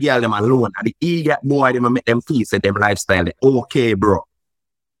blame the girl them alone. And the eager boy them make them feel say them lifestyle. They okay, bro.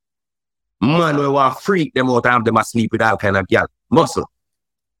 Man, we want freak them out and them asleep with all kind of girl. Muscle.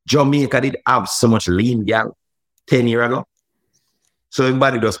 Jamaica did have so much lean girl 10 years ago. So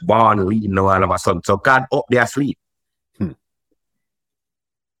everybody just born lean now all of a sudden. So God up their sleep.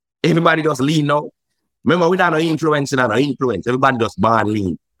 Everybody just lean now. Remember, we don't have no influence. Everybody just born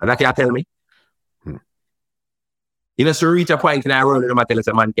lean. And that can tell me. You know, so reach a point in our world, and I tell us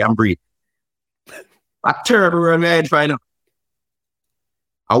a man can breathe. A terrible world, man, find out.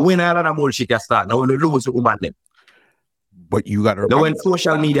 And when all of that bullshit can start, now when you lose the woman them. But you got to now when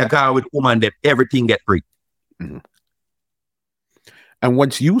social media go with woman them, everything get free. Mm-hmm. And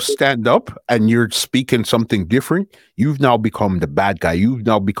once you stand up and you're speaking something different, you've now become the bad guy. You've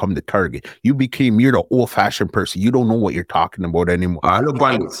now become the target. You're the old-fashioned person. You don't know what you're talking about anymore.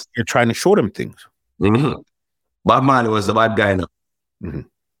 You're trying to show them things. Mm-hmm. Bob Marley was the bad guy now. Mm-hmm.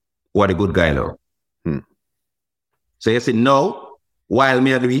 What a good guy now. So you say, no, while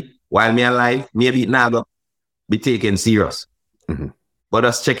me alive, maybe it now be taken serious. Mm-hmm. But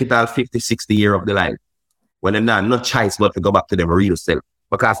just check it out 50, 60 years of the life. When they're not no choice but to go back to them real self.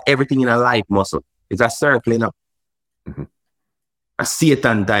 Because everything in a life muscle is a circle now. Mm-hmm. A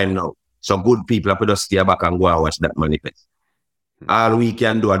Satan time now. So good people have to just stay back and go and watch that manifest. All we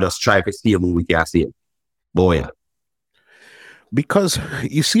can do is just try to see who we can see. Boy. Because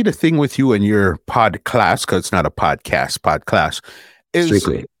you see the thing with you and your pod class, because it's not a podcast, pod class, is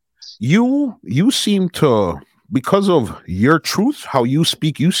strictly. You seem to, because of your truth, how you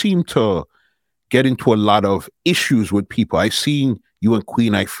speak, you seem to get into a lot of issues with people. I've seen you and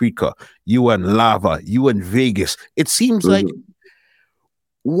Queen Ifrica, you and Lava, you and Vegas. It seems like,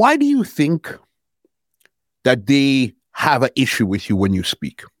 why do you think that they have an issue with you when you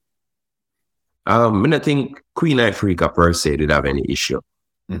speak? I don't think Queen Ifrica per se did have any issue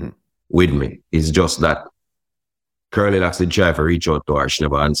with me. It's just that Curly likes to try to reach out to her. She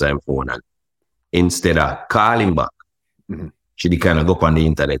never answer her phone. And instead of calling back, she did kind of go up on the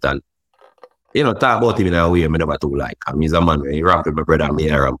internet and, you know, talk about him in a way I never too like. I mean, he's a man, he ramp with my brother and me,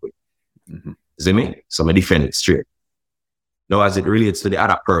 I ramp with. See me? So I defend it straight. Now, as it relates to the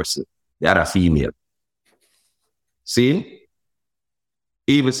other person, the other female, see?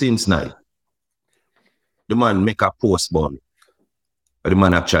 Even since now, the man make a post about me. But the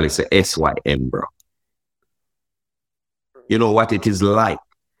man actually say SYM, bro. You know what it is like?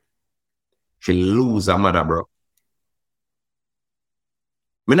 She lose her mother, bro.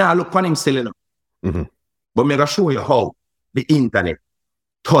 Me now look on him still, you know. But me gonna show you how the internet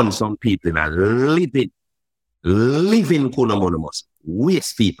turns some people in a living coolmonomous,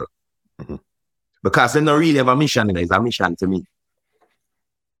 waste people. Because they don't really have a mission, you know. It's a mission to me.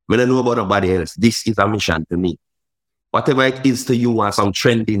 I don't know about nobody else. This is a mission to me. Whatever it is to you and some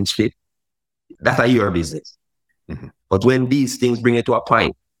trending shit, that's your business. But when these things bring it to a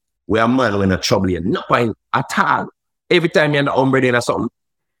point where a man when a trouble here, no point at all. Every time you're in the umbrella or something,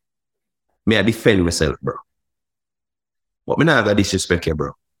 may I defend myself, bro. But me not gonna disrespect you,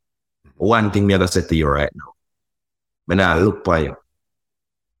 bro. One thing me gonna say to you right now. Me not look for you.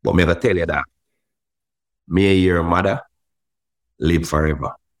 But me gonna tell you that. May your mother live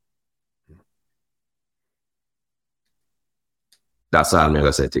forever. That's all I'm going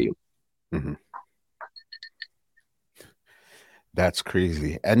to say to you. That's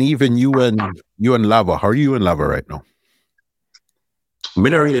crazy. And even you and Lava, how are you and Lava right now? Me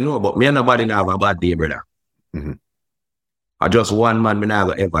don't really know, but me and nobody have a bad day, brother. I just one man me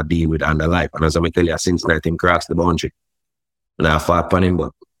never ever deal with in the life. And as I tell you, since that him crossed the boundary, and I fought upon him,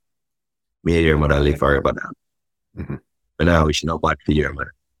 but me and your mother live forever now. Me now wish no bad for your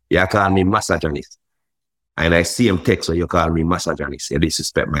mother. You call me misogynist. And I see him text, so you call me misogynist, you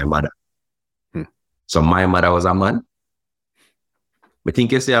disrespect my mother. So my mother was a man. I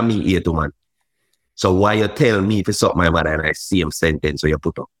think you say I'm me here to man. So why you tell me if you suck my mother and I see him sentence, so you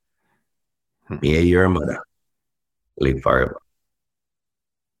put up? Me and your mother live forever.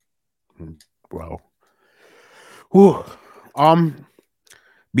 Wow. Whew.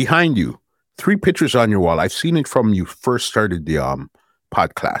 Behind you, 3 pictures on your wall. I've seen it from you first started the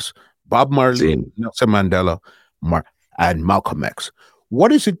pod class. Bob Marley, Nelson Mandela, and Malcolm X.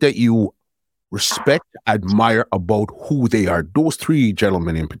 What is it that you respect, admire about who they are? Those 3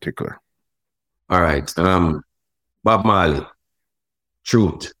 gentlemen in particular. All right. Bob Marley,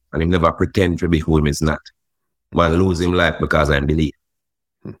 truth, and he never pretend to be who he is not. Man lose him life because I believe.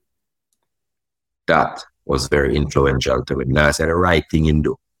 That was very influential to me. Now I said the right thing in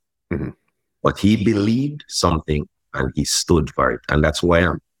do. But he believed something and he stood for it. And that's who I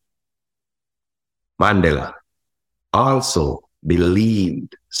am. Mandela also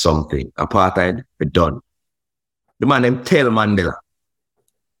believed something. Apartheid, be done. The man them tell Mandela,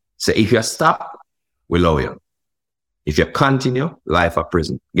 say, if you stop, we allow you. If you continue, life of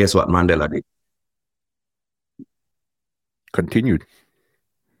prison. Guess what Mandela did? Continued.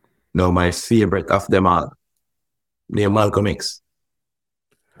 Now my favorite of them all, named Malcolm X.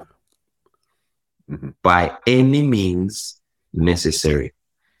 By any means necessary.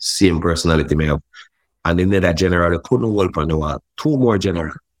 Same personality may have. And then that general couldn't hold on the wall. 2 more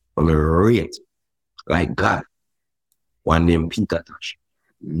general from a rate. Like God. One named Peter Tosh.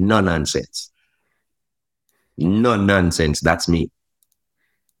 No nonsense. No nonsense. That's me.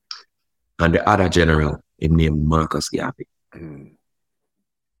 And the other general, his name Marcus Garvey.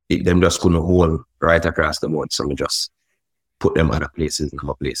 Them just couldn't hold right across the board. So we just put them other places in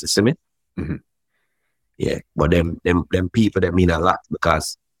other places. See me? Yeah. But them people that mean a lot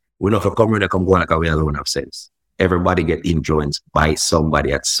because we know if you come when they come go like we alone have sense. Everybody get influenced by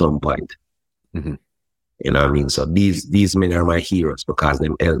somebody at some point. You know what I mean? So these men are my heroes because they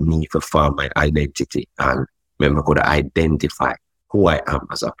help me to form my identity and remember could identify who I am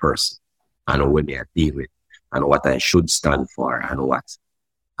as a person and what I deal with and what I should stand for and what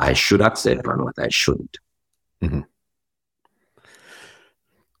I should accept and what I shouldn't.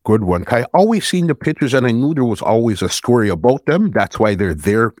 Good one. I always seen the pictures and I knew there was always a story about them. That's why they're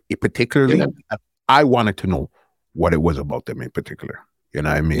there particularly. Yeah. I wanted to know what it was about them in particular. You know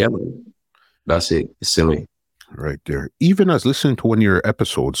what I mean? Yeah, that's it. It's silly. Right there. Even as listening to one of your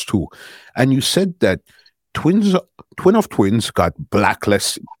episodes too, and you said that Twin of Twins got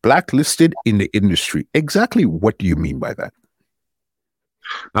blacklisted in the industry. Exactly what do you mean by that?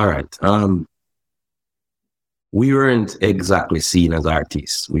 All right. We weren't exactly seen as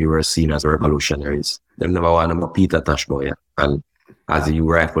artists. We were seen as revolutionaries. They never wanted to Peter Tosh boy. Yeah? And as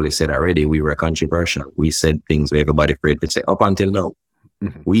you rightfully said already, we were controversial. We said things that everybody afraid to say. Up until now,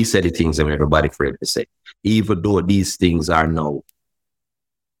 we said the things that everybody afraid to say. Even though these things are now,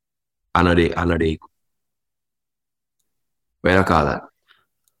 I know they, what do you call that?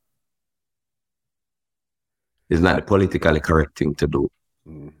 It's not the politically correct thing to do.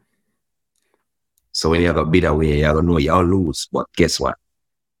 So when you have a bid away, you don't know you'll lose. But guess what?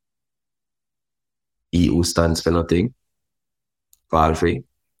 He who stands for nothing, fall free.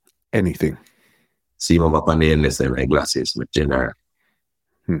 Anything. See him up on the endless and my glasses, my general,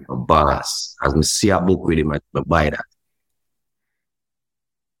 my boss. As I see a book with him, I buy that.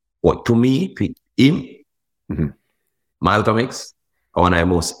 But to me, him, Malcolm X, one of the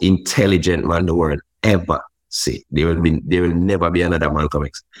most intelligent man in the world ever. See, there will never be another Malcolm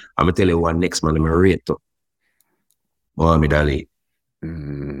X. I'm gonna tell you one next man I'm gonna rate to. Muhammad Ali.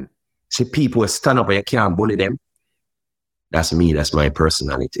 See, people stand up and you can't bully them. That's me, that's my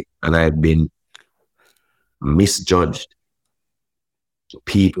personality. And I've been misjudged.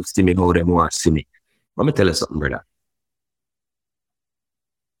 People see me how they want to see me. Let me tell you something, brother.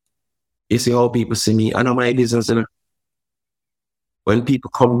 You see how people see me? I know my business, you know. When people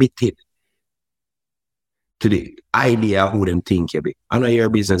committed to the idea of who them think you be. I know your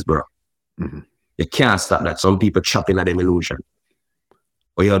business, bro. You can't stop that. Some people chopping at them illusion.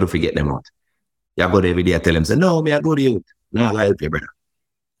 Or you have to forget them out. You go there every day and tell them, say, no, me I go to you. No, I'll help you, brother.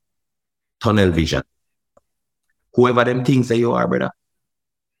 Tunnel vision. Whoever them thinks that you are, brother,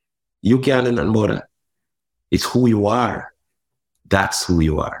 you can't do nothing about that. It's who you are. That's who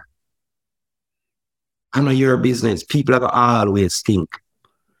you are. I know your business. People are going to always think.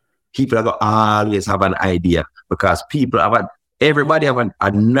 People are going to always have an idea because everybody have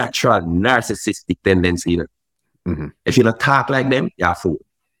a natural narcissistic tendency. You know? If you don't talk like them, you're a fool.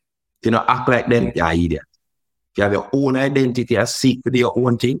 If you don't act like them, you're an idiot. If you have your own identity and seek to do your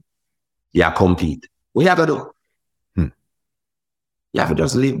own thing, you compete. We have to do. You have to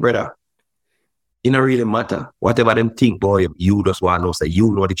just live, brother. It don't really matter. Whatever them think, boy, you just want to know, say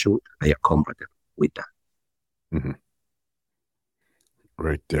you know the truth and you're comfortable with that. Mm-hmm.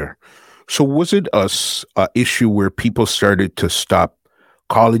 Right there. So was it a issue where people started to stop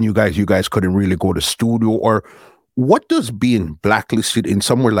calling you guys? You guys couldn't really go to studio, or what does being blacklisted in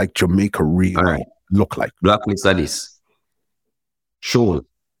somewhere like Jamaica really look like? Blacklisted is sure.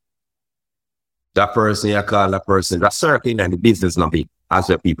 That person you call that person, that circle in the business not big, as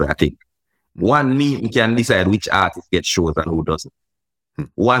the people I think. One meeting can decide which artist gets shows and who doesn't.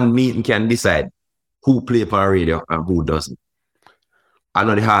 One meeting can decide who play for radio and who doesn't. I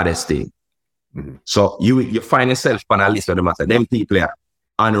know the hardest thing. Mm-hmm. So you find yourself on a list of them matter. Them people are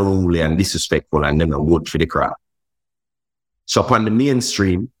unruly and disrespectful and them are good for the crowd. So upon the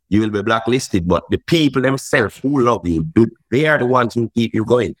mainstream, you will be blacklisted, but the people themselves who love you, they are the ones who keep you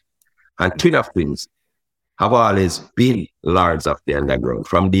going. And Twin of Twins have always been lords of the underground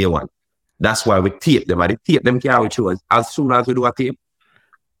from day one. That's why we tape them. And the tape them carry shows. As soon as we do a tape,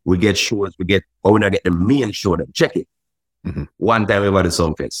 we get shows. We not get the main show. Them check it. Mm-hmm. One time over the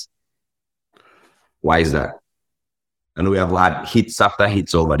Sumfest. Why is that? And we have had hits after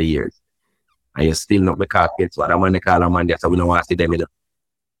hits over the years. And you still not make hits. What I'm going to call them on there, so we don't want to see them, you know.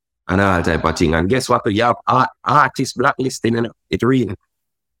 And all type of thing. And guess what? You have artists blacklisting, you know. It's real.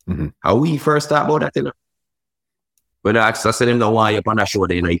 Mm-hmm. How we first start about that, you know. When I ask, I say them don't want you up on that show,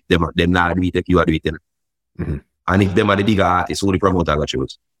 you know, if them not do it, if you are doing it, you know. Mm-hmm. And if them are the bigger artists, who the promoter got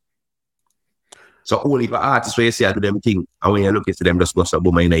shows. So only for artists where you say to them thing, and when you look at them, just go so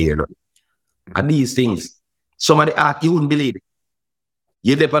boom in the ear. No? And these things, some of the art, you wouldn't believe it.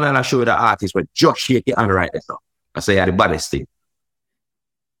 You depend on a show the artist, but just shake your hand right there. So I say, you're the baddest thing.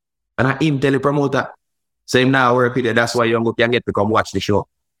 And I even tell the promoter, say him now work with you, that's why you can get to come watch the show.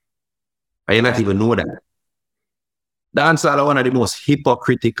 And you not even know that. Dancehall is one of the most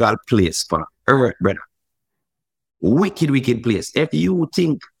hypocritical places for earth, brother. Wicked place. If you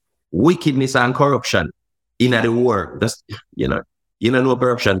think wickedness and corruption in the world, that's, you don't know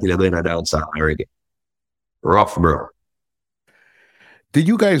corruption till you're going to dancehall already. Rough, bro. Did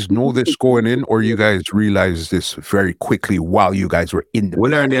you guys know this going in, or you guys realized this very quickly while you guys were in the... We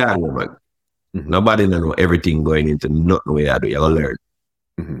learned the hard way, man. Mm-hmm. Nobody know everything going into nothing we do. You'll learn.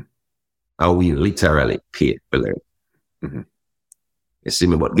 Mm-hmm. And we literally paid to learn. Mm-hmm. You see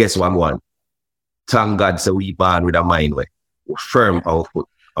me, but guess what I'm going? Thank God, so we born with a mind way. We're firm, powerful.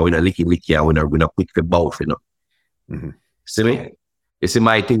 And we're not licky, and we're not quick to bow, you know. Mm-hmm. See me? You see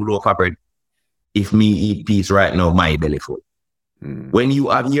my thing loaf of bread. If me eat peace right now, my belly full. Mm-hmm. When you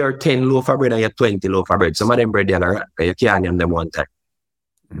have your 10 loaf of bread and your 20 loaf of bread, some of them bread they are right, you can't name them one time.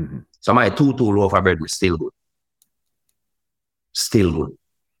 Mm-hmm. Some of my 2 loaf of bread is still good. Still good.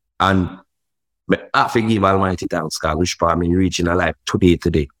 And I have to give Almighty thanks, because which part me reaching a life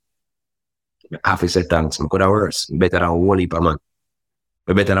today. I have to say thanks. I could have worse. Better than a whole heap of man.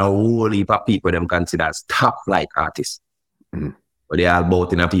 Better than a whole heap of people them consider as top flight artists. Mm-hmm. But they are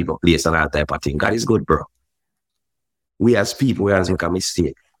both in a people place and all type of thing. God is good, bro. We as people, we always make a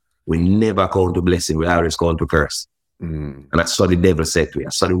mistake. We never count to blessing. We always count to curse. Mm-hmm. And that's what the devil said to me.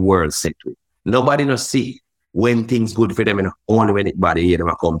 That's what the world said to me. Nobody knows see when things good for them, you know, only when it bad, you hear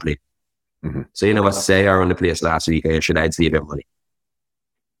them complain. Mm-hmm. So you never say you're on the place last week and you should have saved your money.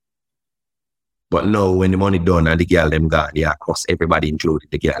 But no, when the money done and the girl them gone, yeah, cost everybody included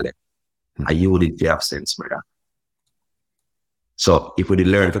the girl them. Mm-hmm. And you did have sense, brother. So if we did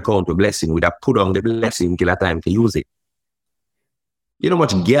learn to count the blessing, we'd have put on the blessing till a time to use it. You know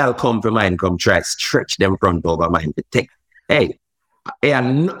much girl come from mine, come try stretch them front over mine to take. Hey,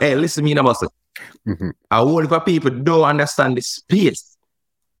 listen to me, no muscle. Mm-hmm. A whole heap of people don't understand the space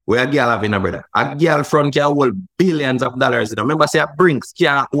where a girl having a brother. A girl front can hold billions of dollars. You know? Remember, say a Brinks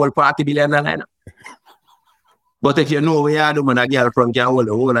can hold $40 billion. You know? But if you know where you do, man, a girl front can hold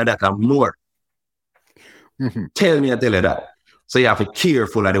a whole of that and more. Mm-hmm. Tell me, I tell you that. So you have to be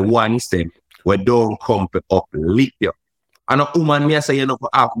careful of the one step where don't come to uplift you. And a woman may say you know for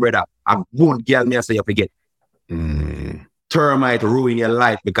half brother. A good girl may say you forget. Termite ruin your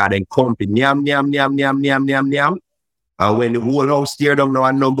life because they come to nyam. And when the whole house tear down now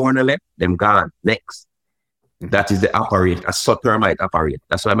and no more on the left, them gone. Next. Mm-hmm. That is the operate. That's how termite operate.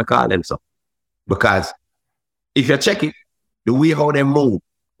 That's why I call them so. Because if you check it, the way how they move,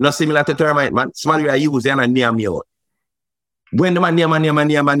 not similar to termite, man. Small way I use them and near me out. When the man near,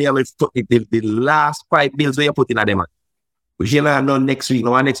 the last 5 bills where you put in at them, man. We shall not know next week,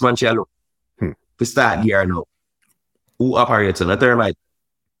 no one next month shall look. To start here now. Who operates on a termite?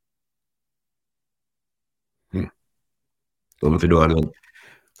 What if you do alone?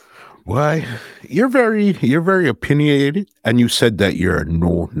 Why? You're very opinionated, and you said that you're a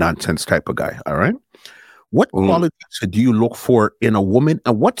no nonsense type of guy. All right. What qualities do you look for in a woman,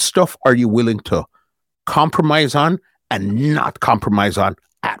 and what stuff are you willing to compromise on and not compromise on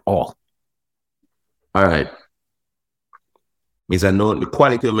at all? All right. Means I know the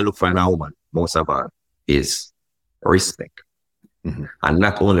quality of me look for in a woman, most of all, is respect. Mhm. And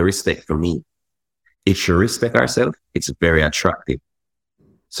not only respect for me. If she respect herself, it's very attractive.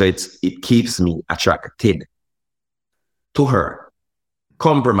 So it keeps me attracted to her.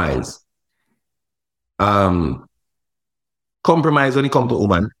 Compromise. Compromise when it comes to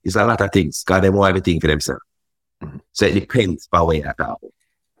woman is a lot of things because they want everything for themselves. So it depends by way at all.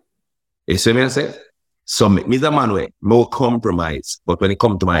 You see what I say? So me the man way, more compromise. But when it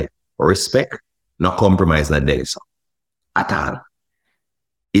comes to my respect, no compromise that there is at all.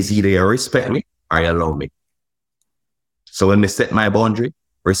 Is either you respect me or you love me. So when I set my boundary,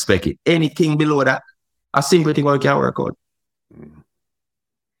 respect it. Anything below that, a simple thing I can work out.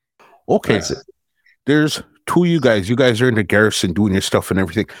 Okay. That's it. There's two of you guys. You guys are in the garrison doing your stuff and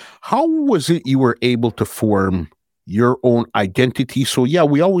everything. How was it you were able to form your own identity? So yeah,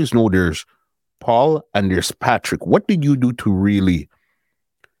 we always know there's Paul and there's Patrick. What did you do to really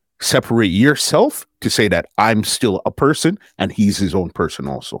separate yourself to say that I'm still a person and he's his own person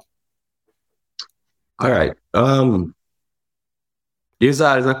also? All right. There's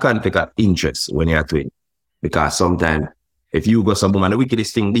always a conflict of interest when you're twin. Because sometimes if you go some woman, the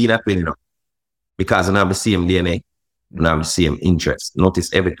wickedest thing being a twin, you know, because you have the same DNA, you have the same interest.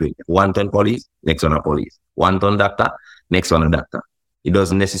 Notice every twin. One turn police, next one a police. One turn doctor, next one a doctor. It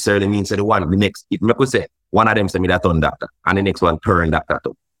doesn't necessarily mean say the next, it could say one of them say me that turn doctor and the next one turn doctor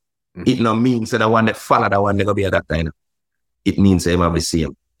too. Mm-hmm. It no means that the one that follow the one that go be a doctor, you know. It means they have the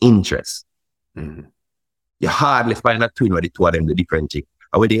same interest. Mm-hmm. You hardly find a twin where the two of them the different thing.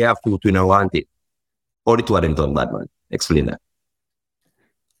 Or where they have two twins and want it. Or the two of them turn bad man. Explain that.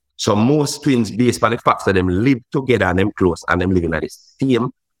 So most twins, based on the fact that them live together and them close and them living at the same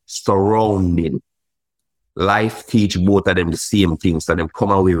surrounding, life teach both of them the same things, so them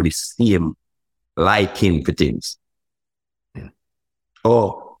come away with the same liking for things. Yeah.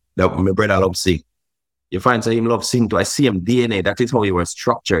 Oh, my brother loves sing. You find that him love sing to a same DNA. That is how he was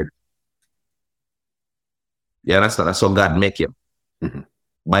structured. You understand? That's how God make him. Mm-hmm.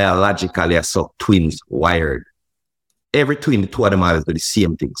 Biologically, as so twins wired. Every twin, the two of them always do the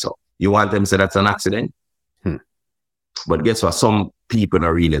same thing. So you want them to say that's an accident? But guess what? Some people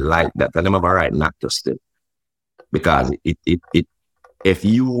don't really like that. And them have a right not to still. Because it if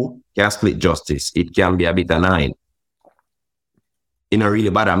you can split justice, it can be a bit annoying. It don't really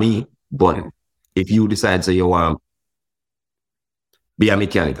bother me. But if you decide say you want be a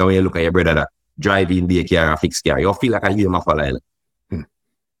mechanic, and when you look at your brother that driving be a car or fix car, you feel like I hear my follow.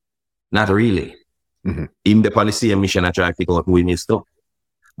 Not really. Mm-hmm. In the policy and mission, I try to figure out who needs stuff.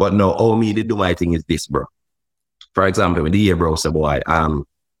 But no, all me to do my thing is this, bro. For example, when the year bro say, boy,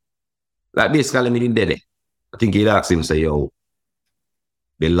 like basically me did it. I think he'd ask him, say, yo,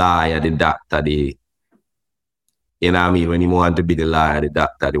 the liar, the doctor, the, you know what I mean? When he want to be the liar, the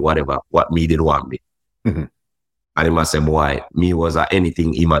doctor, the whatever, what me did want me. Mm-hmm. And he must say, boy, me was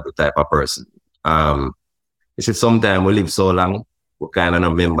anything him at the type of person. He said, sometimes we live so long, we kind of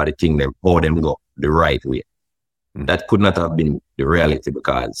remember the thing, them, how them go the right way. Mm-hmm. That could not have been the reality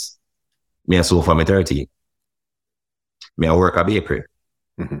because me I so for me 30. Me I work a bakery.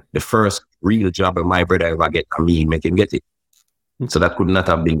 Mm-hmm. The first real job of my brother ever get, me make him get it. Mm-hmm. So that could not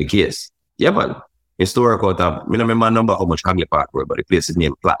have been the case. Yeah, but it's to work out of, I don't remember number how much Hagley Park were, but the place is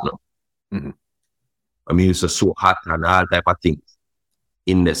named Platinum. Mm-hmm. I mean, used to so hot and all type of things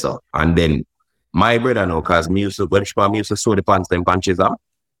in there. So. And then my brother now, because me used to sew the pants them punches up.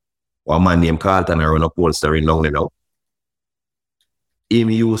 One man named Carlton I run upholstery down there now.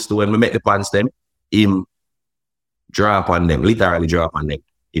 Him used to, when we make the pants them, him draw upon them, literally draw upon them.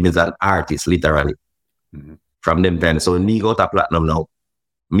 He is an artist, literally. Mm-hmm. From them pen. So when me go to Platinum now,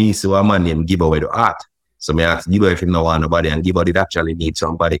 me see a man named give away the art. So me ask give away if him no want nobody and give away it actually need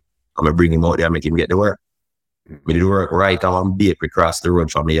somebody. I'm gonna bring him out there and make him get the work. Mm-hmm. Me did work right on one bakery across the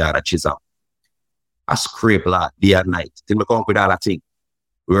road from the yard at Chisholm. I scrape lot day and night. Till me come up with all that thing.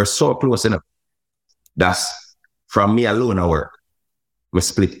 We were so close enough. That's from me alone I work. We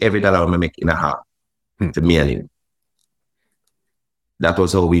split every dollar we make in a half to me and him. That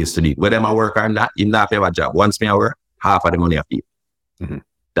was how we used to do. Whether I work or not, you not have a job. Once me I work, half of the money I feel. Mm-hmm.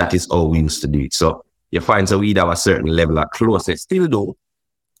 That is how we used to do it. So you find so we have a certain level of closeness. Still do.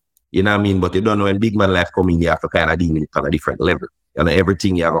 You know what I mean? But you don't know when big man life come in, you have to kind of deal with it on a different level. You know,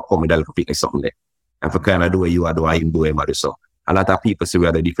 everything you have to come in, that'll pick something there. You have to kind of do what you are doing, him do him do so. a lot of people say we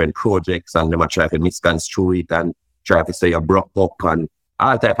have the different projects and they might try to misconstrue it and try to say you broke up and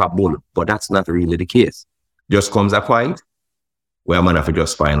all type of bull. But that's not really the case. Just comes a point where man have to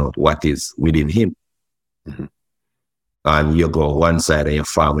just find out what is within him. Mm-hmm. And you go one side and you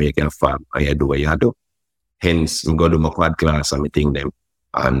farm where you can farm and you do what you do. Hence, I'm going to do my quad class and I think them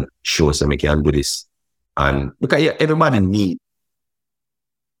and show them I can do this. And because everybody need,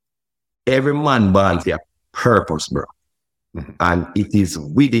 every man born for a purpose, bro. Mm-hmm. And it is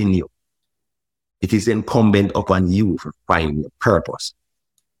within you. It is incumbent upon you to find your purpose.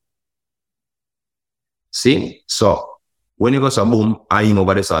 See? So, when you go so boom, I am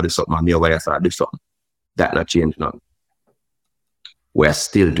over there saw this something, and me over there saw this something. That not change none. We're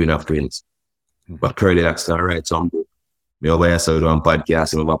still doing our twins. Mm-hmm. But Curly that's not right something. Me over there saw one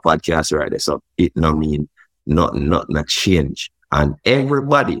podcast, me over podcast right there. So it not mean nothing not change. And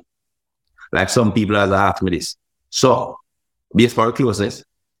everybody, like some people have asked me this. So, based for closeness,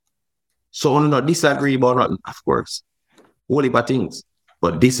 so we not disagree about nothing, of course. Only about things.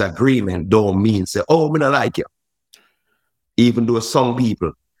 But disagreement don't mean say, oh, me not like you. Even though some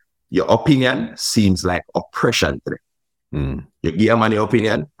people, your opinion seems like oppression to them. Mm. You give them your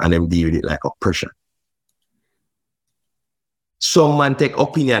opinion and them deal with it like oppression. Some man take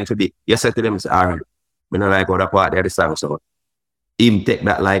opinion to be, you say to them, all right, me not like other part of the song, so him take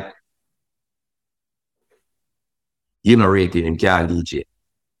that like, you know, rating him can't DJ.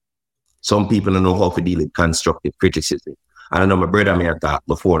 Some people don't know how to deal with constructive criticism. And I know my brother may talk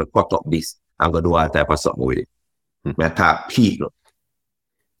before to cut up this and go do all type of something with it. May talk people.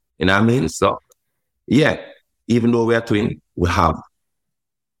 You know what I mean? So, yeah, even though we are twin, we have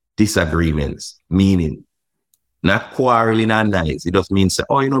disagreements, meaning not quarreling and nice. It just means,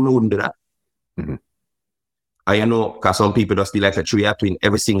 oh, you know, me wouldn't do that. Mm-hmm. And you know, because some people just feel like a tree twin,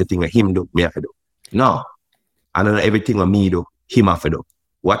 every single thing that him do, me have to do. No. I don't know everything that me do, him have to do.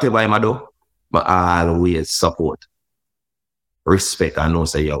 Whatever I do, but I always support, respect, and know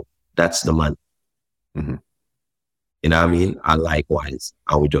say, yo, that's the man. Mm-hmm. You know what I mean? And likewise,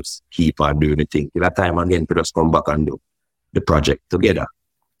 I will just keep on doing the thing. Till that time again, we just come back and do the project together.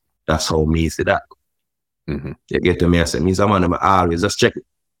 That's how me see that. Mm-hmm. You get to me, I say, me a man, I always just check it.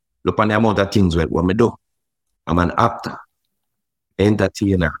 Look on the amount of things what me do. I'm an actor,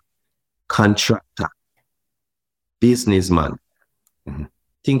 entertainer, contractor, businessman. Mm-hmm.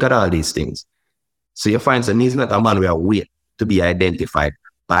 Think of all these things. So you find that he's not a man where wait to be identified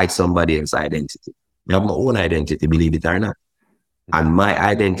by somebody else's identity. I have my own identity, believe it or not. And my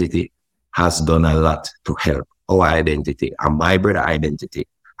identity has done a lot to help our identity. And my brother identity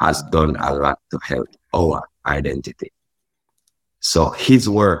has done a lot to help our identity. So his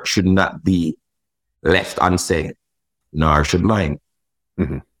work should not be left unsaid, nor should mine.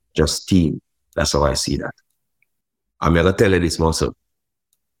 Mm-hmm. Just team. That's how I see that. I'm going to tell you this, Muscle.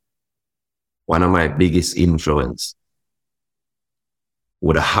 One of my biggest influence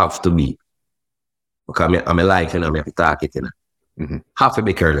would have to be, because I'm a life and I'm a talk it, mm-hmm. Have to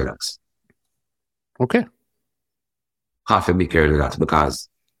be Curly Locks. Okay. Have to be Curly Locks because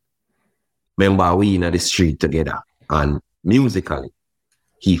remember we in the street together and musically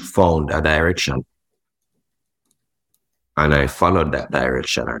he found a direction and I followed that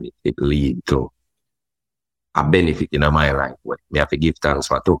direction and it lead to a benefit in my life. What me have to give thanks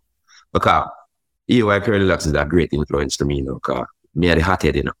for too. Because EY Curly Locks is a great influence to me, you know, because me are the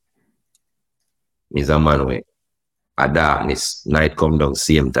hothead, you know. He's a man where a darkness, night come down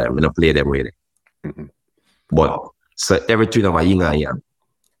same time. I don't play them with it. Mm-hmm. But so everything of a yin and yang.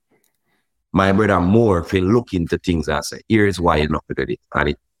 My brother more feel look into things and say, here's why you're not good at it. And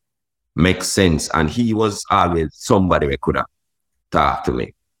it makes sense. And he was always somebody who could have talked to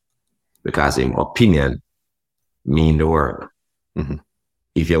me. Because his opinion mean the world. Mm-hmm.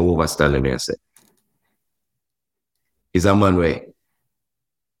 If you overstand me, I say. He's a man where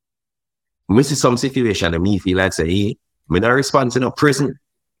we see some situation and me feel like say, hey, me not respond to no prison.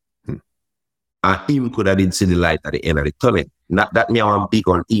 Hmm. And him could have didn't see the light at the end of the tunnel. Not that me want big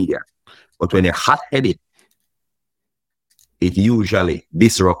on either. But when you're hot-headed, it usually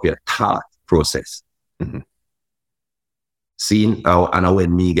disrupts your thought process. Mm-hmm. Seeing how, and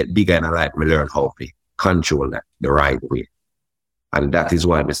when me get bigger in life, me learn how to control that the right way. And that is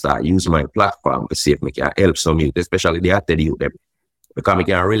why I start using my platform to see if I can help some youth, especially the active youth them. Because I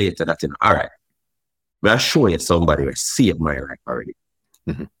can relate to that. All right. But I show you somebody who saved my life already.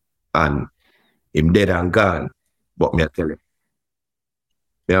 Mm-hmm. And him dead and gone. But me I tell you,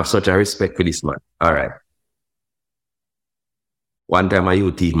 I have such a respect for this man. All right. One time I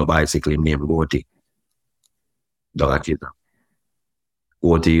used to teach my bicycle named Goatee. Down at Kita.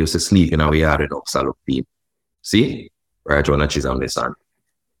 Goatee used to sleep in our yard with Oxalook team. See? right on a Chisholm the sun.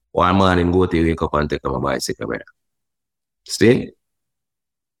 One morning go to wake up and take my bicycle, brother. See?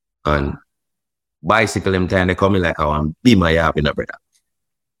 And bicycle them time they come in like I want be my yard in a brother.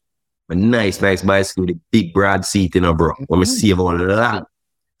 A nice bicycle with a big broad seat in a bro. When me save all long.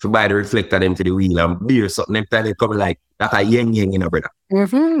 If you buy the reflector them to the wheel and beer something, them time they come like that a yang in a brother.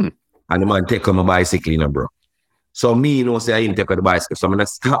 And the man take on my bicycle in a bro. So me, you know, say I didn't take on the bicycle. So I'm gonna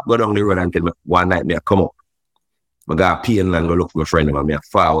stop go down the road until one night me I come up. I got Painland go look for my friend and me I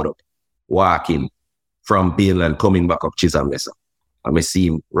forward up. Walking from Painland coming back up Chisholm. And I see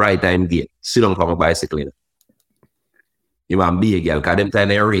him right time gate. Sit down for my bicycle. You know. You want be a girl, because them time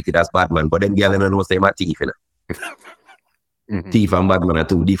they rated as Batman, but them girl don't know say my thief, you know. Thief and Batman are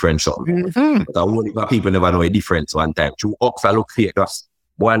two different shots. But I won't even people never know a difference one time. Two ox I look fake us.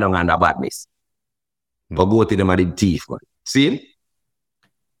 Boy don't under badness. But go to them and the thief, man. See?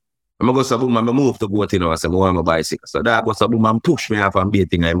 I'm go to boom, I move to go to them and say, I want my bicycle. So that goes to boom and push me off and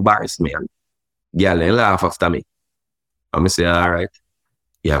beating and embarrass me. And girl they laugh after me. And I say, all right,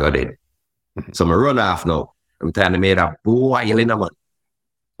 yeah, I got it. So I run off now. I'm trying to make a boil in a man.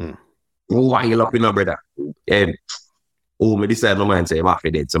 Boil up in a brother. And me decide no man say I'm off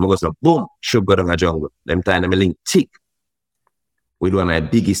dead. So I go to boom, should go down a jungle. Them time I link tick with one of the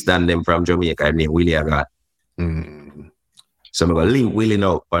biggest stand them from Jamaica named Willie Agard. So I'm going to link Willie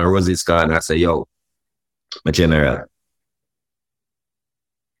now on Rosie's car and I say, yo, my general,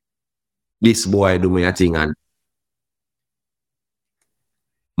 this boy do me a thing and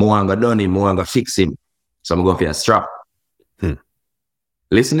I want to done him, I want to fix him. So I'm going for a strap.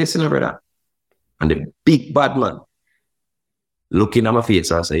 Listen, brother. And the big bad man looking at my face,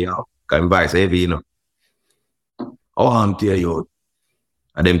 so I say, yo, come by, say, heavy, you know. Oh, I'm tell you.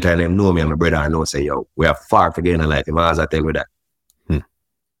 And them time them know me and my brother, I know, say, yo, we are far from getting a life. If I tell you that.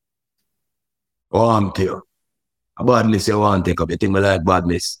 Oh, I'm tell you. A badness you want to take up. You think me like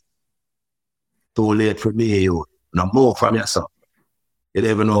badness? Too late for me, you. No more from yourself. You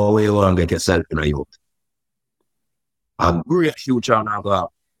never know where you want to get yourself in a youth. A great future now go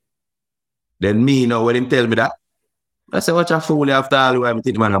up. Then me, you know, when him tell me that, I say, what a fool after all, you have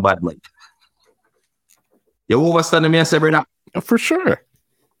think man a bad man. You understand me, I say, brother? For sure.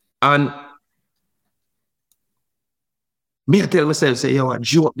 And me, I tell myself, say, yo, I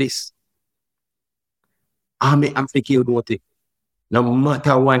joke this. I'm thinking about it. No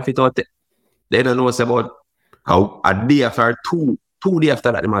matter what it out, they don't know what's about how a day after two days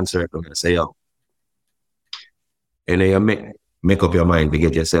after that, the man circle and say, yo. And then you make up your mind to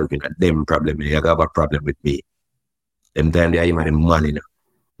get yourself in a damn problem. You have a problem with me. Them time they are even the money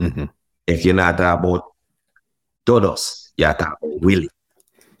now. If you're not about Todos, you're talking about Willie.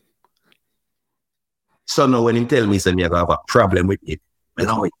 So now when he tell me say me I have a problem with it,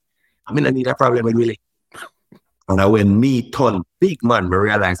 well, I mean I need a problem with Willie. And when me turn big man, I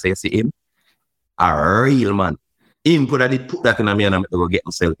realize I see him, a real man. Him put that in me and I'm going to get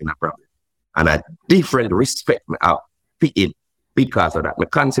myself in a problem. And a different respect me out fit in because of that. I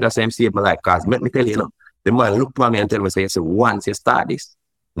consider same save my life because let me tell you, the man look at me and tell me, say, once you start this,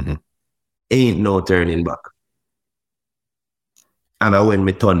 ain't no turning back. And when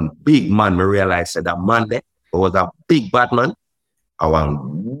me turn big man, I realize that man there was a big bad man. I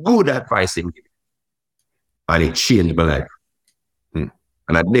want good advice him give. And it changed my life.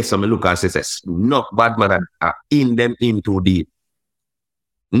 And at next time I look and say, no bad man are in them in too deep.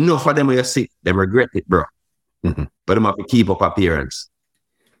 No for them when you see, them regret it, bro. But them have to keep up appearance.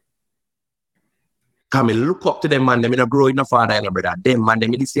 Come and look up to them, man. Them in a grow in a father, you know, brother. Them, man,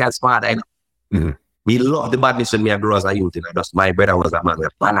 them in see as father, you know. Me love the badness when me grow as a youth, you know. Just my brother was a man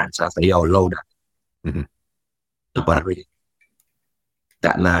with balance. I say, yo, loud that. But really,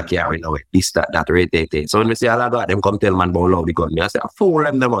 that now carry no way. This, that, rate. So when me say all I got, them come tell man about love the gun. Me I say, I fool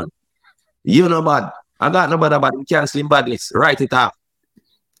them, man. You know bad. I got no bad about him canceling badness. Write it off.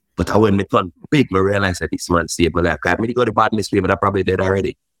 But when me turn big, me realize that this man saved my life. Because me go the badness way, but I probably dead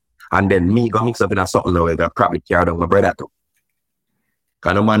already. And then me go mix up in a something now, I probably carry down my brother too.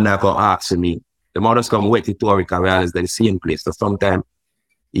 Because no man now come ask me. The man just come wait to work and realize they're the same place. So sometimes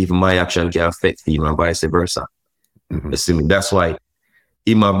even my action can affect him and vice versa. You see me? That's why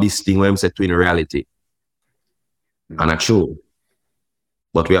him have this thing where I'm set in reality. And that's true.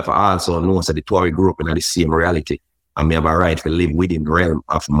 But we have to also know that the Tory grew up in the same reality. And we have a right to live within the realm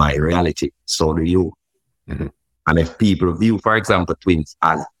of my reality. So do you. And if people view, for example, twins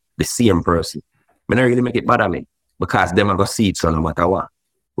as the same person, I don't really make it bother me. Because them are going to see it so no matter what.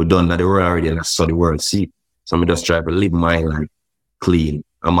 We done that the world already and I saw the world see it. So I just try to live my life clean.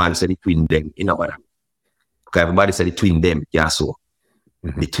 A man said the twin them, you know what I mean? Because everybody said the twin them, yeah, so.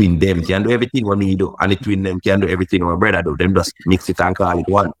 Between them can do everything what me do, and between them can do everything what my brother do. Them just mix it and call it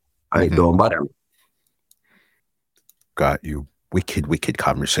one. I don't bother me. Got you. Wicked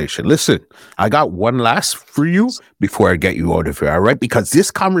conversation. Listen, I got one last for you before I get you out of here, all right? Because this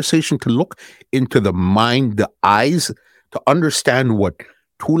conversation to look into the mind, the eyes, to understand what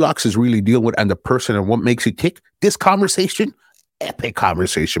Toolbox is really dealing with and the person and what makes you tick. This conversation, epic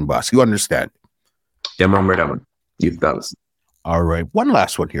conversation, boss. You understand? Yeah, man, brother, man. You fellas. All right. One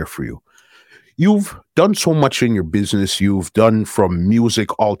last one here for you. You've done so much in your business. You've done from music,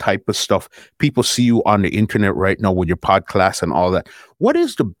 all type of stuff. People see you on the internet right now with your podcast and all that. What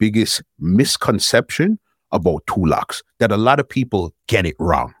is the biggest misconception about Toolbox that a lot of people get it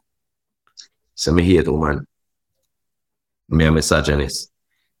wrong? So me hate woman. Me a misogynist.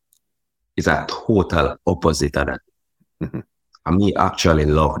 It's a total opposite of that. And me actually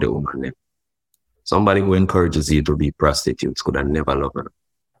love the woman. Somebody who encourages you to be prostitutes could have never loved her.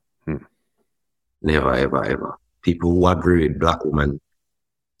 Never, ever, ever. People who agree with black women,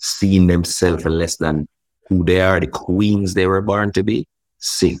 seeing themselves less than who they are, the queens they were born to be,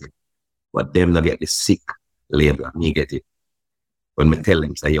 sick. But them not get the sick label, me get it. When me tell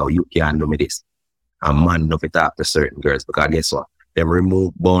them, say, yo, you can't do me this. A man not fit talk to certain girls, because guess what? Them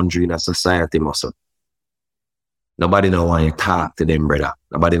remove boundary in a society muscle. Nobody know why you talk to them, brother.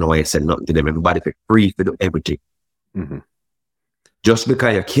 Nobody know why you say nothing to them. Everybody feel free to do everything. Just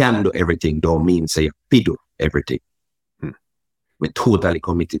because you can do everything don't mean say you fit do everything. We're totally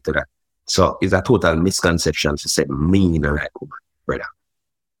committed to that. So it's a total misconception to say me in a right woman, brother.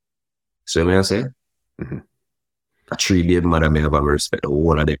 So may I say? A 3 baby mother may have a respect the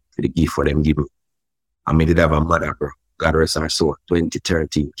whole of them for the gift for them give me. I mean, did have a mother, bro. God rest her soul.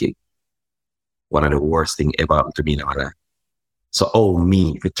 2013 kid. One of the worst thing ever happened to me in my life. So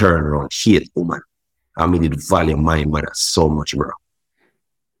me if you turn around, hate woman. I mean, it value my mother so much, bro.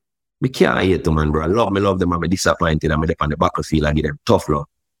 We can't hate them, bro. I love them, I'm disappointed. I'm on the battlefield, I give them tough love.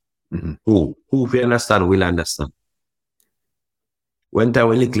 Who if you understand, will understand. One time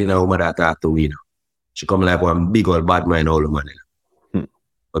we little in a woman that talk to we, she come like one big old bad mind old woman.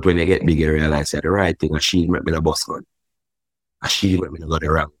 But when you get big, you realize the right thing, and she make me the boss gun. And she make me go the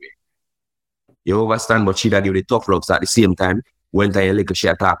wrong way. You understand, but she that give the tough love at the same time. When time you little, she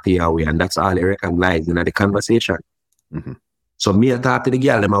talk to you away, and that's all you recognize in the conversation. So me I talk to the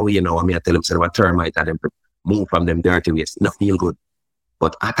girl them away, and me I tell them say what termite and them move from them dirty ways. Not feel good.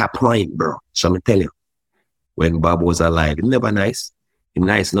 But at a point, bro, so me tell you, when Bob was alive, he never nice. He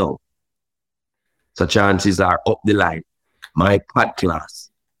nice now. So chances are up the line. My podcast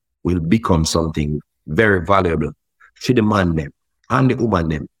will become something very valuable for the man them and the woman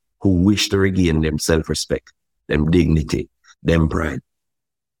them who wish to regain them self-respect, them dignity, them pride.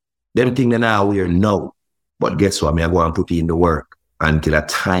 Them thing that now we are now. But guess what? Me I go and put in the work until a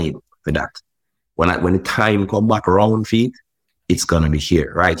time for that. When the time come back around feet, it's gonna be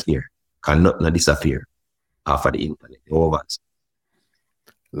here, right here. Cannot disappear after the internet. Over.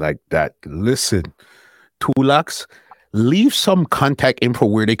 Like that. Listen, Toolbox, leave some contact info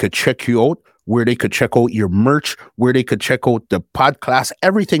where they could check you out, where they could check out your merch, where they could check out the podcast,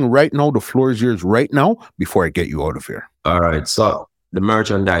 everything right now. The floor is yours right now before I get you out of here. All right. So the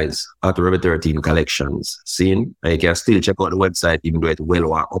merchandise at Rebel 13 collections seen. And you can still check out the website, even though it's well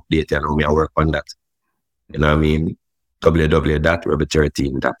updated and I work on that. You know what I mean?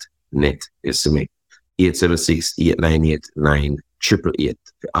 www.rebel13.net is to me. 876-898-9888.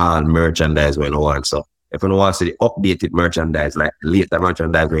 All merchandise when I want. So if you want to see the updated merchandise, like later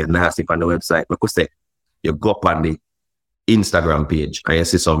merchandise where you're nasty on the website, like I say, you go up on the Instagram page and you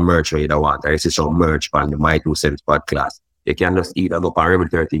see some merch where you don't want, or you see some merch on the My 2 Cents podcast. You can just either go up on Rebel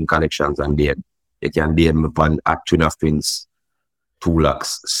 13 Collections and DM. You can DM me upon Twin of Twins,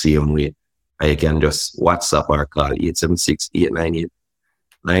 Toolbox, same way. And you can just WhatsApp or call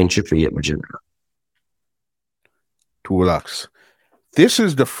 876-898-9888, my general. Toolbox. This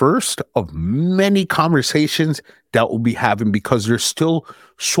is the first of many conversations that we'll be having because there's still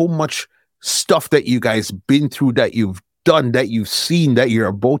so much stuff that you guys been through, that you've done, that you've seen, that you're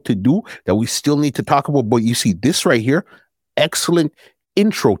about to do, that we still need to talk about. But you see this right here, excellent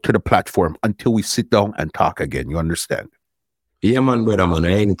intro to the platform until we sit down and talk again. You understand? Yeah, man, brother, man.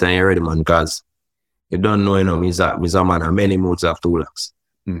 Anytime you're ready, man, because you don't know, me's a man of many moods of Toolbox.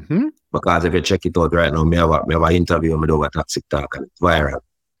 Because if you check it out right now, me have an interview with me over Toxic Talk and it's viral.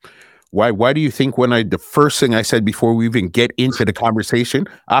 Why do you think when the first thing I said before we even get into the conversation,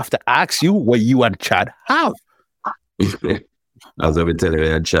 I have to ask you what you and Chad have? As I tell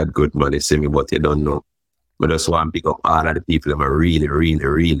you, Chad good man, they see me, but you don't know. But just want to pick up all of the people that are really, really,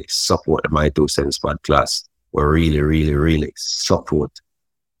 really support the My 2 Cents podcast. We really, really, really support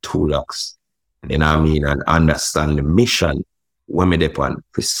Tulax. You know what I mean? And understand the mission when me depend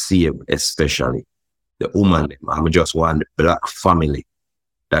to save, especially the woman. I just want the black family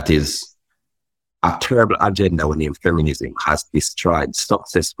that is a terrible agenda when the feminism has destroyed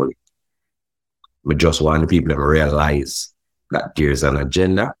successfully. We just want the people to realize that there's an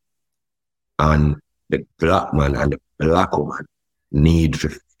agenda and the black man and the black woman need to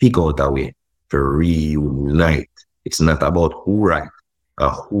figure out a way to reunite. It's not about who right or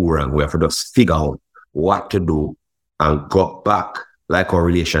who wrong. We have to just figure out what to do and go back like our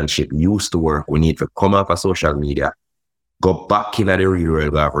relationship used to work. We need to come off of social media, go back into the real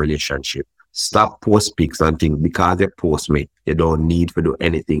world of relationship. Stop post pics and things because they post me. You don't need to do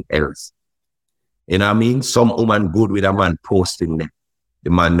anything else. You know what I mean? Some woman good with a man posting them. The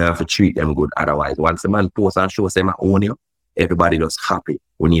man have to treat them good otherwise. Once the man posts and shows them I own you, everybody just happy.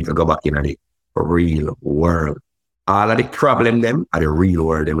 We need to go back in the real world. All of the problem them are the real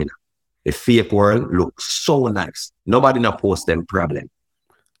world. I mean, the fake world looks so nice. Nobody not post them problem.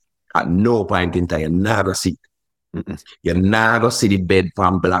 At no point in time, you never see it. You never see the bed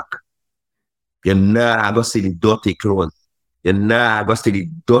from black. You never see the dirty clothes. You never see the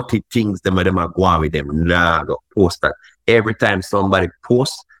dirty things them are going with them. Never post that. Every time somebody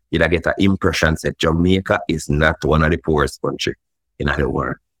posts, you get an impression that Jamaica is not one of the poorest countries in the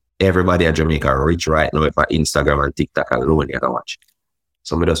world. Everybody in Jamaica rich right now. If I Instagram and TikTok alone, you can watch.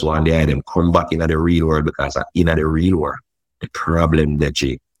 Some of us want to them come back into the real world because in the real world, the problem that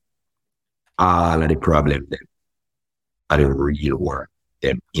all of the problem them are the real world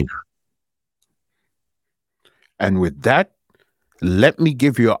them in. And with that, let me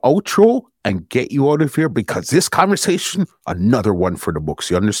give you an outro and get you out of here because this conversation, another one for the books.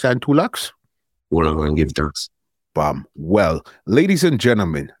 You understand, Tulax? Well, I'm going to give thanks. Well, ladies and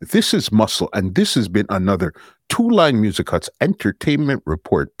gentlemen, this is Muscle, and this has been another Two Line Music Hut's Entertainment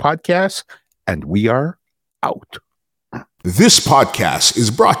Report podcast, and we are out. This podcast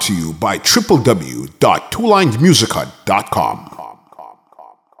is brought to you by www.twolinedmusichut.com.